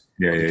does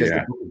because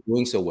the book is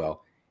doing so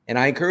well. And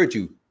I encourage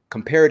you,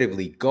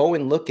 comparatively, go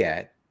and look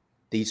at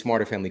the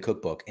Smarter Family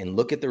Cookbook and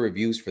look at the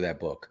reviews for that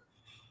book.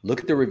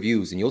 Look at the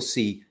reviews and you'll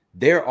see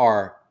there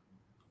are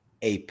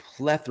a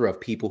plethora of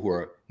people who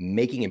are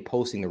making and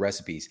posting the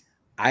recipes.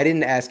 I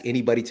didn't ask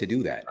anybody to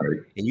do that.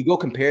 Right. And you go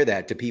compare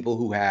that to people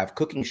who have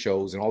cooking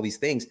shows and all these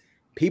things.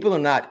 People are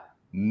not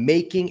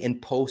making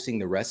and posting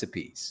the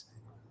recipes.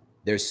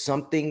 There's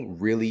something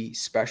really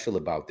special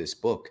about this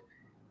book.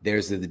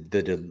 There's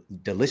the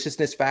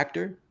deliciousness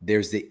factor.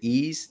 There's the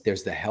ease.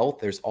 There's the health.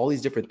 There's all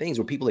these different things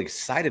where people are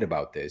excited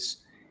about this.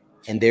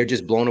 and they're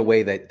just blown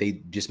away that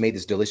they just made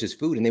this delicious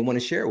food and they want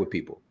to share it with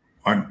people.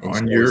 And so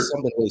it's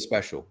something really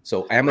special.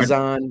 So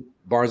Amazon,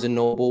 Barnes and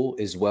Noble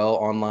as well,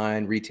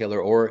 online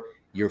retailer, or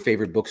your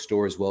favorite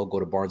bookstore as well. Go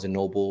to Barnes and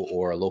Noble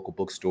or a local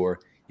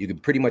bookstore. You can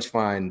pretty much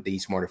find the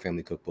Eat Smarter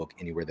Family Cookbook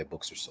anywhere that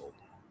books are sold.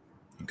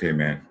 Okay,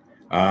 man.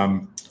 I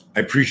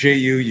appreciate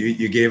you.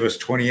 You gave us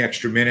 20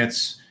 extra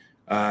minutes.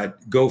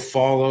 Go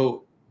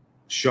follow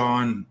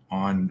Shawn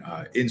on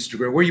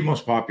Instagram. Where are you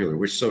most popular?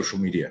 Which social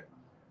media?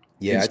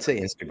 Yeah, I'd say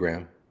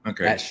Instagram.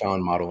 Okay. At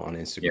Shawn Model on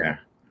Instagram. Yeah.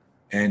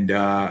 And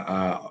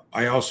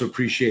I also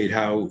appreciate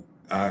how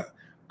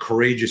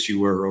courageous you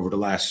were over the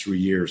last 3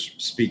 years,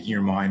 speaking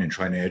your mind and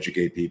trying to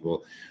educate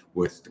people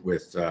with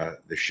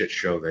the shit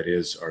show that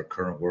is our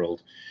current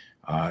world,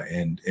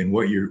 and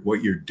what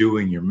you're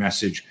doing, your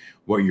message,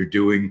 what you're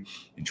doing,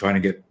 and trying to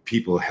get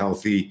people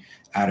healthy,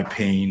 out of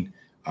pain,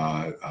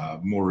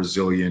 more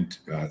resilient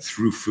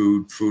through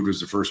food. Food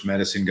was the first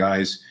medicine,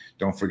 guys.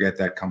 Don't forget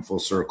that. Come full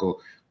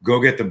circle.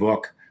 Go get the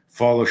book.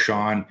 Follow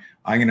Shawn.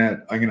 I'm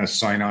gonna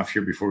sign off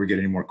here before we get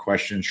any more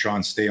questions.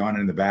 Shawn, stay on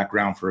in the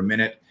background for a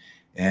minute,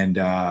 and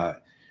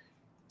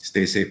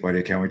stay safe, buddy.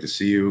 I can't wait to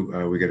see you.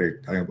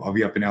 I'll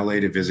be up in LA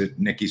to visit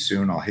Nikki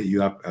soon. I'll hit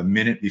you up a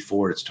minute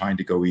before it's time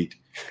to go eat.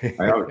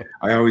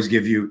 I always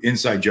give you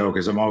inside joke,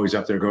 as I'm always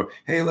up there. Go,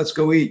 hey, let's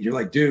go eat. You're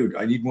like, dude,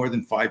 I need more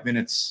than 5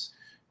 minutes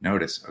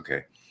notice.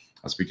 Okay,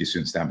 I'll speak to you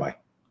soon. Stand by.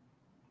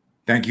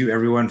 Thank you,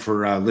 everyone,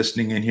 for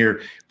listening in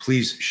here.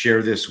 Please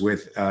share this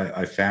with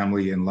a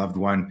family and loved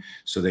one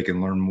so they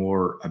can learn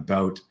more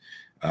about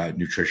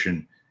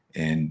nutrition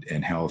and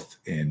health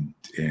and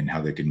how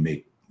they can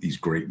make these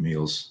great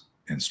meals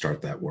and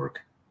start that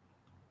work.